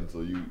start hurting,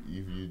 so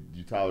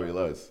you tolerate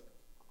less.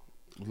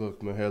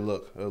 Look, man. Here,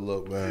 look,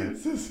 man.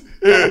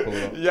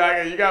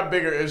 Yeah, you got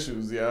bigger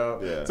issues,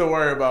 yo, to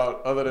worry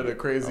about other than the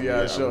crazy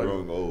ass show. I'm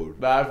growing old.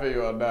 Nah, I feel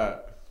you on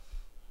that.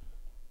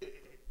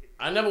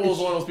 I never was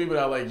one of those people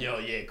that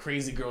like,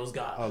 crazy girls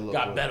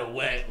got better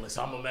wet.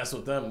 So I'm gonna mess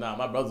with them. Nah,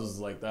 my brothers was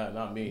like that,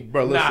 not me.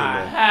 Bro, listen,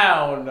 man.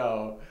 Hell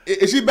no.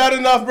 Is she bad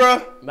enough,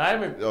 bro? Not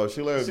even. Yo,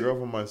 she like a girl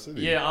from my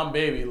city. Yeah, I'm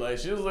baby. Like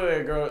she was like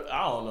a girl.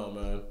 I don't know,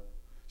 man.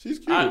 She's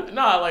cute.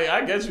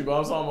 I get you, but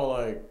I'm talking about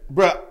like,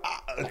 bro.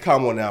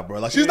 Come on now, bro.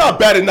 Like she's not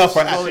bad enough for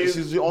Ak.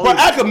 But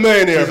Ak a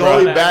millionaire, she's bro.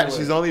 Only bad.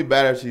 She's only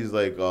bad if she's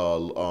like,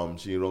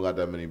 she don't got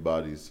that many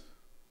bodies.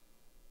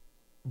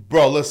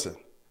 Bro, listen.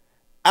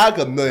 Ak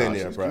a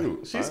millionaire, bro.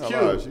 Cute. She's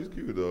cute. She's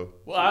cute though.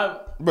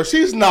 But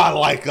she's not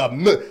like a.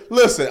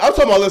 Listen, I'm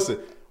talking about. Listen,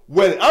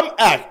 when I'm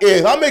Ak,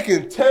 if I'm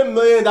making $10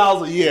 million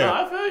a year,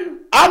 I feel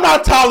you. I'm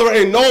not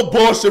tolerating no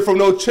bullshit from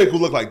no chick who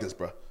look like this,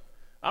 bro.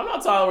 I'm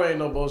not tolerating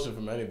no bullshit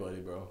from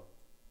anybody, bro.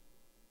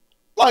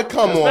 Like,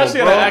 come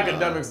Especially on, bro. at the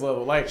Akademiks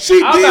level. Like,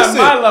 she I'm decent.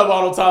 at my level,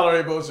 I don't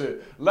tolerate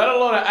bullshit. Let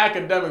alone at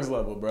Akademiks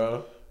level,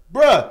 bro.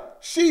 Bruh,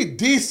 she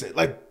decent.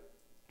 Like,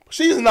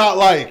 she's not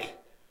like,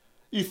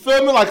 you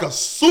feel me, like a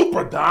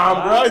super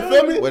dime, bro. You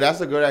feel me? Wait, that's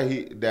the girl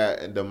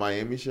that the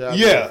Miami shit.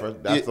 Yeah,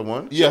 that's the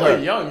one. Yeah, She's her.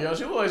 like young, yo.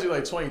 She looks like she's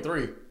like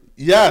 23.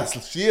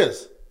 Yes, she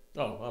is.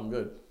 Oh, I'm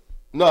good.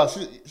 No,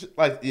 she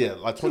like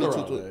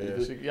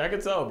 22. Yeah, I can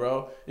tell,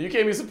 bro. You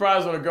can't be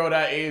surprised when a girl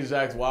that age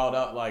acts wild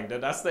out like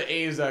that. That's the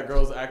age that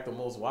girls act the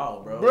most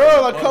wild, bro.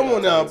 Bro, like come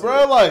on now,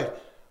 bro. Like,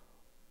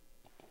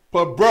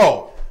 but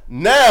bro,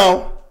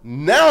 now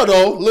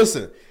though,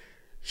 listen,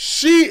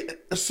 she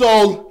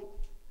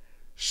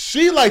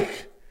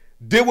like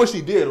did what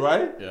she did,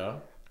 right? Yeah.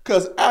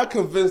 Cause I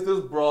convinced this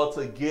bro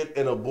to get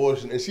an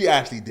abortion, and she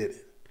actually did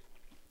it.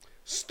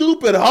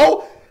 Stupid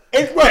hoe.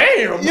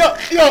 Damn. Yo,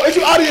 is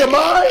you out of your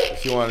mind?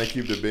 She wanted to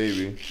keep the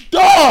baby.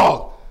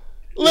 Dog.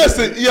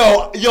 Listen,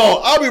 yo,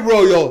 I'll be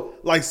real, yo.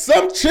 Like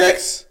some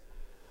chicks,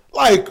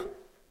 like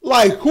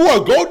who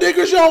are gold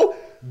diggers, yo,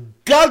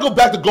 gotta go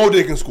back to gold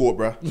digging school,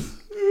 bro.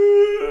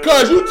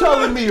 Cause you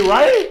telling me,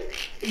 right,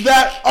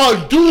 that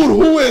a dude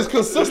who is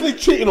consistently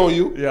cheating on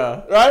you,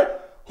 yeah, right,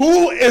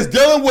 who is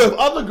dealing with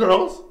other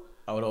girls,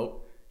 I would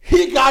hope,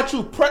 he got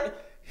you pregnant.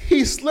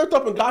 He slipped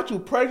up and got you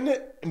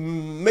pregnant,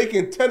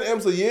 making 10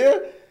 M's a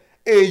year,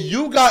 and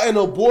you got an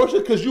abortion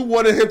because you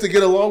wanted him to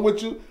get along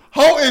with you.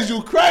 How is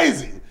you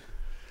crazy?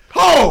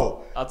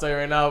 How? I'll tell you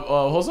right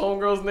now, what's the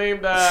homegirl's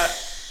name? That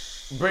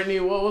Brittany,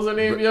 what was her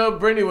name, yo?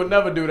 Brittany would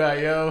never do that,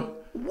 yo.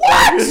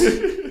 What?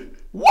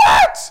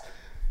 What?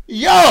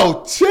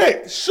 Yo,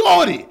 chick,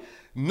 shorty.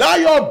 Now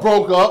y'all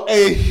broke up,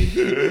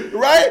 and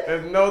right?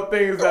 There's no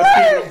things that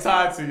keep him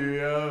tied to you,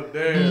 yo.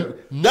 Damn.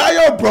 Now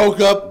y'all broke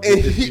up,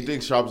 and you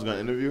think Sharp's gonna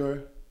interview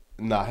her?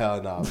 Nah,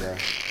 hell nah, bro.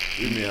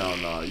 You mean hell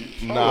nah? You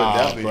nah,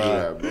 definitely bro. do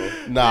that, bro.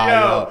 Nah,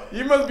 yo,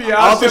 you must be I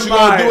out don't think your she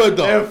mind. gonna do it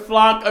though. If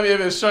Flock,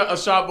 if a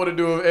Sharp would to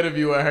do an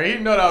interview with her, he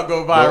know that'll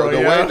go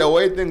viral. The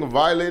way thing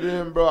violated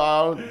him, bro.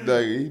 I don't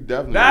like. He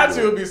definitely. That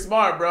shit would be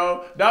smart,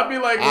 bro. That'd be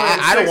like when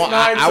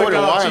 6ix9ine took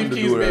out Chief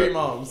Keef's baby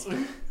moms.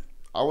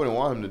 I wouldn't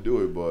want him to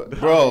do it, but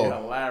bro,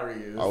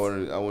 hilarious. I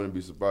wouldn't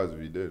be surprised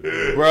if he did.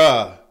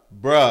 Bruh.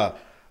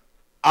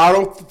 I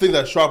don't think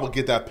that Sharp will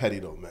get that petty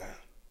though, man.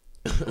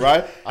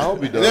 Right? I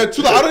hope he does.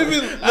 I don't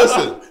even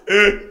listen.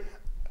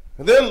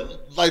 And then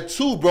like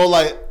two, bro.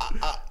 Like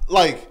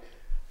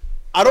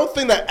I don't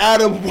think that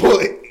Adam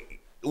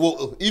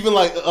will even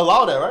like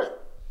allow that, right?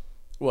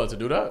 What, to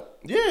do that?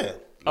 Yeah.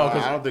 Oh,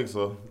 I don't think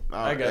so.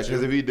 I got you.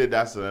 Because if he did,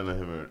 that's the end of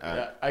him and Adam.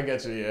 Yeah, I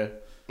get you. Yeah.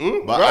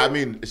 But right? I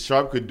mean,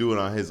 Sharp could do it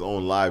on his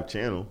own live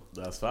channel.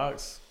 That's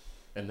facts.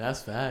 And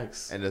that's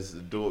facts. And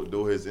just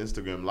do his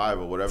Instagram live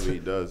or whatever he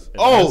does.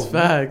 That's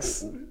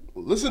facts.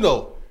 Listen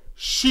though,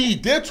 she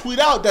did tweet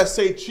out that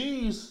Say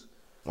Cheese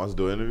wants to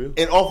do an interview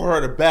and offer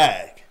her the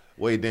bag.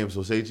 Wait, damn.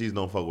 So Say Cheese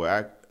don't fuck with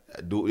Act.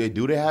 Do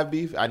they have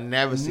beef? I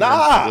never seen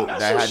nah. Them.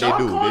 They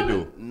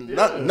do.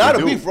 Not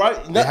a beef,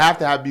 right? They have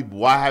to have beef.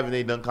 Why haven't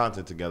they done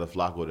content together,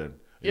 Flakko? Then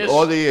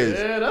all they is.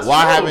 Yeah, that's true.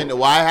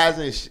 Why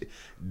hasn't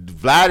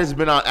Vlad has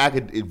been on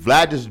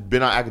Vlad just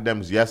been on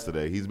Akademiks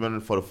yesterday. He's been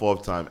for the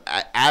 4th time.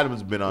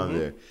 Adam's been on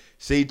there.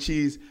 Say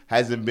Cheese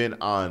hasn't been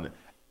on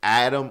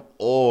Adam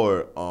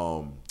or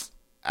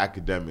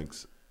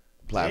Akademiks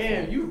platform.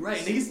 Damn, you right.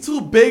 He's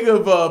too big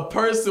of a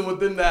person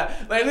within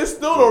that. Like, it's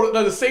still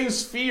the same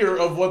sphere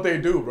of what they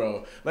do,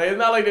 bro. Like, it's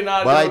not like they're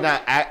not. But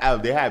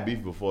like, they had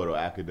beef before though.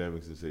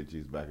 Akademiks and Say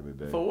Cheese back in the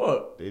day. For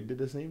what? They did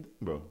the same thing,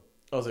 bro.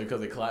 Oh, so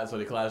because they clashed,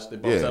 they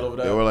both settled over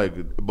that? They were like,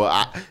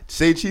 but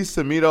Say Cheese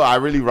to me though, I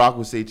really rock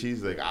with Say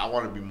Cheese. Like, I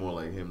want to be more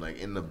like him, like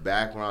in the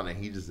background, and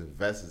he just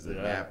invests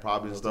in that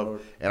probably and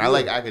stuff. And I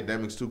like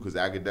Akademiks too, because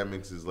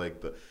Akademiks is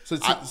like the. So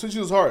Cheese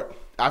was hard.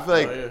 I feel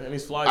like and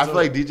he's I feel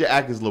like DJ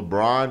Ak is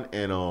LeBron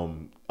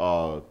and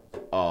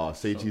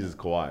Say Cheese is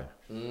Kawhi.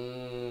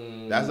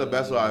 That's the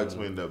best way I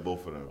explained that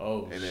both of them.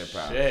 Oh, in their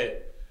past.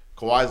 Shit.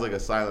 Kawhi's like a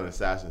silent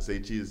assassin. Say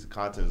Cheese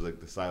content is like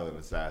the silent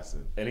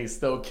assassin. And he's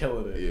still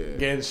killing it. Yeah.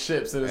 Getting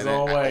ships in his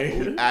own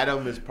way.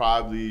 Adam is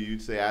probably,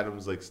 you'd say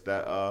Adam's like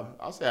Steph.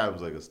 I'll say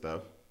Adam's like a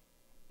Steph.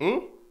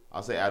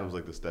 I'll say Adam's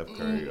like the Steph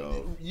Curry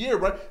of. Yeah,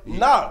 right.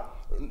 Nah.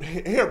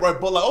 Here,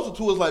 right. But like also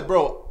too is like,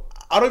 bro,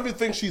 I don't even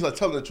think she's like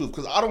telling the truth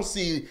because I don't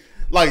see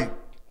like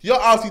y'all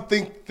honestly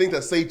think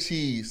that Say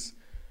Cheese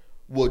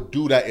will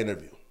do that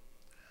interview.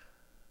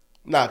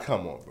 Nah,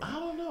 come on, bro. I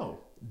don't know.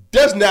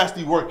 That's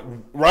nasty work,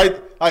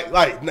 right?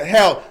 Like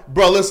hell,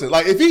 bro. Listen,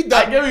 like if he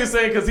does, I get what you're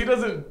saying because he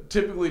doesn't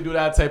typically do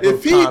that type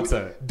of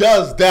content. If he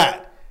does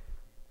that,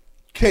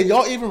 can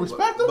y'all even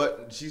respect him?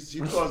 But she's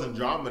causing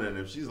drama, and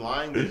if she's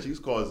lying, then she's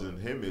causing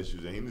him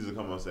issues, and he needs to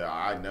come and say,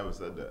 "I never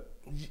said that."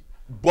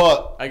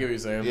 But I get what you're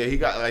saying. Yeah, he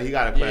got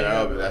to clear that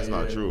up. If that's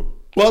not true.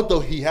 But though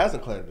he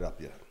hasn't cleared it up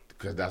yet,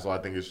 because that's why I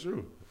think it's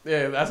true.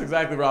 Yeah, that's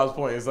exactly Rob's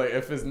point. It's like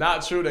if it's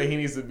not true, then he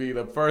needs to be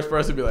the first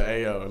person to be like,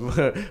 "Hey, yo,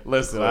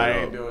 listen,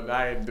 I ain't do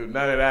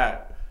none of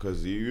that."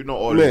 Because you know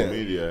all these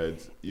media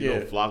heads. You know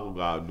Flakko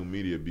got new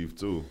media beef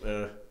too.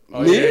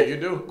 Oh yeah, you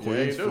do.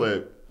 Queen's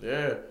Flip.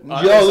 Yeah.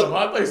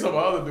 I think some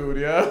other dude.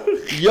 Yeah.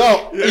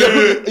 Yo.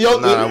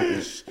 Nah,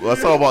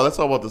 let's talk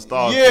about the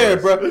stars. Yeah,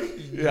 first. bro.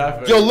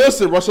 Yeah. Yo,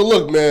 listen, Russell.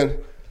 Look, man.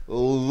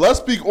 Let's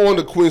speak on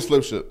the Queen's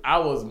Flip shit. I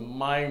was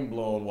mind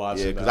blown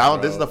watching. Yeah,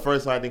 because this is the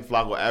first time I think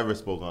Flakko ever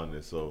spoke on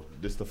this. So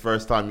this is the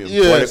first time you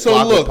Poetik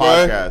Flakko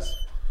podcast.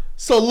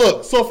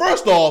 Right? So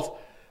first off,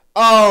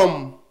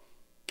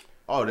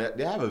 Oh,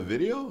 they have a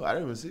video? I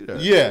didn't even see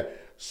that. Yeah.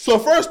 So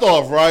first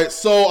off, right?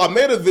 So I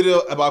made a video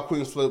about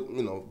Queen's Flip,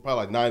 probably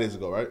like 9 days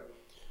ago, right?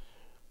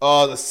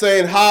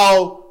 Saying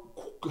how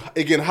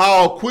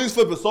Queen's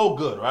Flip is so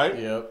good, right?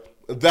 Yep.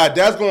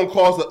 That's going to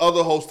cause the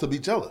other hosts to be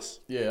jealous.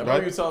 Yeah, I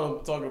right? remember you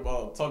talking to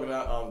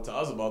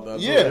us about that.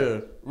 Yeah,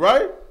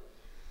 right?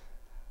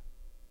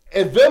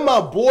 And then my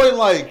boy,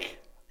 like,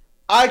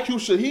 IQ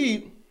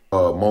Shaheed.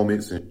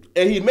 Moments. And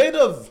he made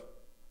a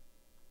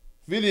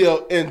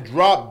video and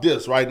dropped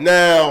this, right?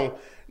 Now,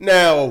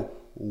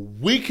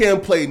 we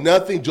can't play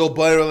nothing Joe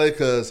Budden related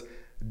because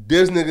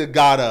this nigga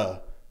got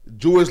a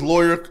Jewish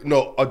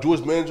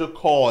manager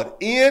called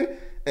in,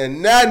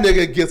 and that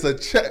nigga gets a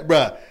check,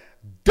 bruh.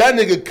 That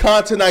nigga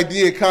content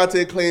ID and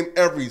content claim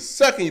every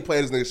second you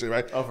play this nigga shit,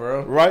 right? Oh, for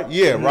real? Right?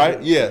 Yeah,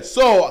 right? Yeah.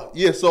 So I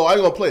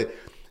ain't gonna play it.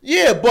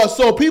 Yeah, but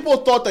so people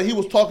thought that he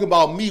was talking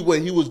about me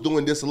when he was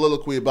doing this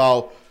soliloquy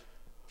about,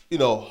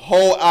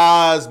 whole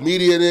eyes,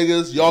 media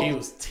niggas. Y'all, he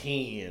was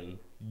 10.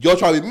 Y'all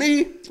try to be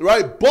me,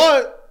 right?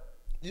 But,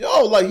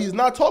 he's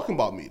not talking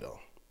about me, though.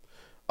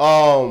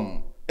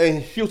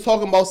 And he was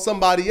talking about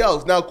somebody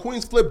else. Now,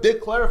 Queen's Flip did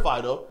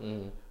clarify, though.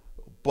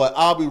 But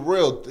I'll be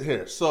real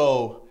here.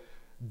 So,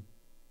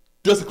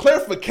 does the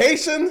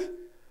clarification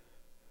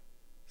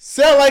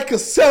sound like a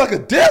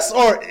diss,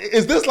 or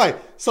is this like?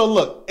 So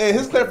look, and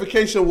his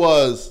clarification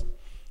was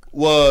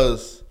why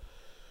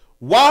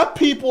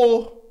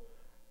people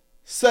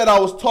said I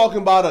was talking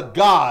about a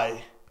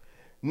guy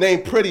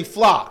named Poetik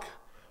Flakko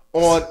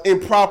on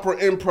Improper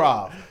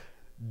Improv.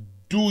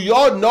 Do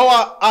y'all know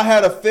I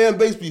had a fan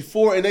base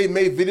before and they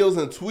made videos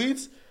and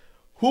tweets?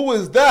 Who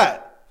is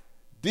that?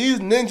 These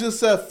ninjas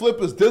said Flip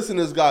is dissing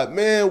this guy.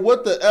 Man,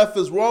 what the F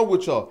is wrong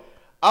with y'all?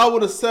 I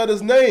would have said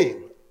his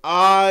name.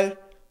 I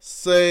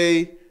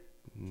say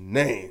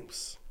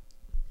names.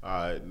 All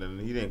right, then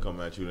he didn't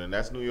come at you. Then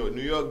that's New York.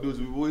 New York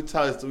dudes,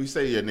 we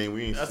say your name.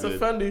 We ain't. That's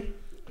offending.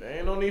 There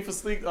ain't no need for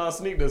sneak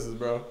disses,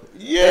 bro.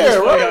 Yeah,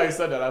 right. right. How you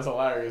said that. That's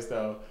hilarious,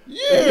 though.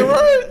 Yeah,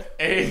 right.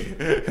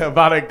 Hey,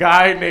 about a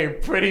guy named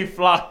Poetik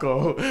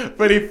Flakko.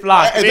 Poetik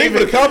Flakko. Hey, thank you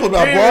for the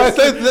compliment, boy.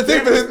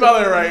 Thank you for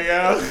spelling it right,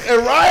 yo.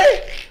 And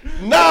right?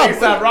 Nah.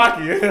 It's not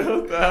Rocky.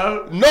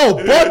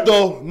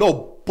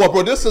 But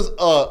bro, this is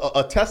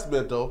a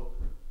testament though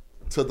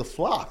to the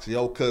Flocks,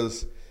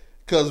 cause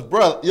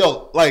bro,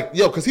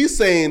 cause he's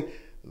saying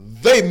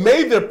they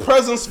made their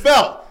presence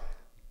felt.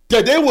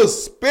 That they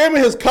was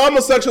spamming his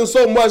comment section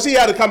so much he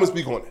had to come and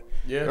speak on it.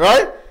 Yeah.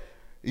 Right?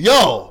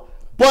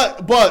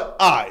 But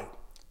alright.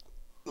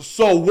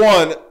 So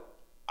one,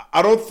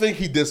 I don't think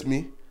he dissed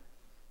me.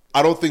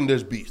 I don't think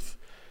there's beef.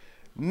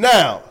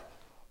 Now,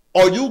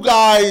 are you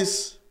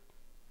guys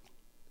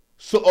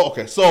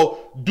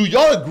So do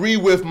y'all agree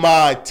with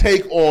my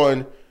take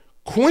on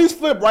Queen's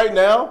Flip right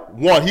now?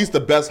 One, he's the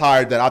best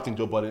hire that I think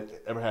Joe Budden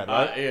ever had,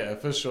 right? Yeah,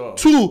 for sure.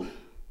 Two,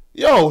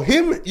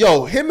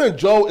 him and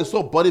Joe is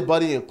so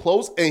buddy and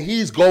close, and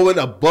he's going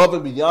above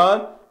and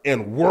beyond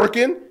and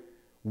working,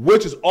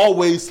 which is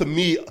always, to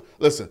me,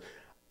 listen,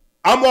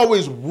 I'm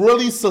always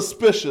really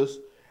suspicious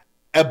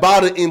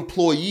about an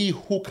employee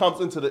who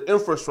comes into the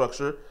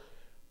infrastructure,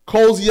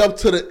 cozy up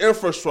to the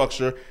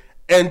infrastructure,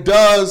 and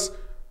does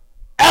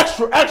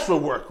extra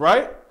work,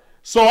 right?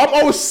 So I'm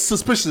always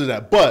suspicious of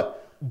that.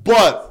 But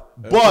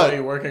employee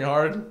working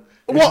hard.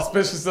 You're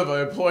suspicious of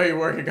an employee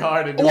working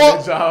hard and doing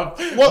their job.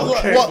 I'm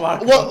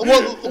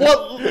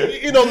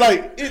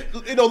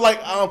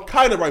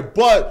kind of right,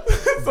 but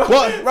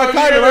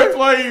kind of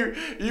employee,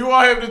 you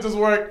want him to just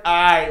work.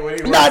 When he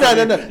works. No.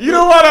 You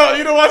don't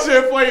want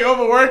your employee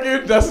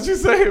overworking. That's what you're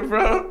saying,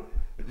 bro.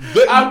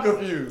 I'm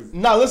confused.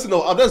 Nah, listen,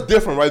 though, that's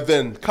different, right?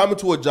 Then coming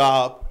to a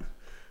job,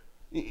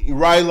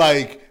 right?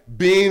 Like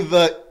being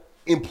the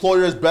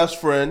employer's best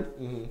friend.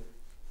 Mm-hmm.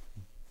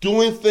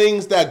 Doing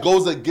things that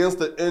goes against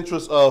the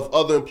interests of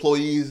other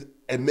employees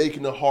and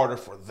making it harder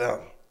for them,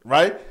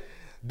 right?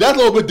 That's a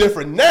little bit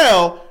different.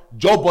 Now,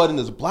 Joe Budden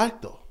is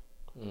black, though.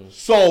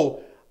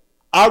 So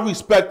I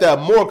respect that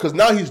more because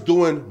now he's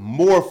doing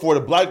more for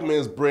the black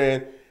man's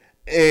brand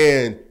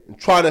and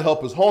trying to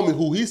help his homie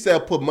who he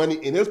said put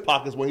money in his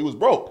pockets when he was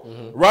broke,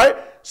 right?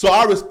 So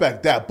I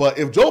respect that. But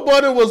if Joe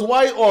Budden was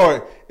white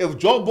or if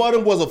Joe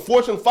Budden was a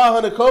Fortune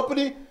 500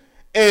 company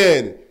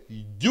and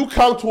you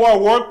come to our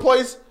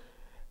workplace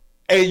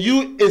and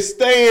you is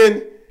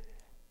staying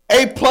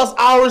 8+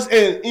 hours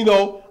and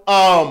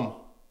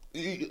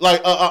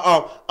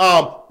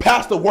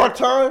past the work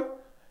time,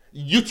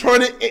 you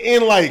turn it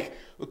in like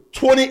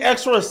 20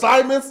 extra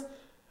assignments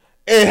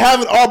and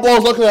having our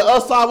boss looking at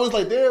us sideways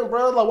like, damn,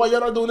 bro, like why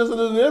y'all not doing this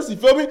and this? You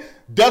feel me?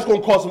 That's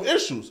gonna cause some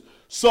issues.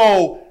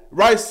 So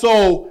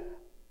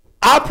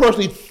I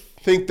personally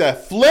think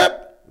that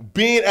Flip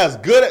being as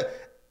good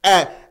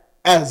at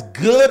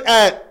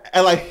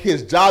like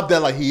his job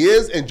that like he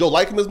is, and Joe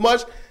like him as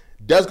much,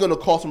 that's gonna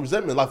cause some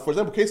resentment. Like for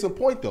example, case in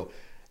point though,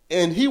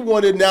 and he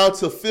wanted now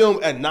to film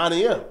at 9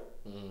 a.m.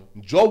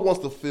 Joe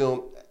wants to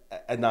film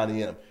at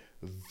 9 a.m.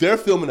 They're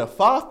filming at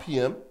 5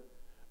 p.m.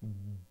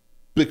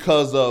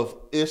 because of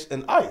Ish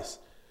and Ice.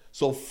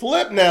 So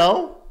Flip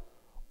now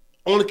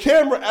on the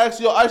camera asks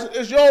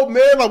yo,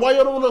 man, like, why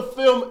y'all don't want to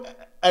film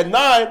at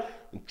 9?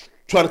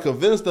 Trying to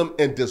convince them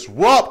and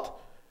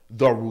disrupt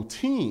the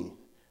routine.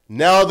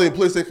 Now they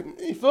play,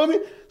 you feel me?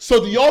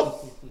 So do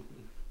y'all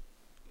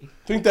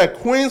think that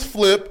Queen's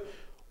Flip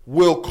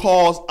will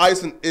cause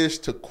Ice and Ish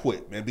to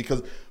quit, man?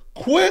 Because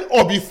quit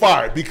or be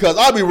fired? Because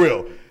I'll be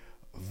real.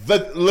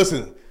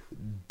 Listen,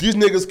 these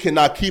niggas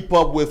cannot keep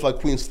up with like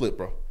Queen's Flip,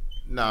 bro.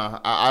 Nah,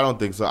 I don't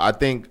think so. I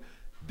think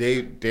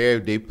they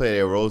play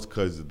their roles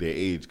because of their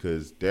age,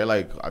 because they're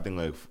like, I think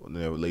like in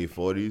their late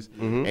 40s.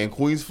 Mm-hmm. And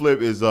Queen's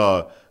Flip is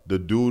the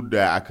dude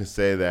that I could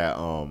say that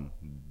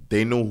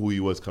they know who he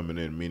was coming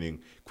in, meaning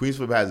Queen's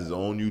Flip has his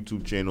own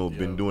YouTube channel,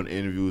 been doing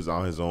interviews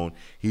on his own.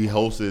 He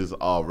hosts his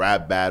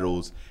rap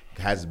battles,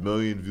 has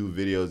million-view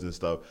videos and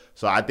stuff.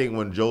 So I think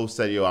when Joe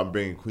said, yo, I'm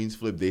bringing Queen's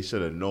Flip, they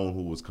should have known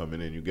who was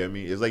coming in. You get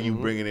me? It's like you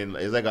bringing in,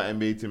 it's like an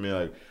NBA team.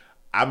 Like,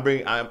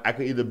 I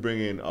could either bring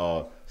in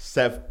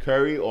Steph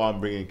Curry or I'm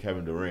bringing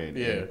Kevin Durant.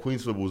 Yeah. And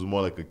Queen's Flip was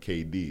more like a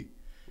KD,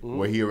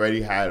 where he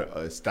already had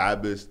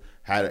established,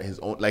 had his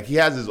own, like he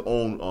has his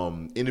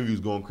own interviews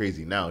going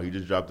crazy now. He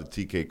just dropped a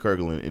TK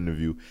Kirkland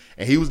interview,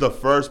 and he was the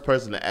first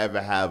person to ever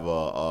have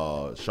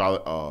a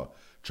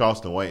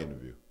Charleston White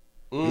interview.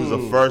 He was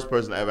the first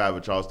person to ever have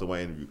a Charleston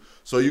White interview.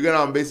 So you get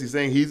I'm basically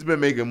saying he's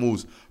been making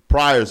moves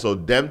prior. So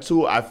them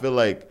two, I feel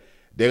like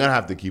they're gonna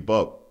have to keep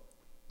up.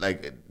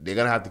 Like they're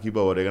gonna have to keep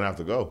up, or they're gonna have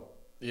to go.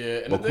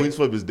 Yeah, but Queen's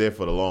Flip is there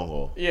for the long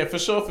haul. Yeah, for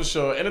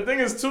sure. And the thing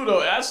is too,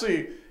 though,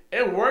 actually,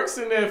 it works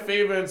in their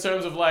favor in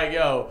terms of like,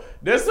 yo,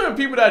 there's certain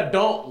people that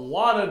don't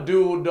want to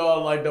do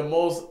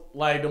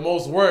the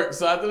most work.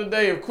 So at the end of the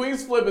day, if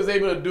Queen's Flip is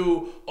able to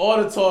do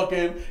all the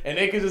talking and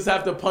they can just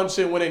have to punch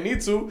in when they need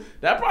to,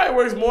 that probably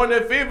works more in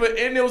their favor.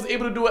 And they was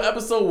able to do an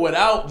episode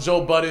without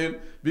Joe Budden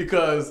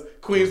because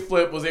Queen's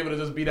Flip was able to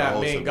just be that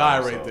main guy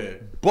right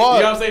there. But,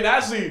 you know what I'm saying?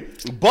 Actually,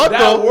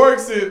 that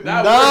works. Works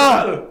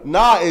better.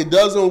 Nah, it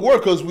doesn't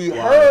work because we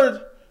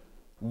heard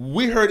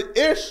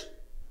Ish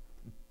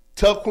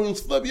tell Queen's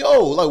Flip,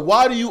 yo, like,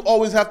 why do you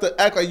always have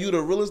to act like you the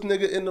realest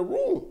nigga in the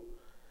room,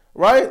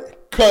 right?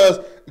 Because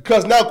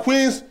now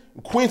Queen's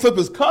Flip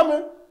is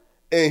coming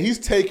and he's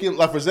taking,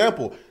 like, for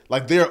example,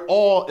 like they're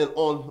all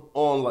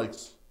on like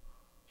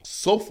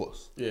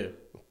sofas. Yeah.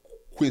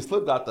 Queen's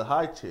Flip got the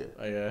high chair.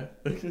 Oh yeah.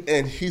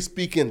 And he's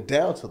speaking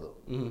down to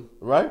them,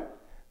 right?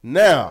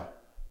 Now,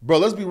 bro,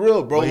 let's be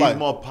real, bro. But he's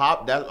more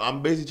pop.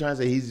 I'm basically trying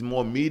to say he's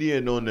more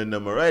media known than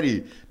them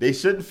already. They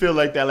shouldn't feel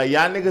like that. Like,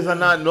 y'all niggas are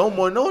not no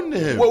more known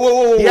than him.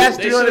 Whoa. He has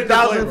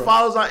 300,000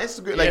 followers on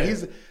Instagram. Like,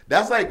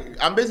 that's like,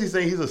 I'm basically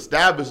saying he's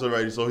established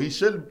already. So he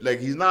should, like,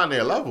 he's not on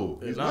their level.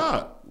 He's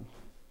not.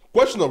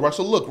 Question though,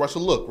 Russell, look.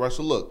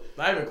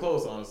 Not even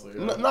close, honestly.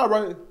 Yeah. Not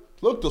right.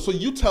 Look though, so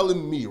you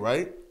telling me,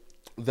 right,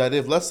 that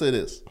if, let's say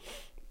this,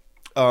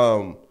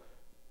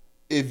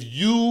 if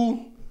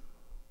you,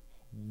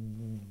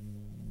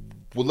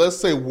 well, let's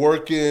say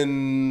working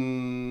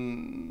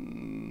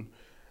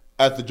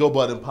at the Joe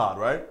Budden pod,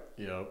 right?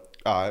 Yep.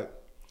 All right.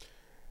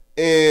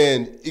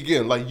 And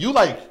again, like you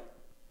like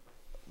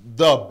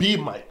the B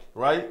mic,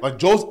 right? Like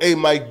Joe's A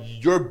mic,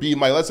 your B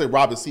mic. Let's say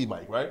Robin C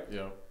mic, right?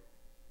 Yeah.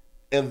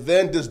 And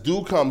then this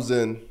dude comes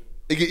in.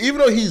 Again, even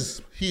though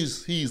he's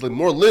like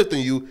more lit than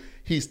you,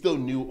 he's still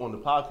new on the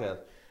podcast.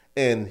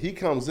 And he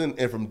comes in,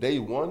 and from day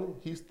one,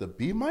 he's the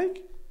B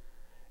mic.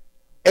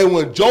 And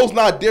when Joe's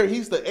not there,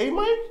 he's the A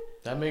mic.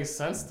 That makes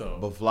sense though.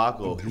 But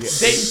Flakko,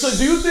 so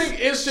do you think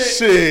it should?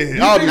 Shit, you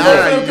know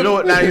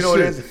what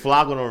it is?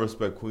 Flakko don't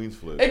respect Queen's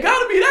Flip. It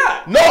gotta be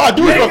that. No, I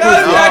do respect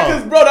Queen's Flip.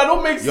 Because bro, that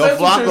don't make sense.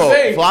 What you're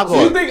saying.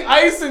 So you think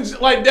Ice and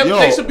like them,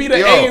 they should be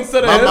the A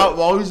instead of him?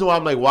 The only reason why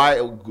I'm like,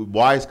 why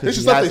is because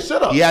he has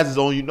his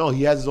own.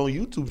 He has his own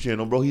YouTube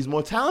channel, bro. He's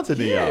more talented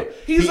than y'all.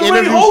 He's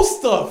already host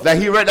stuff. Like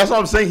that's what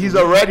I'm saying. He's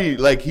already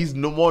like he's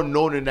no more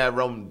known in that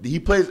realm. He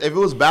plays. If it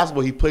was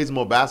basketball, he plays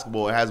more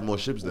basketball and has more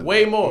ships than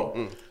way more.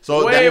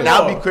 So that'd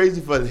be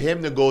crazy for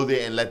him to go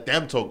there and let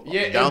them talk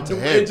down to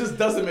him. It just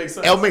doesn't make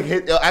sense.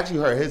 It'll actually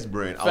hurt his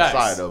brand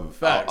outside of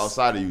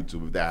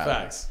YouTube if that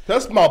happens.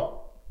 That's my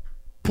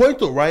point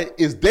though, right?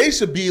 Is they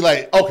should be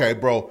like, okay,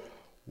 bro,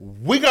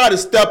 we got to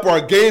step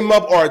our game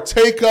up, our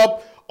take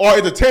up, our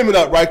entertainment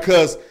up, right?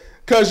 Because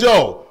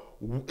yo,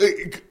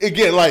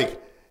 again, like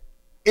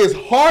it's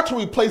hard to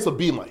replace a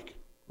B mic,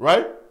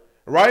 right?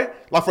 Right?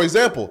 Like for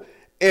example,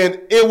 and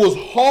it was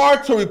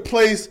hard to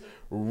replace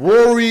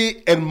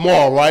Rory and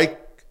Maul, right?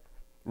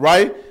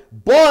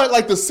 But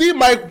like the C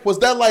mic, was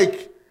that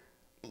like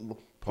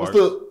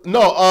Marissa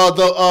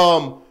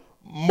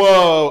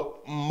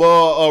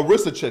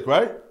chick,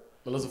 right?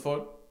 Melissa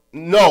Ford?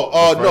 No,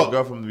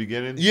 girl from the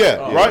beginning.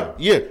 Yeah, right?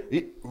 Yeah.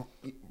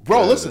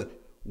 Bro, listen.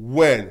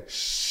 When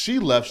she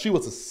left, she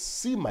was a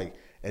C mic,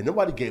 and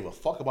nobody gave a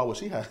fuck about what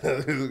she had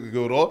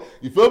going on.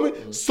 You feel me?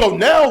 Mm-hmm. So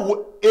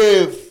now,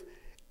 if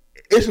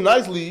Ish and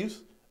Ice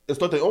leaves and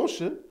start their own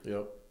shit,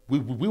 we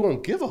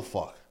won't give a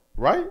fuck,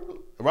 right?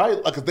 Right?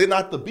 Because they're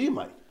not the B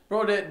mic.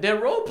 Bro, they're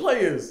role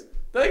players.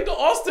 They're like the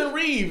Austin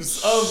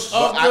Reeves of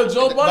the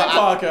Joe Budden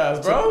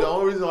podcast, bro. The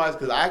only reason why is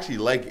because I actually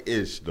like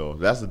Ish, though.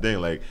 That's the thing.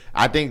 Like,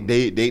 I think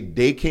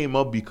they came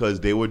up because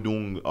they were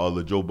doing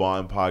the Joe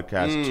Budden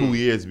podcast 2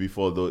 years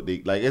before.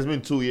 It's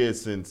been 2 years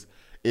since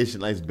Ish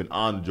and Light's been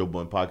on the Joe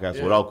Budden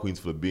podcast without Queens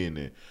Flip being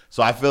there.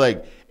 So I feel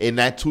like in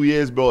that 2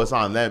 years, bro, it's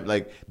on them.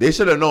 Like, they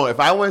should have known. If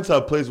I went to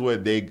a place where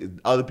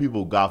other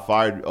people got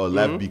fired or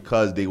left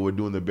because they were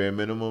doing the bare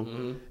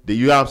minimum,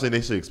 you know what I'm saying?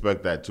 They should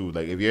expect that too.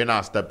 Like, if you're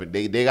not stepping,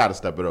 they got to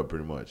step it up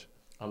pretty much.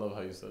 I love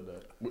how you said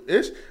that.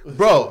 Ish,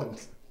 bro.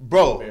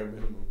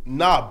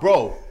 Nah,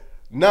 bro.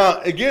 Now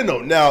again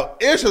though. Now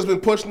Ish has been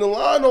pushing the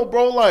line though,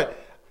 bro. Like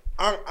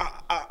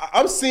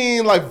I'm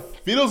seeing like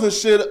videos and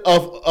shit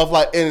of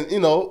like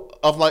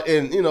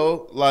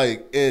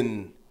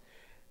in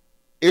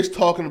Ish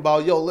talking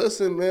about, yo,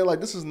 listen, man, like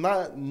this is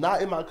not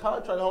in my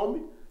contract,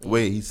 homie.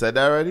 Wait, he said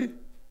that already?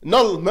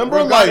 No, remember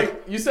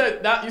you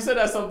said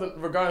that something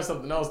regarding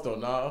something else though.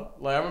 Nah,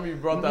 like I remember you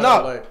brought that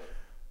up. Like,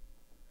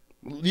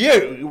 yeah,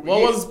 what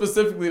was it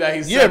specifically that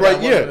he said that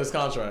wasn't in his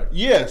contract?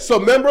 Yeah, so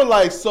remember,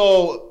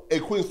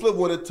 and Queen Flip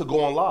wanted to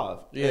go on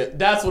live. Yeah,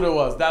 that's what it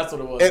was.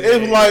 And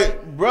it was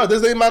like, bro,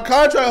 this ain't my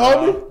contract,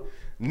 homie.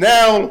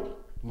 Now,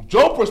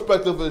 Joe's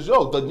perspective is,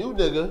 the new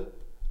nigga,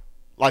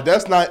 like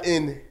that's not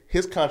in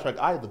his contract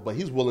either, but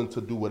he's willing to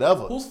do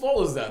whatever. Whose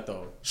fault is that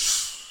though?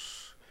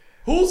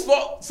 Whose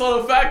fault?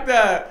 So the fact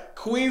that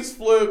Queen's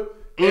Flip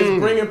is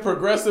bringing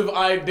progressive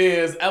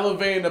ideas,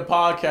 elevating the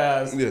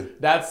podcast,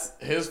 that's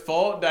his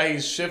fault that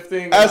he's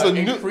shifting,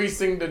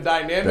 increasing the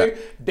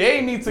dynamic.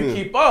 They need to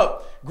keep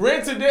up.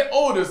 Granted, they're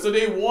older, so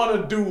they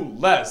want to do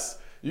less.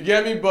 You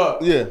get me?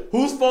 But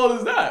whose fault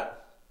is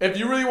that? If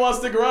you really want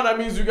to stick around, that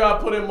means you got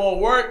to put in more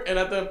work. And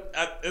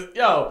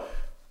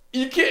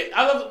you can't.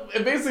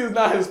 It basically is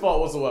not his fault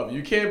whatsoever.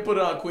 You can't put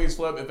it on Queen's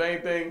Flip. If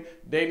anything,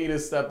 they need to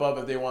step up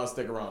if they want to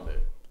stick around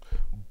it.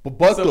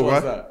 But though,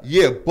 right?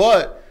 Yeah,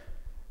 but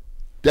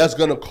that's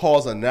gonna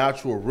cause a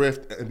natural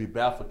rift and be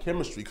bad for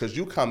chemistry because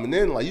you coming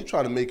in like you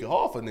trying to make it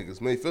hard for niggas.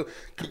 Make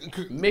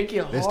it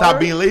hard. Then stop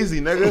being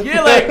lazy, nigga.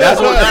 Yeah, like that's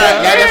what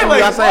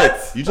I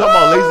said. You talking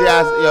about lazy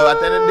ass? Yo, at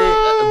the end of the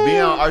day,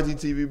 being on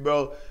RTTV,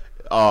 bro.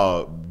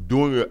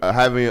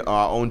 Having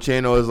our own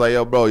channel is like,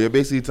 yo, bro, you're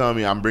basically telling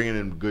me I'm bringing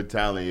in good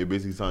talent. You're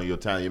basically telling your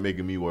talent, you're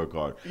making me work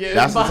hard. Yeah,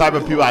 that's the type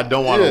of people I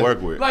don't want to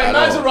work with. Like,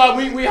 imagine, Rob,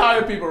 we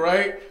hire people,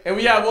 right? And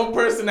we have one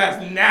person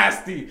that's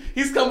nasty.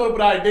 He's coming up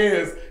with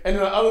ideas. And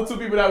then the other two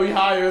people that we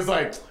hire is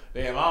like,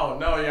 damn, I don't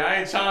know, I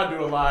ain't trying to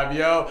do it live,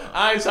 yo.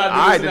 I ain't trying to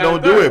do this.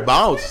 Alright, don't do it.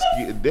 Bounce.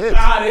 Get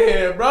out of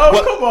here, bro.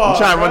 Come on. I'm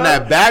trying to run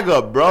that bag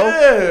up, bro.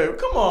 Yeah,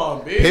 come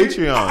on, baby.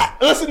 Patreon.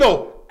 Listen,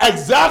 no.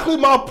 Exactly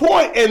my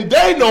point, and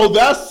they know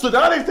that. So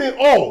now they think,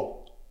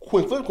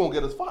 Quinn Flip gonna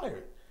get us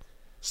fired.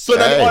 So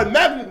now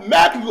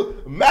Mac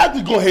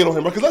is gonna hate on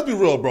him, because let's be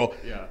real, bro.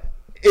 Yeah.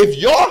 If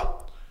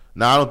y'all,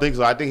 I don't think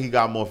so. I think he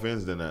got more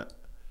fans than that.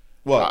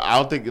 Well, I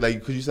don't think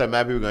because you said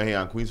mad people gonna hate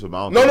on Queens Flip.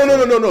 No,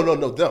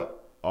 them.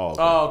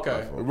 Oh,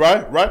 okay.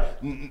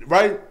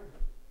 Right.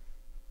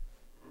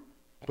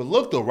 But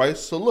look though, right?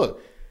 So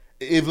look,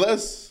 if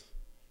let's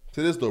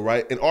to this though,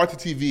 right? And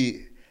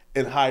RTTV.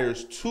 And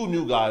hires two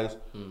new guys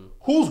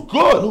who's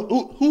good,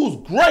 who's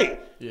great.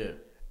 Yeah.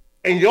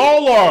 And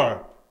y'all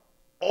are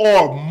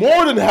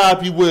more than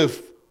happy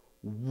with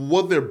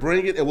what they're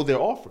bringing and what they're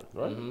offering,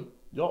 right? Mm-hmm.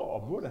 Y'all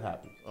are more than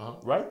happy,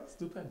 right?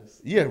 Stupendous.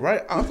 Yeah,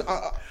 right?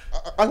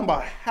 I'm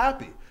about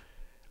happy.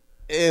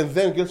 And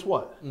then guess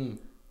what?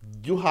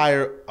 You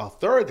hire a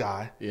third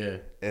guy. Yeah.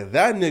 And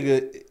that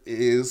nigga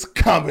is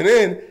coming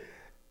in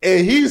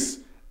and he's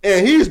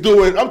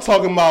doing, I'm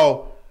talking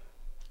about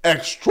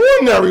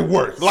extraordinary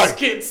work, like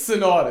skits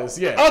and all this.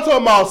 Yeah, I'm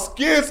talking about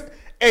skits,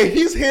 and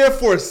he's here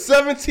for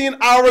 17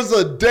 hours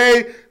a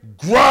day,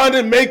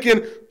 grinding,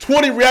 making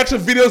 20 reaction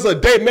videos a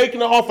day,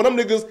 making it hard for them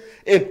niggas,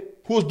 and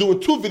who's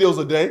doing 2 videos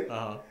a day.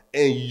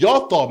 And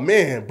y'all thought,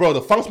 man, bro, to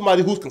find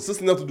somebody who's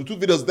consistent enough to do 2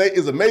 videos a day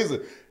is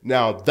amazing.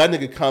 Now that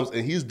nigga comes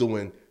and he's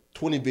doing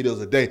 20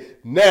 videos a day.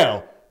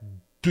 Now,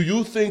 do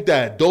you think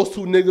that those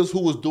 2 niggas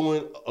who was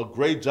doing a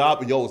great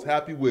job and y'all was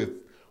happy with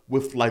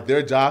like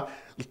their job?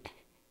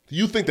 Do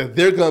you think that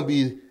they're going to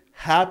be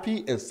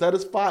happy and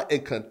satisfied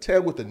and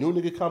content with the new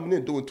nigga coming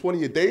in doing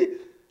 20 a day?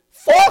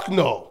 Fuck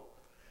no.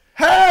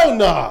 Hell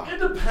nah. It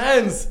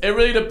depends. It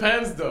really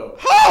depends, though.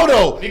 How,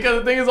 though? Because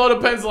the thing is, all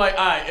depends, like,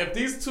 all right, if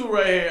these 2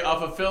 right here are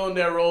fulfilling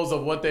their roles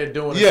of what they're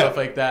doing and stuff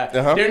like that,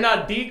 they're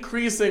not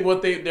decreasing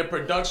what their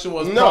production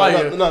was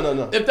prior.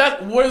 No.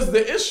 If where's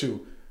the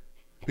issue?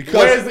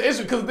 Where's the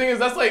issue? Because the thing is,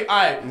 that's like, all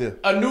right,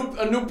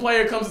 a new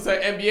player comes into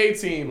an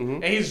NBA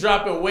team and he's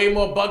dropping way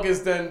more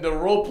buckets than the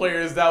role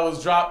players that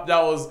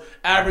was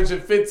averaging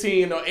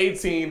 15 or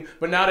 18,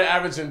 but now they're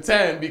averaging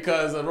 10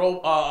 because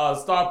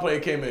a star player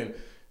came in.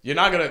 You're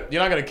not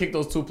gonna kick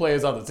those 2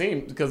 players off the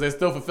team because they're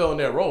still fulfilling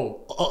their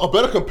role. A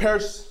better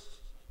comparison,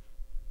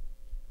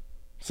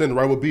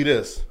 right, would be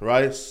this,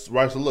 right?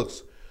 Right. So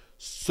looks,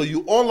 so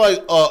you on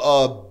like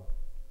a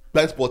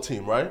basketball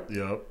team, right?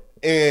 Yep.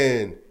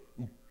 And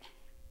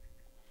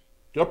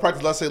y'all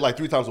practice, let's say, like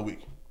 3 times a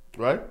week,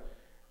 right?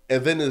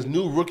 And then this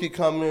new rookie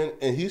come in,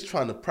 and he's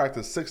trying to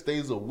practice 6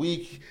 days a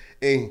week,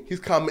 and he's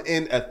coming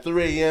in at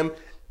 3 a.m.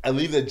 and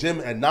leaving the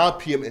gym at 9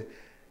 p.m. And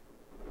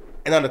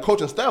then the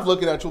coaching staff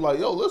looking at you like,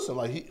 yo, listen,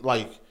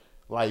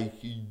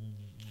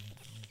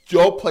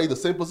 y'all play the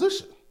same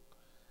position.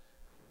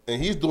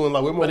 And he's doing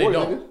like way more work.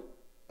 Nigga.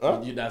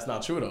 Huh? That's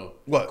not true though.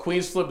 What?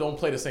 Queens Flip don't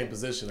play the same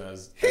position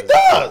as he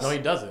does. No, he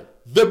doesn't.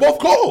 They're both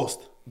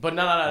co-hosts. But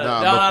no,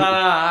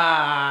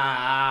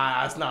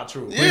 that's not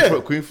true.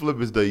 Queen Flip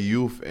is the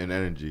youth and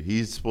energy.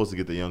 He's supposed to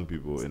get the young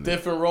people in there.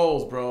 Different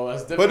roles, bro.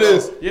 That's different. But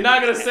roles. You're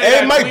not gonna say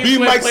that Mike, Queen B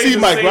Flip Mike, plays C the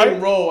Mike, same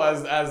right? role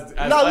as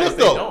now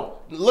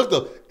look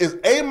though. Is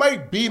A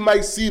Mike, B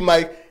Mike, C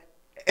Mike,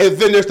 and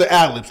then there's the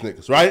ad-libs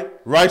niggas,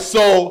 right?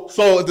 So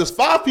if there's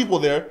 5 people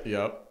there.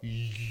 Yep.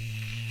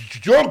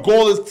 Your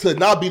goal is to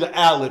not be the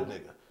ad-lib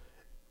nigga.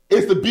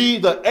 It's to be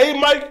the A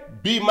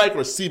Mike, B Mike,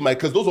 or C Mike,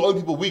 because those are the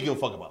only people we give a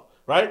fuck about,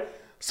 right?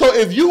 So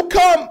if you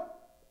come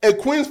and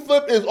Queen's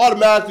Flip is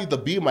automatically the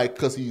B Mike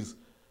because he's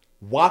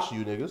watching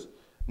you niggas.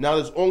 Now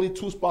there's only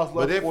 2 spots left.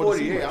 But they're for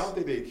 48. The I don't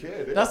think they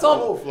care. That's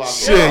all.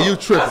 Shit, you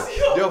tripping.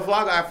 Yo,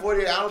 Flakko at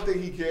 48, I don't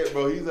think he cared,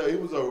 bro. He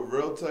was a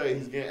real tight.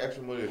 He's getting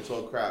extra money to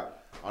talk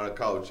crap on a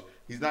couch.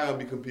 He's not going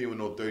to be competing with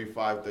no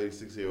 35,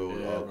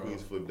 36-year-old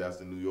Queen's Flip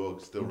that's in New York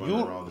still running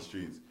around the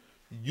streets.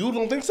 You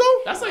don't think so?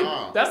 That's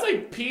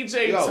like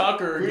PJ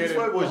Tucker. Queen's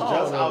Flip was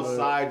just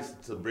outside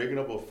to breaking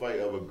up a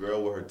fight of a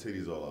girl with her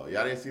titties all out.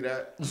 Y'all didn't see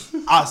that?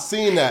 I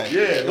seen that.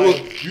 Yeah,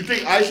 you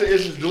think Aisha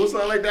is just doing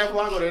something like that,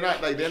 Flakko?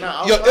 They're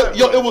not outside.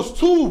 It was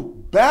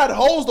 2 bad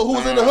hoes who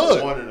was in the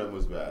hood. One of them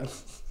was bad.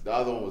 The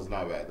other one was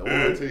not bad. The one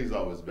with her titties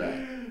out was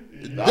bad.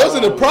 Just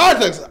in the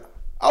projects.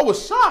 I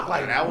was shocked.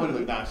 Like that one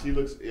looked she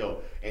looks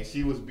and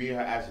she was being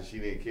her ass and she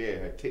didn't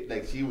care.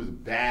 Her she was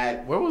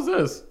bad. Where was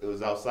this? It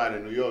was outside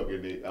in New York,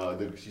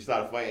 and she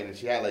started fighting, and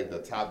she had like the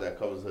top that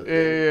covers her.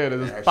 Yeah.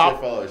 And her shit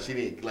fell, and she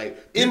didn't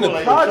in the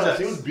project.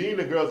 She was beating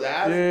the girl's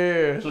ass.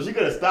 Yeah. So she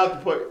could have stopped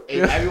to put.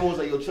 And everyone was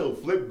like, "Yo, chill."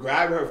 Flip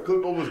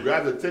almost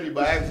grabbed the titty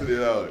by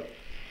accident.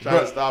 Trying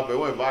to stop it. It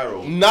went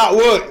viral. Not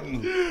what?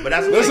 But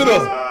that's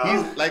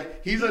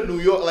he's a New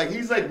York,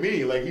 he's like me,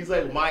 he's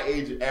like my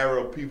age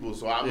era of people.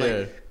 So I'm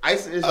I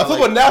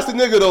feel a nasty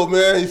nigga though,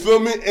 man. You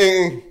feel me?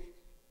 And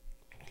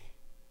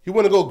he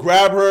want to go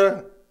grab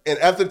her, and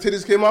after the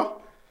titties came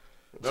out.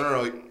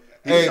 No.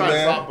 He was trying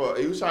to stop her.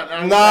 He was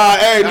trying.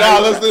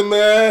 Listen,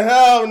 man.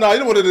 Hell no. You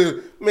don't want to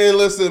do. Man,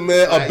 listen,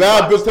 man. A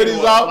bad bitch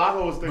titties out.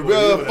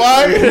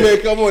 Fine,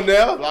 man. Come on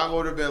now. Flakko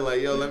would have been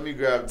like, yo, let me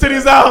grab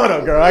titties out. Hold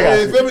up, girl. I got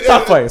you.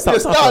 Stop playing. Stop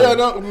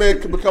playing.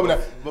 Man, coming out.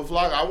 But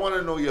Flakko, I want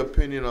to know your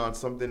opinion on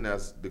something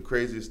that's the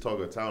craziest talk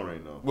of town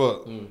right now.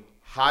 What?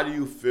 How do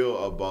you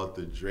feel about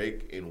the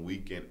Drake and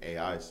Weeknd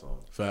AI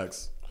song?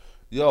 Facts.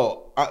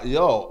 Yo,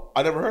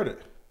 I never heard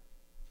it.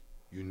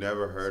 You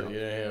never heard it? You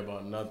didn't hear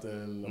about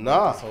nothing.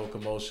 Nah. This whole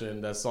commotion.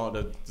 That song,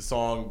 the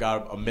song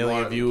got 1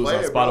 million views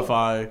on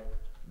Spotify. Bro.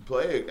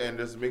 Play it and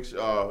just make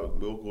sure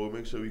we'll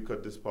make sure we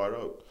cut this part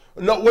out.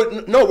 No.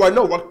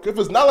 If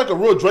it's not like a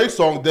real Drake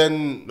song,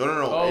 then no.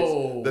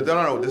 Oh.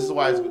 No. This is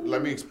why.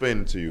 Let me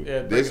explain it to you.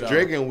 Yeah, this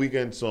Drake and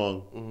Weeknd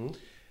song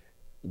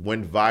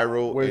went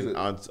viral. Where is it?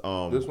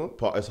 This one?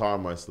 It's Hard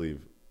on My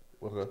Sleeve.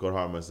 Okay. It's called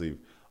Hard on My Sleeve.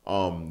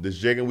 This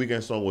Drake and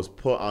Weeknd song was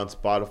put on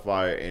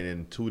Spotify and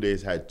in 2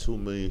 days had 2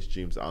 million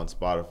streams on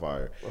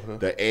Spotify. Okay.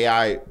 The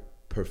AI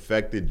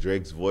perfected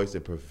Drake's voice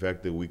and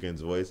perfected Weeknd's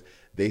voice.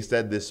 They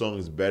said this song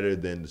is better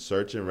than the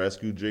Search and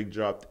Rescue Drake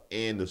dropped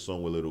and the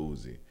song with Lil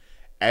Uzi.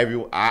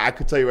 I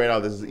could tell you right now,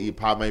 this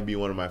probably might be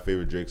one of my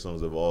favorite Drake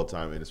songs of all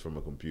time, and it's from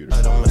a computer.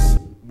 Let's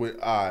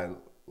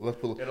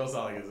put. It don't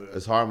sound like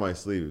it's Hard on My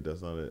Sleeve.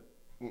 That's not it.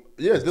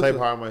 Yeah, type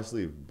Hard on My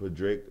Sleeve. Put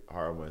Drake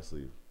Hard on My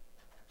Sleeve.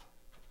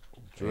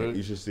 Drake.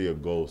 You should see a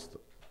ghost,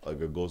 like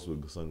a ghost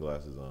with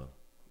sunglasses on.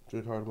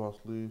 Drake Hard on My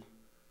Sleeve.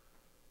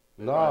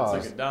 Nah,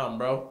 take it down,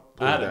 bro.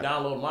 I had to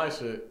download my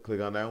shit.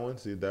 Click on that one.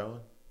 See that one.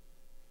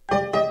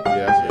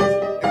 Yeah, that's it.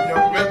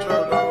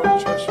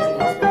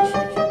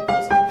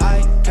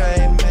 I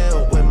came in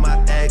with my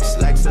ex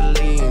like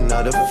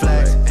Selena, the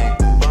flex,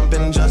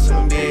 bumping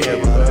Justin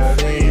Bieber.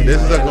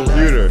 This is a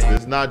computer.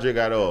 This is not Drake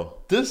at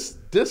all. This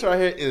right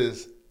here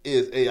is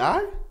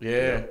AI?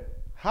 Yeah.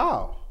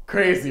 How?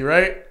 Crazy,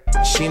 right?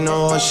 She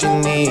know what she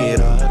need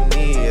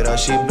her,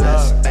 she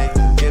blessed.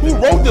 Who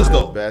wrote this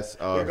though? Best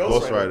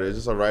ghostwriter. It's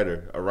just a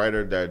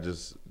writer that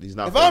just he's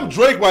not. If I'm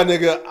Drake, my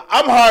nigga,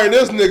 I'm hiring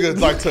this nigga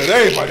like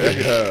today, my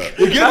nigga.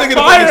 You get nigga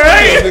fire,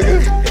 to nigga.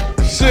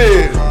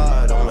 Shit.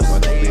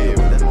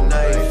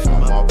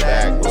 I'm all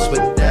back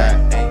with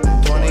that.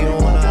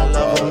 21, I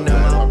love him,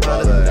 then my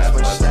brother, that's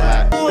my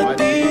stat. Oh, a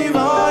diva,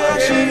 yeah,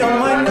 she on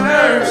my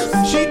nerves.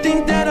 She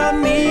think that I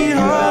need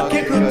her,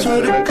 kick her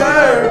to the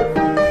curb.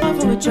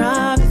 For a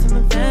drive, cause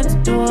I'm a fancy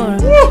door.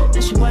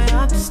 Then she way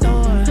out the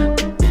store.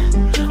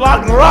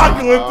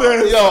 Rocking with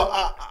this. Yo,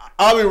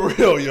 I'll be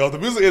real, yo. The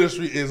music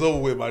industry is over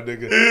with, my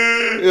nigga.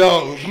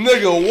 Yo,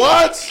 nigga,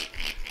 what?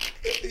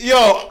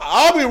 Yo,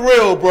 I'll be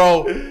real,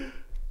 bro.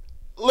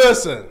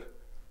 Listen,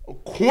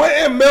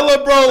 Quentin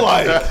Miller, bro,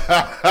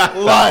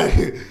 like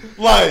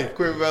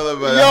Quentin Miller,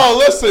 but yo,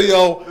 listen,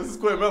 yo. This is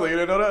Quentin Miller. You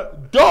didn't know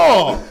that?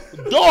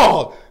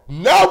 Dog.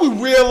 Now we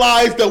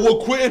realize that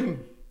what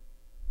Quentin,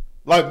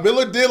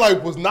 Miller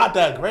did, was not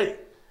that great,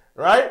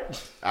 right?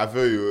 I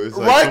feel you. It's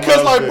right?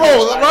 Because,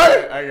 bro,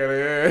 right? I get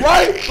it, yeah.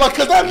 Right?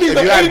 Because that means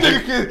that any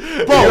nigga can,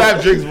 bro. If you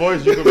have Drake's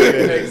voice, you can make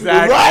it.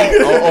 Exactly. Right?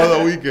 On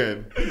the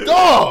weekend.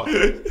 Dog.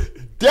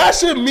 That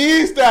shit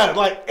means that,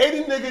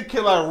 any nigga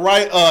can,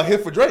 write a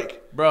hit for Drake.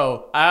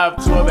 Bro, I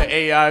have 2 other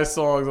AI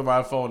songs on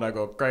my phone that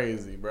go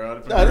crazy,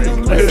 bro. Nah,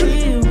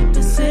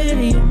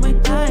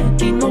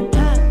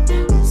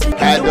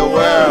 Had the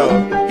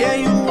world.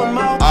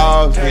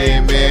 All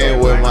came in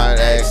with my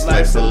ex,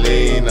 like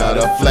Selena,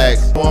 the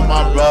flex. For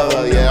my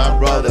brother, yeah, I'm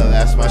brother,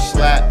 that's my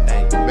slap.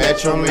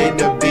 Metro made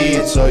the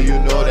beat, so you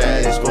know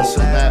that it's gonna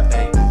snap.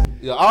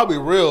 Yeah, I'll be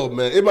real,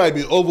 man. It might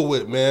be over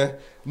with, man.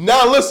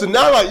 Now listen,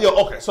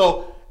 okay,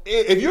 so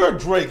if you're a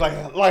Drake,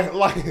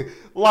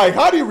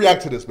 how do you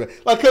react to this, man?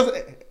 Cause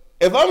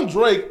if I'm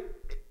Drake,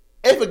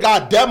 if it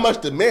got that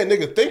much demand,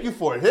 nigga, thank you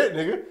for a hit,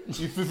 nigga.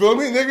 You feel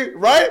me, nigga?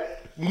 Right?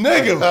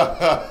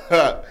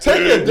 Nigga,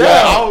 take it down.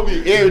 Yeah, I would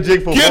be air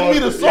Drake for Give me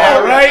the song, yeah,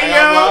 right, yo.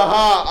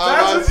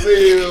 I'm gonna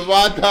see you.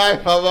 My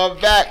time, on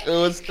my back. It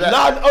was that.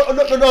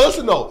 No,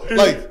 listen, no.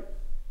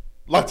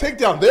 Take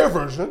down their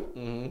version.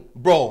 Mm-hmm.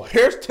 Bro,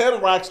 here's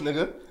 10 racks,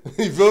 nigga.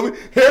 You feel me?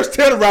 Here's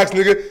 10 racks,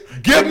 nigga.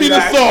 Give me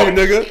the song,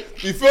 nigga.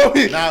 You feel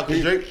me? Nah,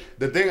 cause Drake,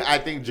 the thing I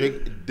think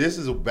Drake, this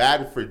is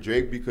bad for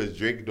Drake because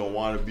Drake don't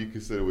want to be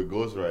considered with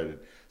ghostwriting.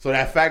 So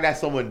that fact that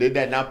someone did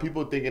that, now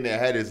people think in their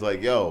head is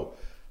like, yo,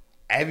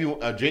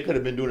 Drake could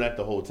have been doing that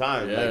the whole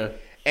time. Yeah.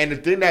 And the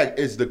thing that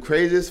is the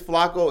craziest,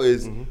 Flakko,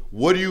 is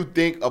what do you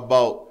think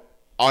about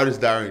artists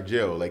that are in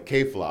jail, like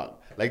K-Flock?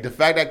 The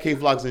fact that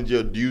K-Flock's in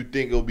jail, do you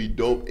think it'll be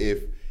dope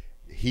if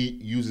he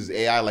uses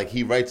AI,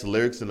 he writes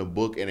lyrics in a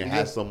book and it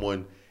has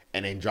someone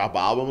and then drop an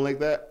album like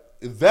that?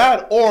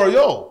 That or,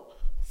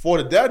 for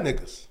the dead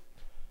niggas.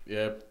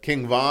 Yep.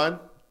 King Von.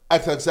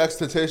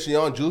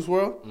 XXXTentacion, Juice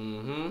WRLD.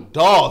 Mm-hmm.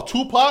 Dog,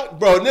 Tupac,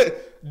 bro.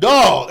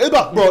 Dog, it's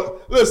about,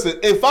 bro. Listen,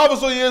 in 5 or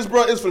so years,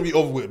 bro, it's gonna be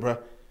over with, bro.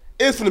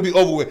 It's gonna be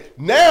over with.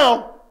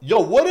 Now,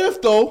 what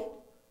if though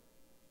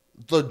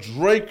the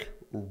Drake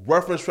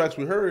reference tracks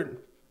we heard?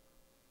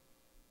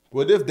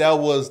 What if that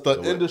was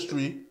the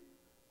industry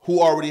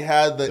who already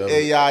had the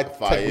AI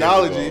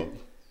technology,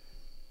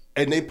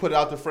 and they put it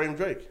out to frame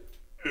Drake?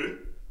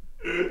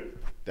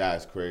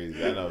 That's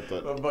crazy. I know.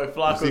 Boy,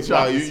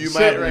 Flakko, you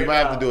might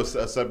have to do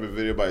a separate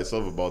video by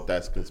yourself about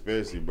that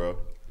conspiracy, bro.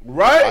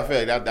 Right? I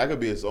feel like that could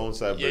be its own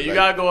separate. Yeah, you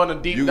gotta go on a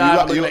deep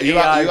dive. You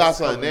got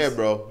something there,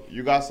 bro.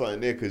 You got something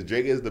there because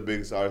Drake is the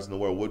biggest artist in the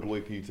world. What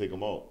way can you take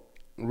him out?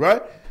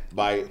 Right?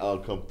 By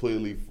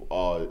completely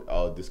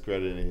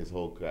discrediting his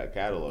whole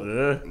catalog.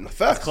 Yeah,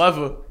 that's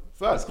clever.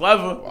 That's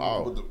clever.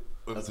 Wow.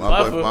 That's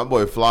my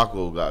boy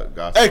Flakko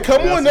got. Hey,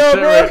 come on now,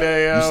 bro. Right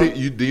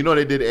there, do you know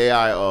they did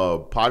AI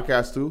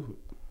podcast too?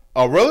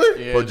 Oh,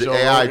 really?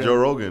 Yeah, Joe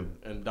Rogan.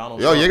 And Donald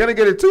Trump. You're gonna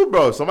get it too,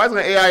 bro. Somebody's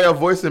gonna AI your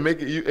voice and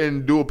make it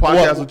and do a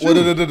podcast with you.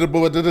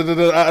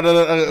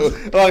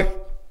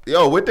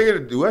 What they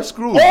gonna do? We're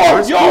screwed.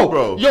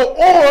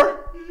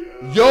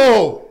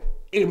 Bro.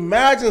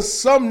 Imagine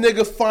some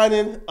nigga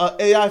finding an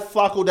AI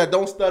Flakko that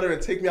don't stutter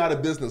and take me out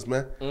of business,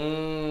 man.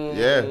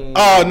 Yeah.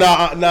 Oh,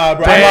 nah,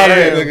 bro. I'm out of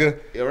here, nigga.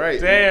 You're right.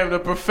 Damn, the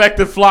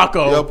perfected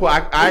Flakko. Yo,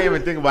 I ain't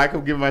even thinking about I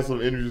could give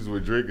myself interviews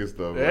with Drake and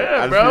stuff.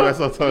 Yeah, bro. I just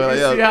feel myself talking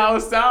see how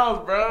it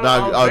sounds, bro.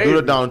 Nah, I'll do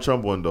the Donald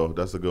Trump one, though.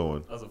 That's a good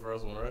one. That's the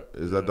first one, right?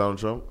 Is that Donald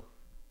Trump?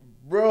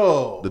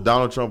 Bro. The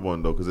Donald Trump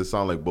one, though, because it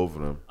sounds like both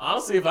of them.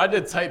 Honestly, if I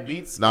did type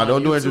beats. Nah,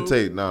 don't do Andrew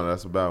Tate. No,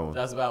 that's a bad one.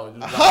 That's a bad one.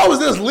 How is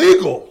this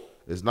legal?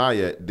 It's not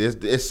yet.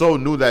 It's so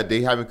new that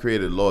they haven't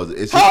created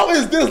laws. How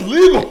is this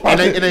legal?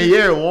 In a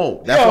year, it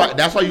won't.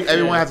 That's why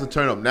everyone has to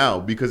turn up now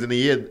because in a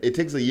year, it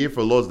takes a year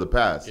for laws to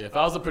pass. Yeah, if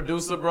I was a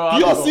producer, bro, I'd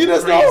you don't see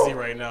this crazy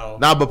right now.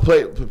 Nah, but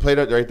play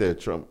that right there.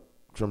 Trump,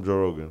 Joe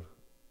Rogan.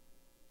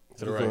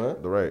 To the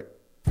right. The right.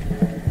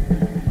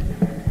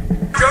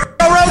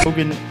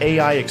 Rogan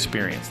AI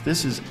Experience.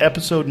 This is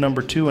episode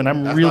number 2, and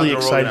I'm really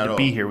excited to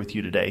be here with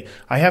you today.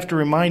 I have to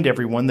remind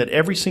everyone that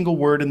every single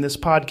word in this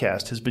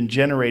podcast has been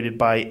generated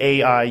by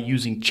AI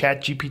using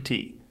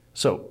ChatGPT.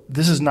 So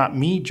this is not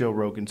me, Joe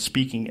Rogan,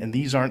 speaking, and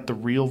these aren't the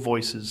real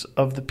voices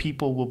of the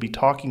people we'll be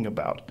talking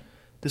about.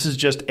 This is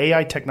just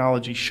AI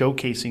technology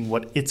showcasing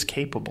what it's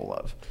capable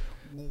of.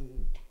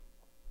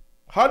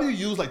 How do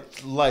you use like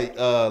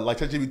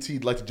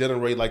ChatGPT to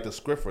generate the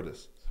script for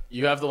this?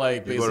 You have to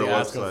basically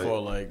ask them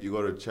for you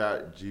go to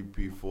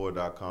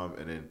chatgp4.com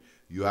and then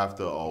you have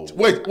to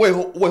wait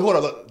hold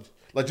on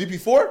like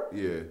GP4?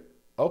 Yeah.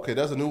 Okay,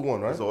 that's a new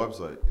one, right? It's a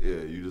website.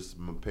 Yeah, you just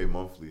pay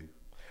monthly.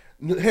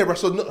 Hey, right.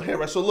 So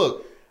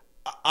look,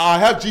 I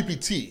have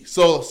GPT.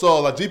 So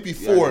like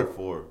GP4.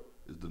 GP4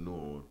 is the new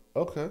one.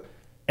 Okay.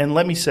 And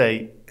let me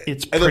say,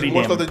 it's pretty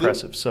damn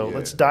impressive. So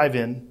let's dive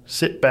in,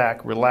 sit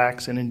back,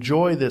 relax, and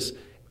enjoy this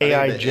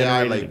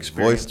AI-generated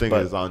experience. voice thing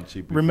But is on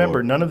cheap.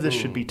 remember, none of this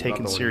should be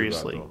taken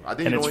seriously,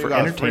 and it's for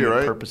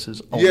entertainment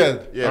purposes only.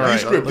 Yeah. All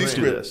right, let's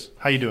do this.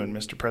 How you doing,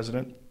 Mr.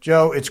 President?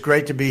 Joe, it's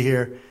great to be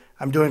here.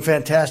 I'm doing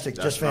fantastic,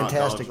 just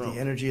fantastic. The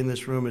energy in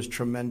this room is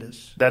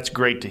tremendous. That's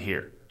great to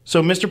hear.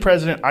 So, Mr.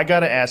 President, I got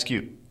to ask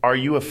you, are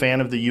you a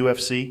fan of the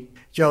UFC?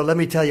 Joe, let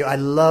me tell you, I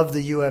love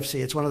the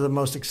UFC. It's one of the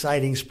most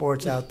exciting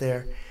sports out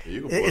there.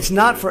 It's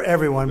not for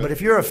everyone, but if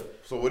you're a...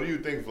 So what do you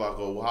think,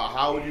 Flakko?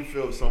 How would you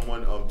feel if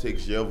someone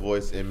takes your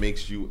voice and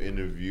makes you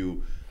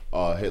interview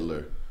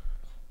Hitler?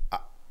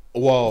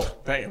 Well,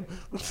 damn.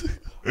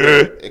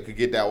 It could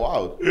get that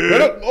wild.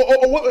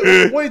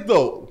 Wait,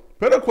 though.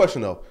 Better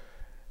question, though.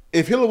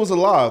 If Hitler was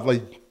alive,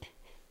 like,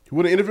 you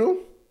wouldn't interview him?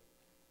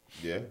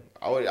 Yeah.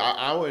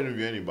 I would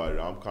interview anybody.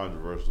 I'm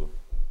controversial.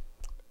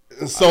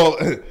 So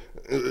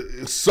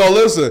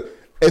listen,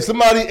 if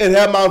somebody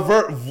had my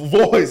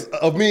voice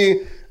of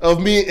me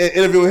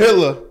interviewing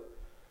Hitler,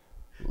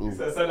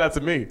 send that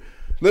to me.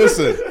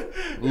 Listen,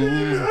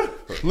 I'm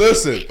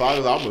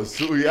gonna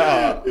sue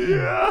y'all.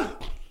 Yeah.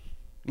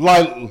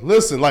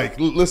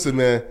 Listen,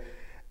 man.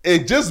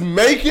 And just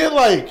make it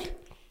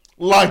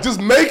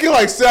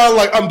sound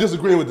like I'm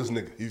disagreeing with this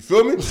nigga. You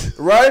feel me?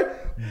 Right?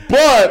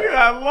 But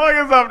yeah, as long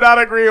as I'm not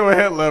agreeing with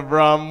Hitler,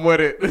 bro, I'm with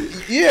it.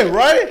 Yeah,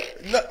 right?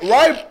 But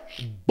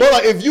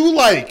like, if you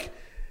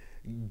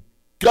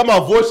got my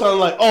voice sounding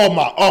like,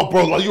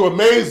 bro, like you're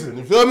amazing.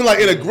 You feel me? Like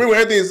in agreement with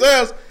everything it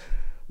says.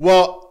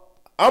 Well,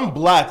 I'm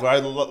black,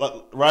 right?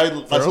 Right?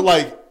 So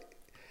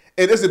and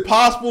is it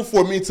possible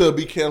for me to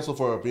be canceled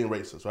for being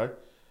racist, right?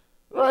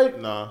 Right?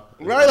 Nah.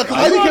 Right? Like,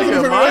 how you cancel me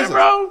for being racist?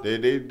 Bro?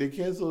 They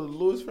canceled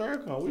Louis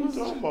Farrakhan. What are you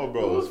talking about,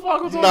 bro?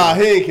 Nah,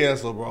 he ain't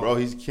canceled, bro. Bro,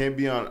 he can't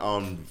be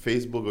on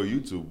Facebook or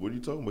YouTube. What are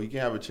you talking about? He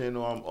can't have a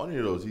channel on any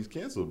of those. He's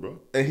canceled, bro.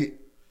 And he's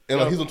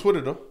on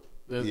Twitter, though.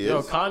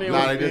 Kanye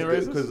was being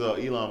racist? Because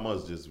Elon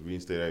Musk just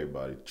reinstated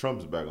everybody.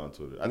 Trump's back on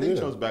Twitter. I think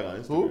Trump's back on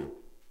Instagram. Who?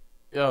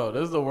 Yo,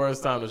 this is the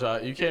worst time to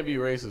try. You can't be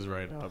racist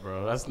right now,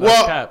 bro. That's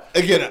not cap.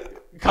 Again,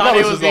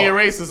 Kanye was being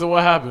racist, so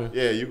what happened?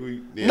 Yeah,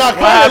 Nah,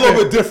 Kanye a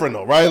little bit different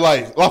though, right?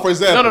 Like for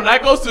example. No,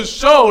 that goes to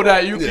show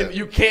that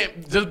you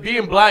can't just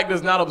being black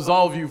does not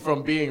absolve you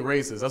from being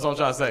racist. That's what I'm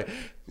trying to say.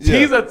 Yeah.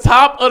 He's the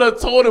top of the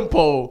totem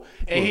pole,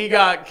 and he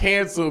got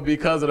canceled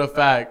because of the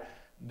fact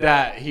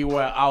that he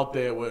went out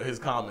there with his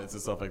comments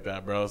and stuff like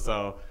that, bro.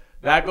 So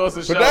that goes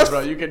to show,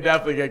 bro, you can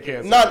definitely get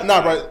canceled.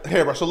 Not right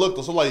here, bro. So look,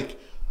 though, so like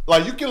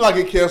you can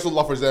get canceled.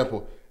 Like for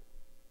example,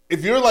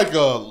 if you're like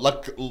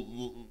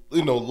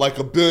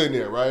a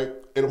billionaire, right,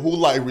 and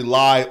who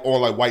rely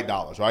on white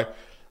dollars, right.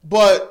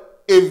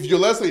 But if you're,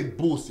 let's say,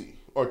 Boosie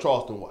or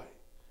Charleston White,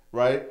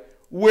 right,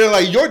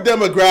 where your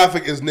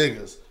demographic is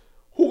niggas,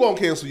 who gonna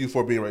cancel you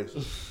for being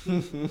racist?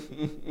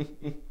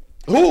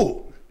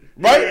 Who?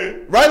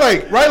 Right?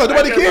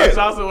 Nobody cares.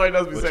 Charleston White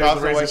does be saying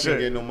Charleston racist White shit. can't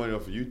get no money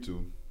off of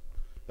YouTube.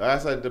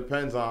 That's it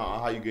depends on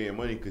how you get your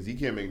money because he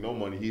can't make no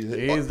money. He's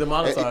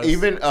demonetized.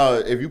 Even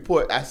if you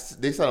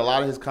they said a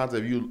lot of his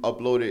content. If you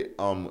upload it,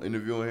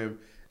 interviewing him,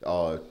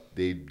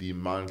 they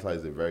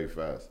demonetize it very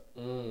fast.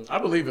 I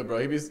believe it, bro.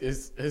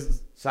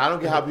 So I don't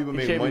get how people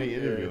make money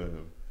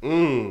interviewing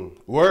him.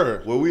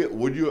 Word.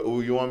 Would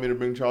you want me to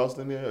bring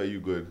Charleston here? Or are you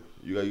good?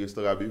 You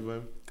still got beef with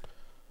him,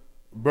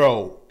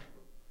 bro?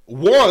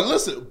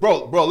 Listen.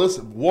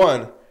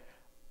 One,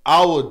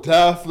 I would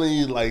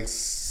definitely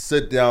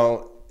sit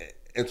down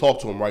and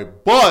talk to him, right?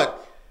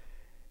 But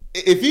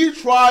if he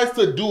tries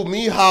to do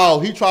me how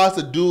he tries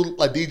to do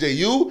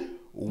DJU,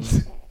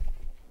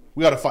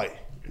 we gotta fight.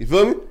 You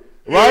feel me?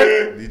 Right?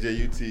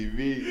 DJU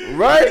TV.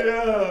 Right?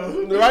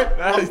 Yeah. Right?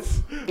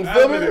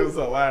 That video was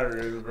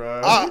hilarious,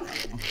 bro.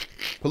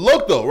 But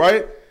look though,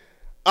 right?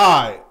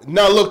 Alright.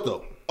 Now look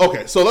though.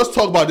 Okay, so let's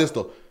talk about this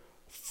though.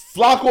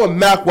 Flakko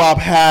and Mackwop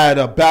had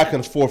a back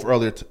and forth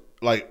earlier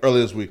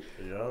this week.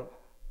 Yep.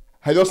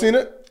 Have y'all seen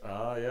it?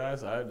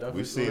 Yes, I definitely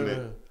We've seen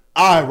it.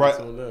 All right.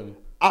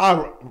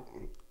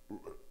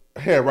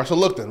 Right. So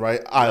look then,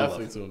 right?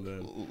 Definitely tuned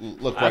in.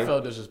 Look, I right?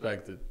 felt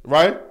disrespected.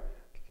 Right?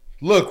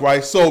 Look,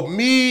 right? So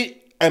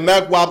me and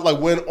Mackwop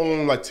went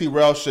on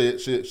T-Rail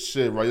shit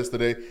right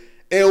yesterday,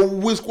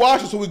 and we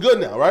squashed it, so we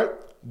good now, right?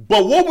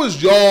 But what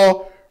was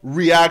y'all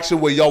reaction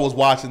when y'all was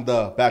watching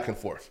the back and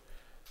forth?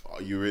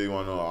 You really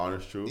want to know the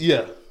honest truth?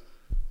 Yeah.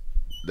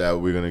 That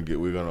me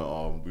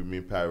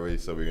and Pat already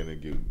said we're gonna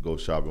go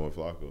shopping with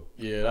Flakko.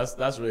 Yeah,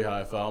 that's really how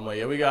I felt.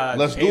 I'm we gotta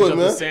Let's change do it, up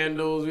man. the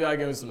sandals. We gotta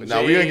give him some.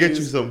 Now we're gonna get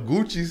you some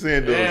Gucci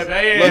sandals. Yeah,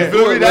 Let's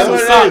do it. That's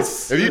what it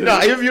is. If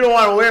you don't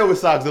want to wear it with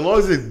socks, as long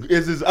as it's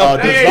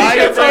designer.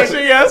 If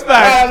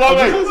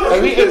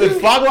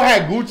Flakko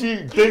had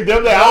Gucci, they'd be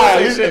at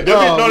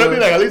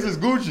least it's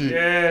Gucci.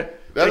 Yeah.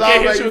 That's they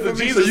can't hit you with the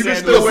Jesus you can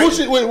sandals.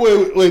 still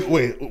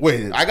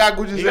Wait. I got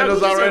Gucci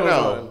sandals on right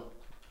now.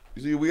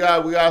 You see, we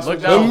got some.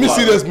 Let me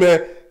see this,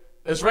 man.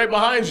 It's right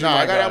behind you. Nah,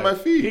 I got it on my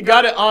feet. He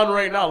got it on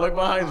right now. Look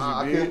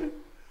behind you,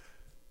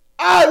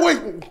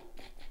 dude.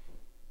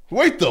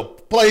 Wait though.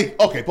 But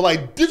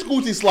this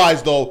Gucci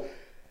slides though,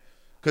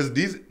 because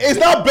it's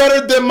not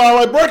better than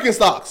my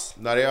Birkenstocks.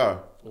 No, they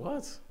are.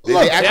 What?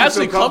 They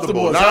actually feel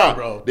comfortable. as hell,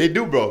 bro. They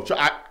do, bro.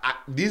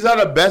 These are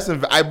the best.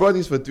 I brought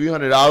these for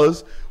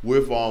 $300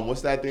 with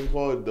what's that thing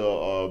called?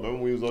 The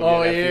remember we was on.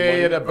 Oh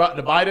yeah, the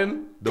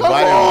Biden. The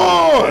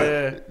Biden one.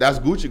 Yeah. That's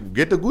Gucci.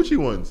 Get the Gucci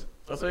ones.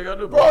 That's what you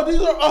gotta do, bro. These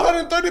are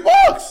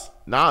 $130.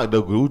 Nah,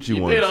 the Gucci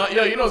ones.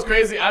 You know what's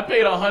crazy? I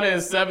paid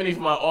 $170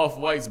 for my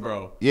off-whites,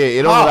 bro. Yeah,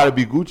 it don't gotta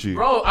be Gucci.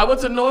 Bro, I went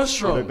to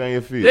Nordstrom. Look down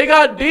your feet. They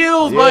got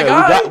deals, my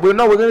guy. We're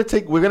gonna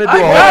do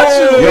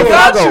I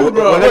got you,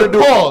 bro. We're gonna do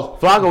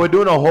Flakko, we're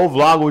doing a whole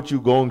vlog with you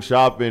going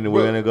shopping, and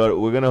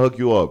we're gonna hook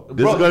you up.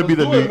 This is gonna be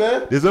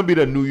this is gonna be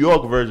the New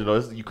York version,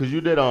 though, because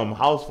you did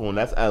house phone.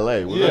 That's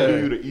LA. We're gonna do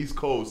you the East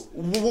Coast.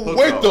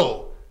 Wait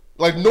though.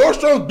 Like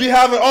Nordstrom's be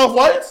having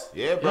off-whites?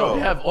 Yeah, bro. Yo,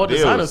 they have all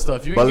designer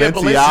stuff. You can get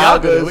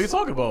Balenciaga. What are you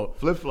talking about?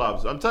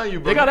 Flip-flops. I'm telling you,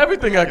 bro. They got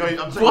everything.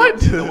 What?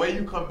 The way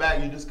you come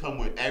back, you just come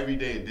with every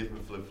day a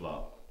different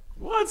flip-flop.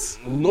 What?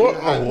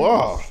 Oh,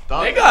 wow.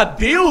 They got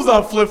deals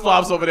on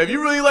flip-flops over there. If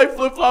you really like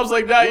flip-flops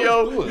like that,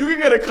 you can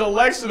get a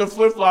collection of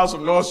flip-flops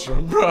from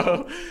Nordstrom,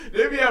 bro.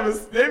 They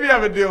be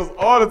having deals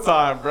all the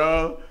time,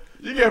 bro.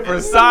 You get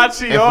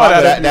Versace, all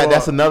that.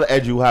 That's another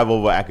edge you have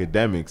over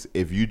Akademiks.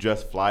 If you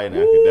just fly in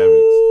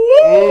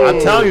Akademiks, I'm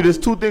telling you, there's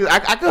two things. I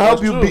can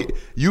help you beat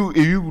you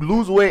if you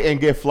lose weight and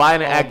get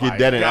flying in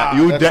Akademiks.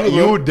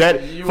 You dead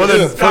for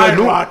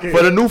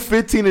the new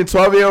 15 and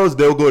 12-year-olds.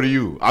 They'll go to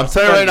you. I'm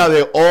telling you right now,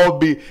 they'll all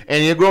be.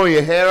 And you're growing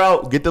your hair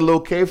out. Get the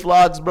little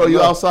K-flogs, bro.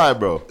 You outside,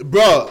 bro.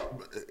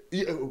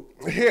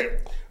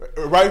 Here,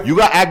 right? You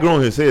got Akron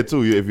here. Say it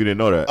too if you didn't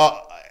know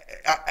that.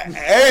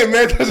 Hey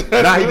man,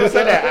 nah, he just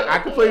said that. I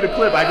can play the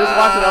clip. I just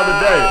watched it the other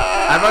day.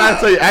 I'm not gonna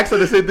tell you. Axel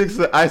the same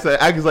thing. I said,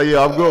 Axel's like,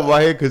 yeah, I'm growing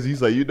my hair because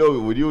he's like, you know,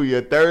 when you in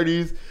your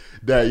 30s,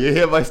 that your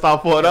hair might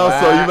stop falling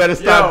out, so you better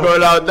stop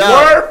growing out now.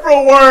 Word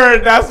for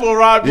word, that's what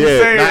Robbie's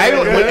saying.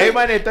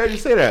 Everybody in their 30s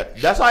say that.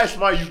 That's why it's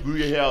smart you grew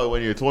your hair out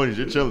when you're 20s.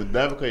 You're chilling.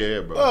 Never cut your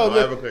hair, bro. Don't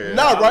ever cut your hair.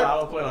 Nah,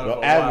 right?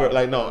 Don't ever.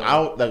 Like, no, I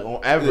don't, like,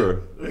 don't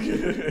ever.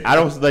 I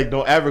don't, like,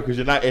 don't ever, because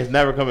it's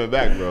never coming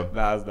back, bro.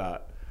 Nah, it's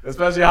not.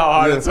 Especially how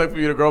hard it took for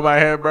you to grow my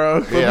hair,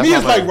 bro. For me,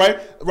 it's like,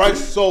 right?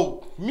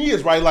 So, me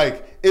is right,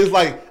 like, it's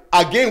like,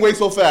 I gain weight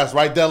so fast,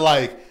 right? That,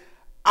 like,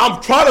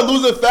 I'm trying to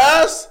lose it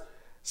fast.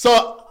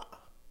 So,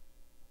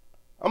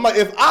 I'm like,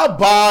 if I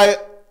buy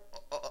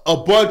a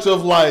bunch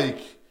of, like,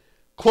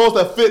 clothes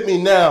that fit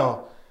me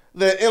now,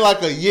 then in,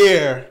 like, a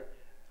year,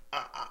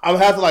 I'm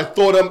gonna have to, like,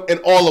 throw them in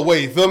all the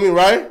way. You feel me,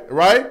 right?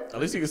 At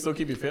least you can still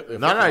keep your fit.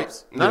 No.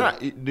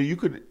 You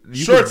could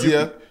shirts,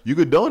 you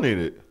could donate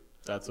it.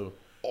 That too.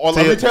 Or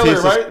let me tailor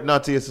it, right? No,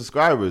 to your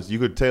subscribers. You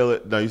could tailor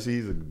it. No, you see,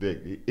 he's a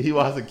dick. He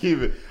wants to keep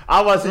it.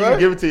 I want to see you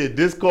give it to your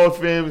Discord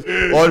fams.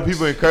 All the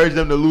people encourage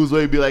them to lose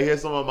weight. Be like,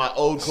 here's some of my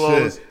old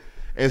clothes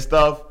and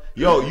stuff.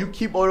 Yo, you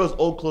keep all those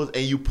old clothes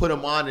and you put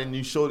them on and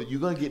you show that you're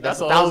going to get that's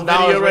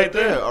 $1,000 right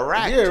there. All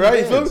right. Yeah, right?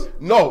 You feel me?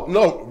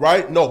 No,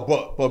 right? No,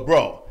 but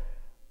bro,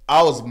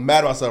 I was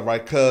mad at myself,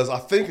 right? Because I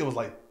think it was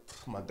like,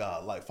 oh my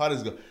God, like 5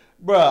 days ago.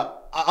 Bro,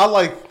 I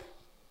like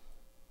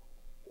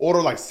order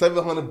like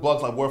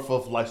 $700 like worth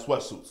of like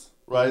sweatsuits,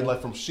 right?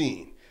 Like from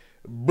Shein.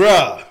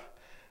 Bruh.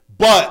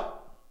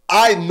 But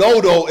I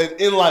know though,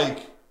 in like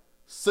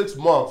 6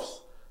 months,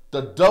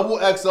 the double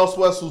XL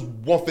sweatsuits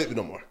won't fit me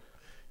no more.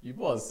 You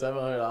bought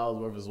 $700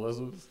 worth of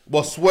sweatsuits?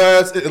 Well,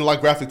 sweats and like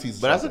graphic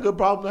tees. But that's a good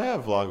problem to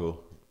have, Flakko.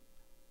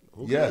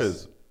 Who cares?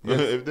 Yes.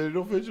 If they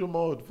don't fit you,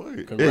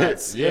 fuck.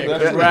 Congrats.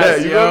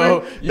 Congrats,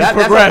 yo. You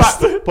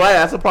progressed.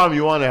 That's the problem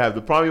you want to have.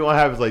 The problem you want to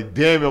have is like,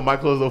 damn, yo, my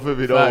clothes don't fit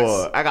me no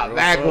more. I got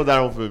mad clothes that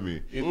don't fit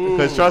me.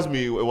 Because trust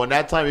me, when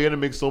that time you're gonna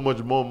make so much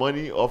more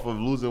money off of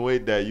losing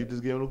weight that you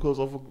just give them clothes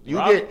off of.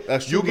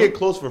 You get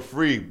clothes for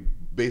free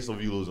based on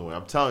you losing weight.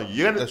 I'm telling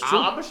you. I'm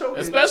gonna show you.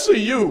 Especially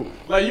you.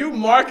 Like, you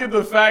market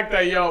the fact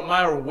that, yo,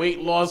 my weight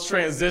loss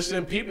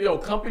transition,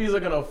 companies are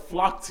gonna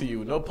flock to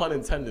you. No pun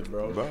intended,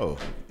 bro. Bro,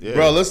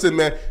 listen,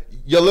 man.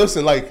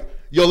 Listen,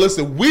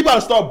 we about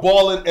to start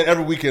balling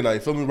every weekend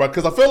night. Feel me, right?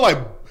 Because I feel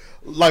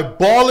like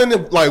balling,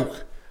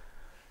 for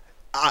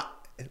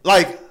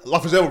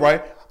example,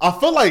 right? I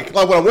feel like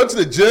when I went to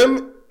the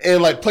gym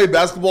and like played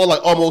basketball, like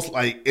almost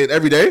like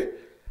every day,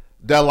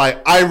 that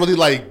like I really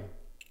like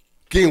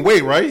gain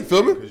weight, right? You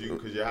feel me?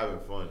 Because you're having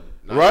fun.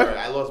 Right?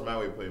 I lost my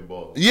weight playing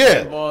ball.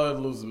 Yeah. Ball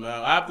losing, man.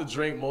 I have to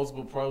drink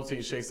multiple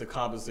protein shakes to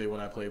compensate when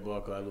I play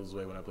ball because I lose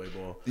weight when I play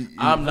ball.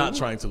 I'm not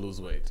trying to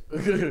lose weight.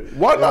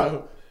 Why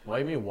not? What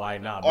do you mean, why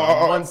not?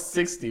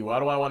 160. Why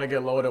do I want to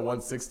get lower than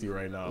 160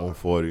 right now?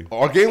 140.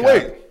 Or gain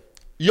weight.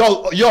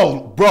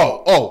 Yo,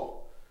 bro.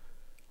 Oh,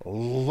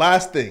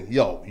 last thing.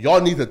 Yo, y'all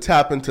need to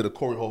tap into the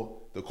Corey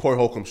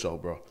Holcomb show,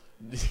 bro.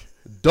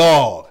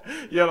 Dog.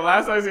 Yo, the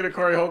last time I seen the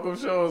Corey Holcomb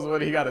show was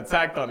when he got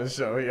attacked on his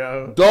show,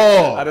 yo.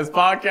 Dog. At his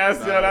podcast,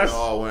 yo. That's...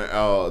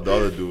 the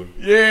other dude.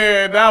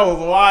 Yeah, that was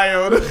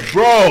wild.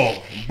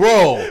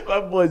 Bro.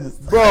 My boy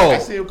just... Bro. I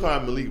see him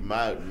call Malik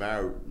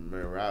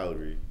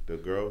Maralery. The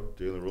girl,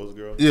 Jalen Rose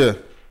girl? Yeah.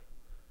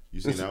 You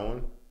seen that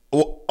one?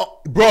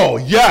 Bro,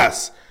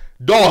 yes.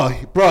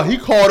 Dog, bro, he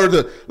called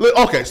her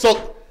okay,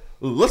 so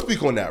let's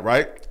speak on that,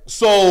 right?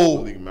 So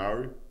Malik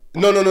Mowry?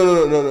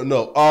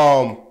 No.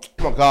 Oh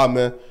my God,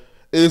 man.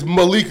 It's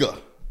Malika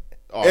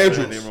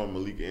Andrews. Name wrong,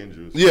 Malika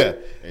Andrews. Yeah.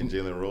 And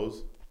Jalen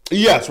Rose.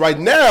 Yes. Right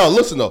now,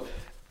 listen though,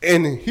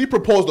 and he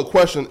proposed a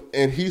question,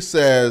 and he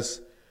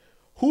says,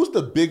 "Who's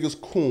the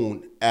biggest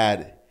coon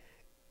at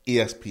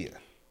ESPN?"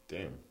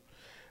 Damn.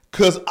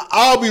 Because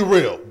I'll be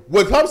real,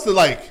 when it comes to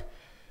like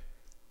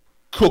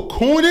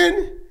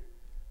cocooning,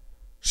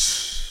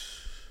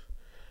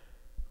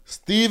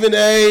 Stephen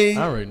A.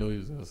 I already knew he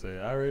was gonna say it.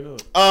 I already knew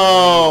it.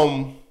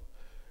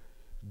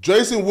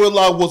 Jason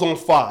Whitlock was on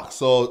Fox,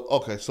 so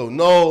okay, so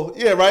no,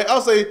 yeah, right.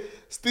 I'll say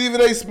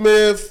Stephen A.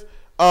 Smith,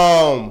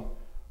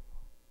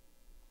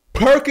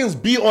 Perkins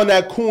be on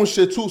that coon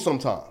shit too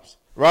sometimes,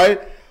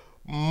 right?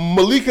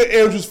 Malika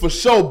Andrews for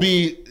sure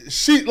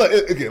she like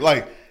again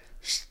like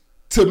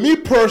to me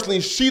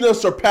personally, she done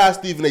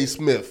surpassed Stephen A.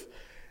 Smith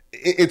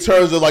in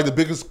terms of like the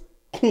biggest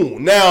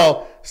coon.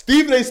 Now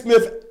Stephen A.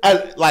 Smith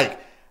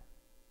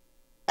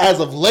as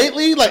of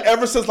lately, like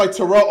ever since like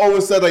Terrell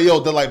Owens said that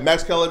that like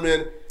Max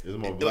Kellerman. Is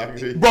more black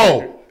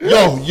Bro,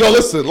 yo,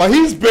 listen, like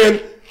he's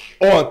been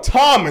on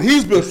time and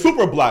he's been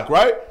super black,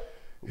 right?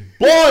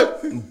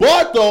 But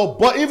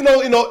even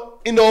though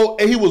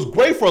and he was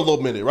great for a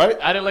little minute, right?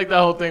 I didn't like that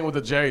whole thing with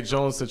the Jerry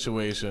Jones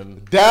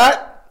situation.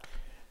 That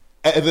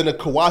and then the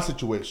Kawhi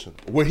situation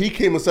where he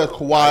came and said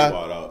Kawhi. He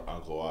bought out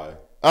on Kawhi.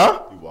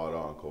 Huh? He bought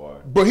out on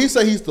Kawhi. But he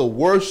said he's the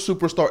worst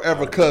superstar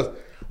ever because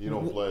you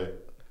don't play.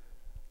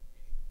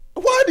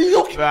 Why do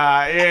you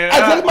care?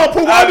 Why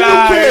do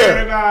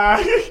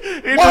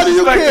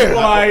you care?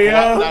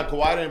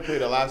 Kawhi didn't play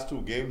the last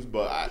 2 games,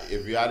 but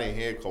if y'all didn't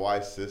hear,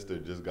 Kawhi's sister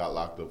just got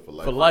locked up for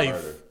life. For life.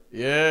 Murder.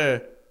 Yeah.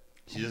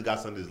 She just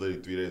got sentenced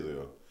literally 3 days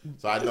ago.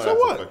 So I know So that's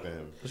what? affecting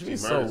him. What you mean,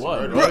 so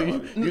what, bro?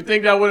 You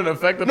think that wouldn't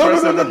affect the No,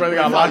 person that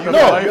got locked up? No,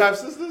 for life? You have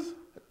sisters?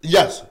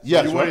 Yes. So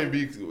you wouldn't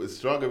be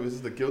strong if his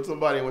sister killed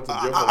somebody and went to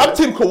jail for I'm life?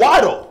 Team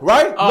Kawhi though,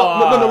 right?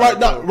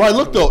 Right.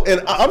 Look though,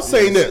 and I'm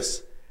saying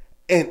this,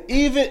 and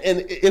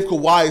if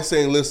Kawhi is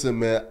saying, "Listen,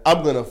 man,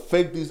 I'm gonna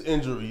fake these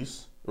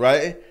injuries,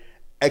 right,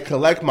 and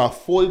collect my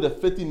 $40 to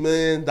 $50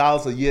 million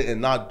a year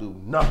and not do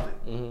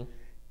nothing,"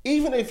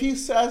 even if he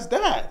says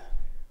that,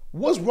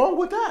 what's wrong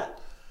with that?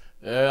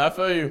 Yeah, I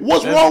feel you.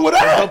 What's wrong with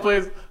that? No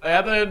place, like,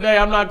 at the end of the day,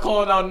 I'm not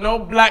calling out no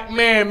black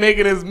man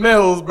making his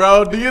meals,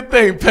 bro. Do you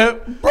think,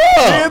 Pimp? Bro.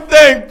 Do you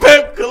think,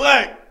 Pimp,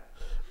 collect?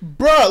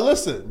 Bro,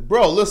 listen,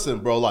 bro.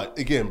 Like,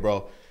 again,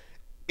 bro,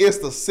 it's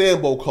the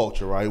Sambo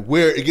culture, right?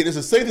 Where, again, it's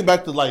the same thing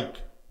back to, like,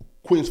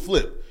 Queen's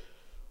Flip.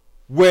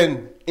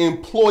 When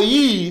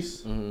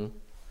employees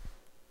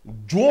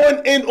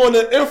join in on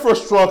the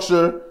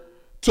infrastructure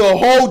to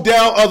hold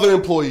down other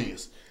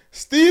employees.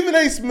 Stephen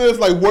A. Smith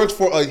works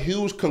for a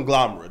huge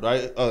conglomerate,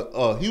 right?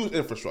 A huge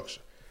infrastructure.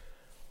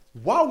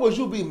 Why would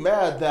you be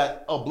mad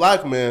that a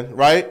black man,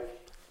 right,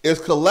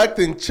 is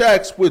collecting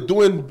checks with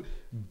doing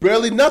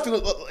barely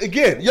nothing?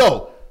 Again,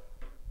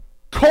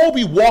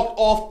 Kobe walked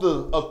off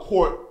the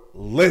court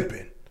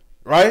limping,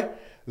 right?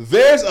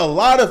 There's a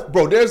lot of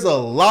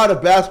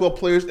basketball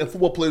players and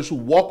football players who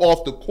walk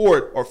off the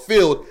court or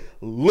field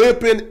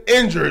limping,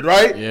 injured,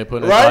 right? Yeah,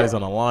 putting their bodies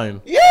on the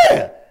line.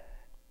 Yeah,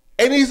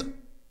 and these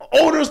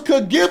owners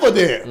could give a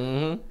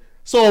damn.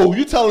 So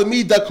you telling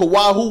me that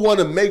Kawhi, who want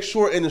to make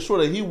sure and ensure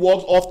that he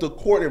walks off the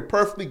court in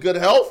perfectly good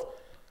health,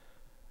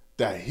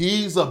 that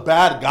he's a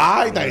bad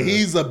guy, that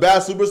he's a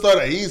bad superstar,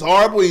 that he's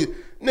horrible?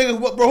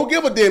 Nigga, bro, who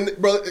give a damn,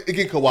 bro?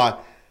 Again, Kawhi,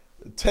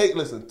 take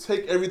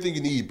everything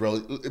you need, bro.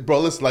 Bro,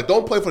 listen,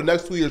 don't play for the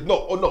next 2 years.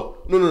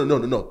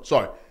 No.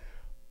 Sorry.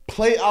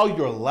 Play out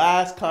your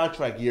last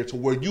contract year to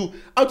where I'm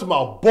talking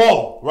about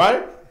ball,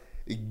 right?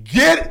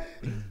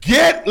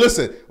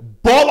 Listen,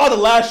 ball out of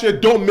last year,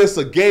 don't miss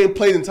a game,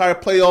 play the entire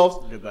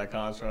playoffs. Get that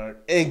contract.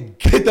 And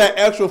get that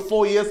extra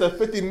 4 years at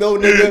 $50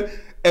 million, nigga,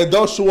 and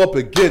don't show up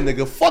again,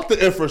 nigga. Fuck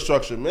the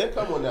infrastructure, man.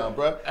 Come on now,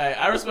 bro. Hey,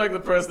 I respect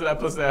the person that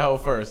puts that hell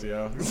first,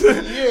 yo.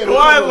 Yeah,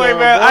 Kawhi's like,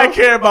 man, I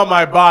care about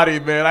my body,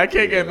 man. I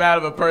can't get mad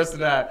at a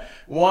person that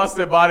wants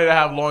their body to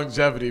have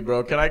longevity,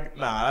 bro.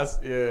 That's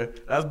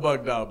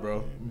bugged out,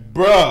 bro.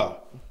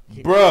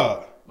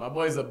 Bruh. My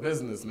boy's a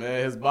business,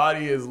 man. His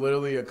body is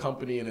literally a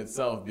company in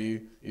itself, B.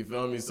 You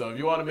feel me? So if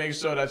you want to make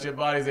sure that your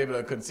body's able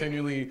to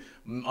continually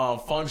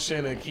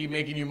function and keep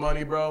making you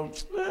money, bro,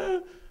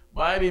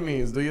 by any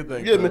means, do your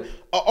thing. Yeah, man.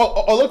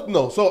 Look,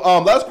 no. So,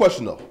 last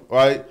question, though,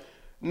 right?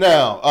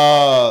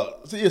 Now,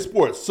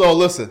 sports. So,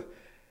 listen.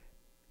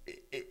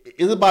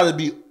 Is it about to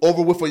be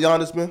over with for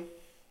Giannis, man?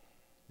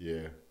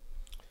 Yeah.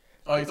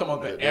 Oh, you talking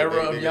about the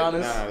era of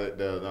Giannis?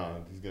 Nah,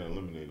 he's getting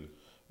eliminated.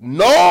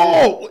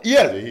 No,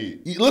 yeah.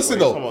 Listen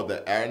though. Talking about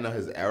the era,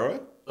 his era.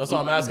 That's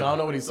what I'm asking. I don't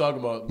know what he's talking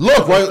about.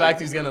 Look, right. The fact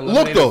he's getting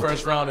eliminated in the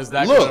first round, is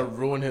that going to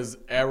ruin his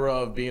era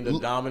of being the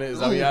dominant? Is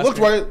that what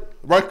you're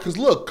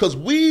asking? Look, because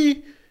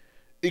we,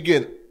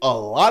 again, a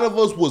lot of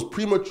us was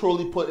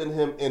prematurely putting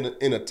him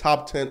in a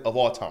top 10 of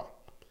all time.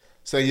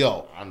 Say,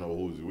 yo. I know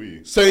who's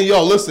we. Saying,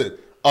 yo, listen,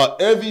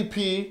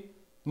 MVP,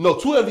 no,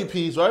 2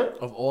 MVPs, right?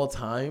 Of all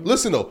time?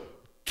 Listen, though,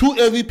 2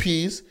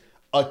 MVPs,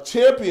 a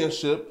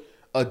championship,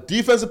 a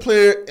defensive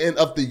player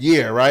of the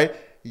year, right?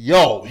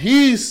 Yo,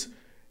 he's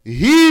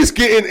He's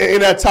getting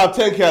in that top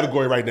 10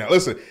 category right now.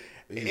 Listen,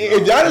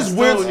 if Giannis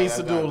wins, needs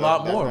to do a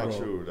lot more,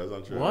 bro. That's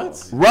not true.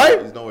 What?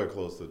 Right? He's nowhere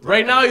close to.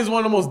 Right now, he's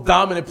one of the most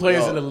dominant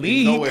players in the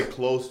league. He's nowhere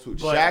close to.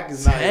 Shaq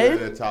is not even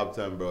in the top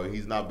 10, bro.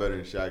 He's not better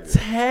than Shaq.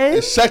 10?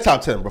 It's Shaq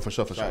top 10, bro, for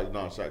sure. No,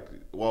 Shaq.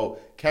 Well,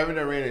 Kevin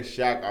Durant and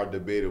Shaq are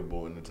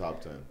debatable in the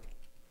top 10.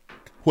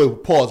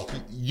 Wait, pause.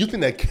 You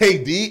think that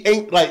KD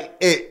ain't like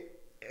it?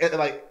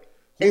 Like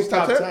who's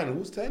top 10?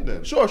 Who's 10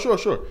 then? Sure.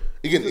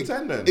 Again, who's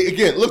 10 then?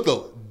 Again, look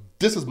though.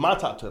 This is my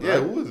top 10. Yeah,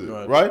 right? who is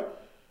it? Right?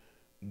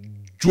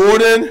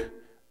 Jordan.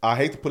 I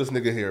hate to put this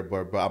nigga here, but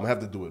I'm gonna have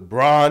to do it.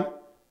 Bron.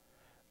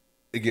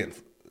 Again,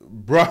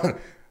 Bron.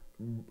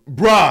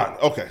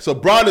 Okay, so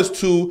Bron is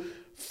 2.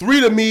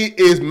 3 to me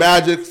is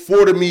Magic.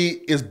 4 to me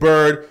is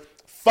Bird.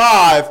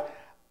 5.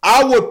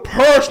 I would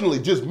personally,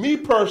 just me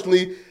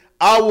personally,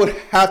 I would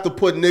have to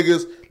put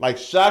niggas like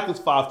Shaq is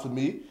 5 to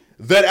me.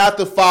 Then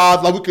after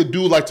 5, like we could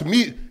do like to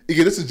me.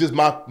 Again, this is just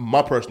my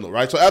personal,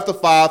 right? So after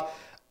 5,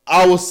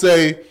 I would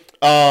say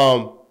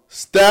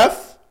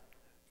Steph,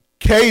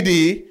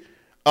 KD.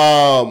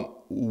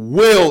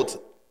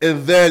 Wilt,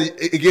 and then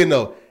again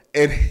though,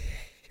 and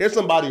here's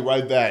somebody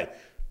right that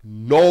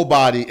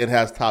nobody it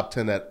has top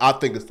 10 that I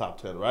think is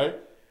top 10, right?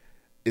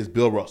 Is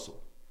Bill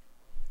Russell.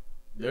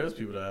 There's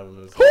people that have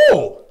him as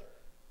Who?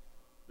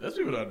 There's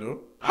people that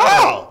do.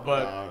 How?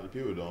 But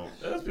people don't.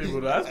 There's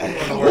people that.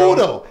 Who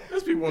though?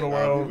 There's people in the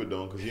world.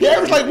 People don't.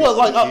 Yeah, it's like what?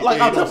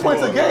 Like 10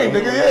 points a game,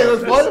 nigga. Yeah,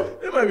 that's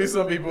what. There might be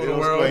some people in the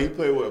world. He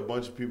played with a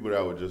bunch of people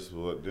that were just.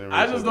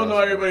 I just don't know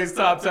everybody's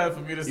top 10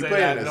 for me to say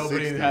that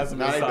nobody has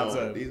him in his top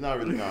 10. He's not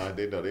really. Nah,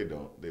 they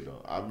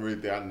don't. I'm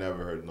really. I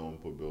never heard no one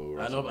put Bill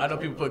Russell. I know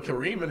people put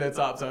Kareem in their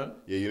top 10.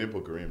 Yeah, you didn't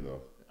put Kareem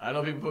though. I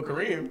know people put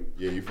Kareem.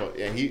 Yeah, and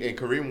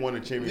Kareem won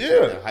a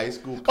championship in high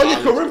school. Oh yeah,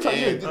 Kareem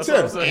and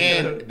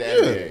the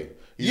NBA.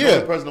 He's the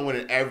only person to win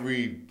in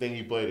everything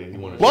he played in. He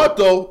won. But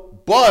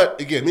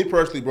again, me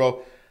personally,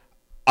 bro,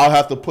 I'll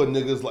have to put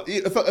niggas like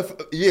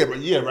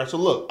right. So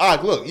look,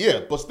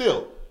 but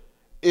still,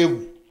 if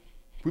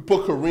we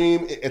put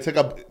Kareem and take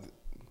up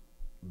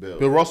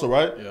Bill Russell,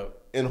 right? Yep.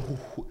 And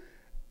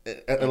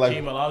like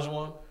Hakeem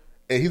Olajuwon,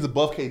 and he's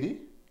above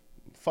KD.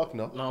 Fuck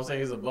no. No, I'm saying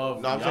he's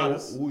above Giannis. I'm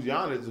saying who's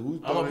Giannis?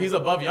 He's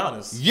above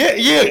Giannis.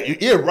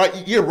 Yeah, right.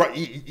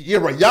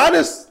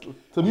 Giannis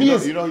to me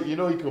is you know he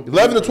can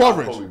 11 to 12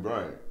 range. Kobe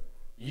Bryant.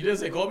 You didn't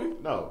say Kobe?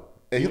 No.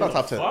 And he's not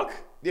top 10. Fuck?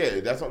 Yeah,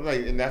 that's what I'm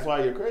like, and that's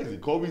why you're crazy.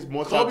 Kobe's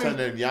more top 10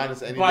 than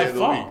Giannis any day of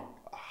the week.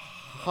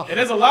 And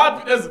there's a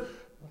lot.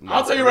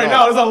 I'll tell you right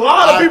now, there's a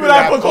lot of people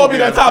that put Kobe in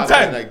their top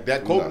 10. Like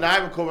that, Kobe, not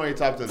even Kobe in your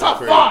top 10.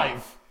 Top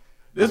 5.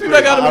 There's people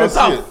that got him in the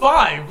top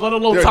 5, let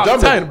alone top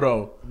 10,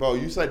 bro. Bro,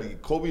 you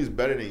said Kobe is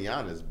better than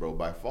Giannis, bro,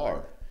 by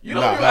far. You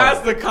know, you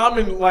asked the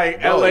common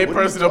LA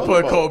person to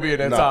put Kobe in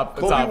their top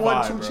 5. Kobe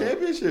won 2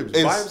 championships by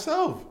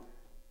himself.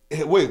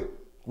 Wait,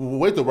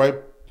 the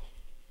right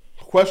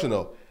question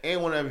though.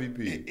 And won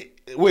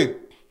MVP. Wait,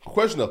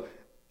 question though.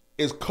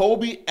 Is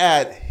Kobe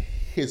at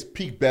his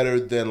peak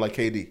better than like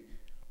KD?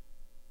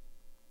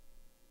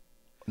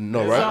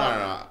 No,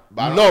 right?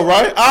 No,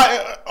 right?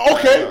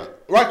 Okay.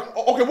 Right.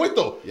 Okay, wait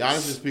though.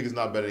 Giannis' peak is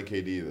not better than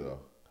KD either though.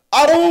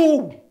 I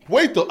don't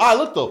wait though.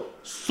 Look though.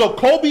 So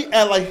Kobe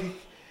at like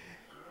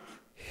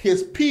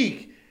his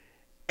peak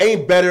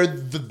ain't better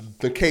than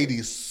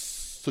KD.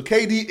 So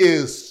KD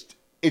is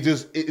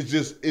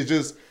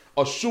just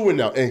a shoo-in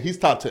now, and he's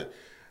top 10.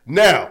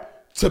 Now,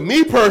 to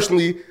me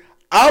personally,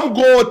 I'm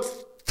going to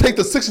take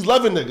the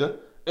 6'11" nigga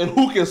and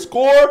who can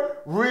score,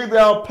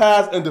 rebound,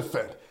 pass, and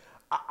defend.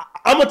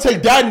 I'm gonna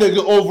take that nigga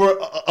over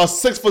a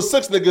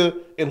 6'6"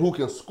 nigga and who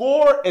can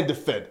score and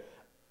defend.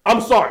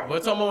 I'm sorry.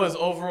 But talking about his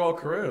overall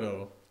career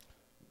though.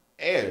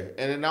 Yeah,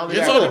 and now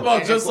you're talking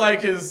about just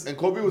like his. And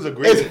Kobe was a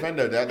great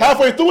defender.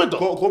 Halfway through it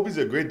though. Kobe's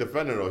a great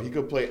defender though. He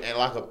could play and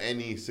lock up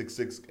any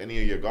 6'6", any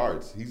of your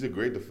guards. He's a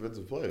great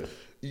defensive player.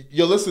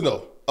 Yo, listen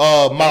though.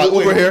 My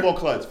over here.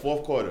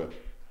 Fourth quarter.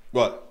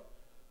 What?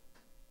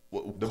 The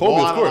Kobe, ball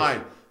of on course.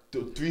 the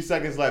line. 3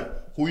 seconds left.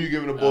 Who are you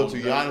giving the ball to,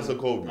 Giannis or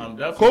Kobe?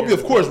 Kobe,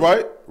 of course,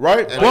 right?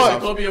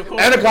 But Kobe, of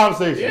course. And a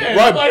conversation. Yeah,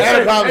 right.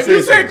 And a conversation. If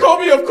you say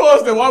Kobe, of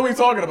course, then what are we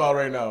talking about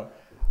right now?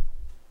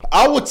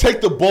 I would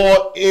take the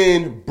ball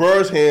in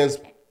Bird's hands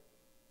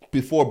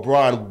before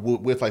Bron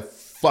with like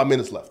 5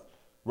 minutes left.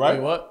 Right?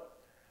 Wait, what?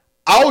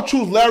 I would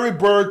choose Larry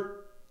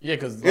Bird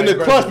because in the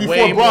clutch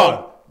before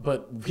Bron.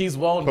 But he's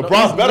known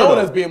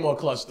as being more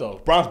clutch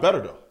though. Bron's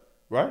better though.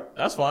 Right?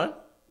 That's fine.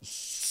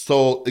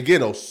 So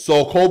again though,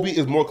 Kobe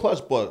is more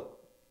clutch, but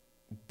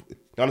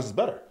Giannis is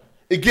better.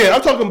 Again,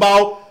 I'm talking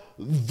about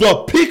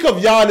the peak of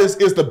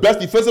Giannis is the best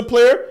defensive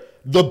player,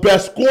 the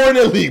best scorer in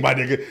the league, my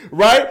nigga.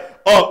 Right?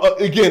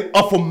 Again,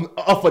 a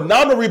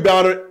phenomenal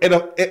rebounder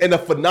and a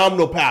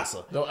phenomenal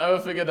passer. Don't ever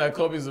forget that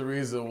Kobe's the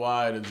reason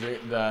why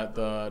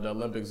the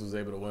Olympics was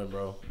able to win,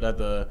 bro. That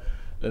the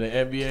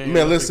NBA team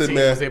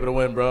was able to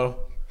win, bro.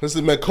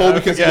 Listen, man, Kobe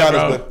against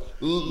Giannis,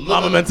 man.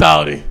 Mama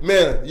mentality.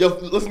 Man,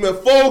 listen, man,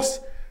 folks.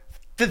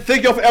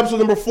 Thank y'all for episode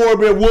number 4,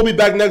 man. We'll be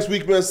back next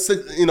week, man. At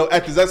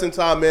the exact same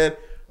time, man.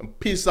 And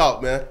peace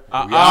out, man.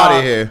 We out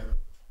of here.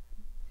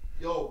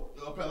 Yo,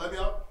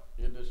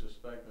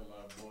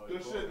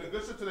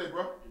 today,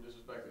 bro. You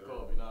disrespected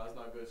Kobe. Nah, it's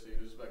not good shit.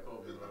 You disrespect Kobe.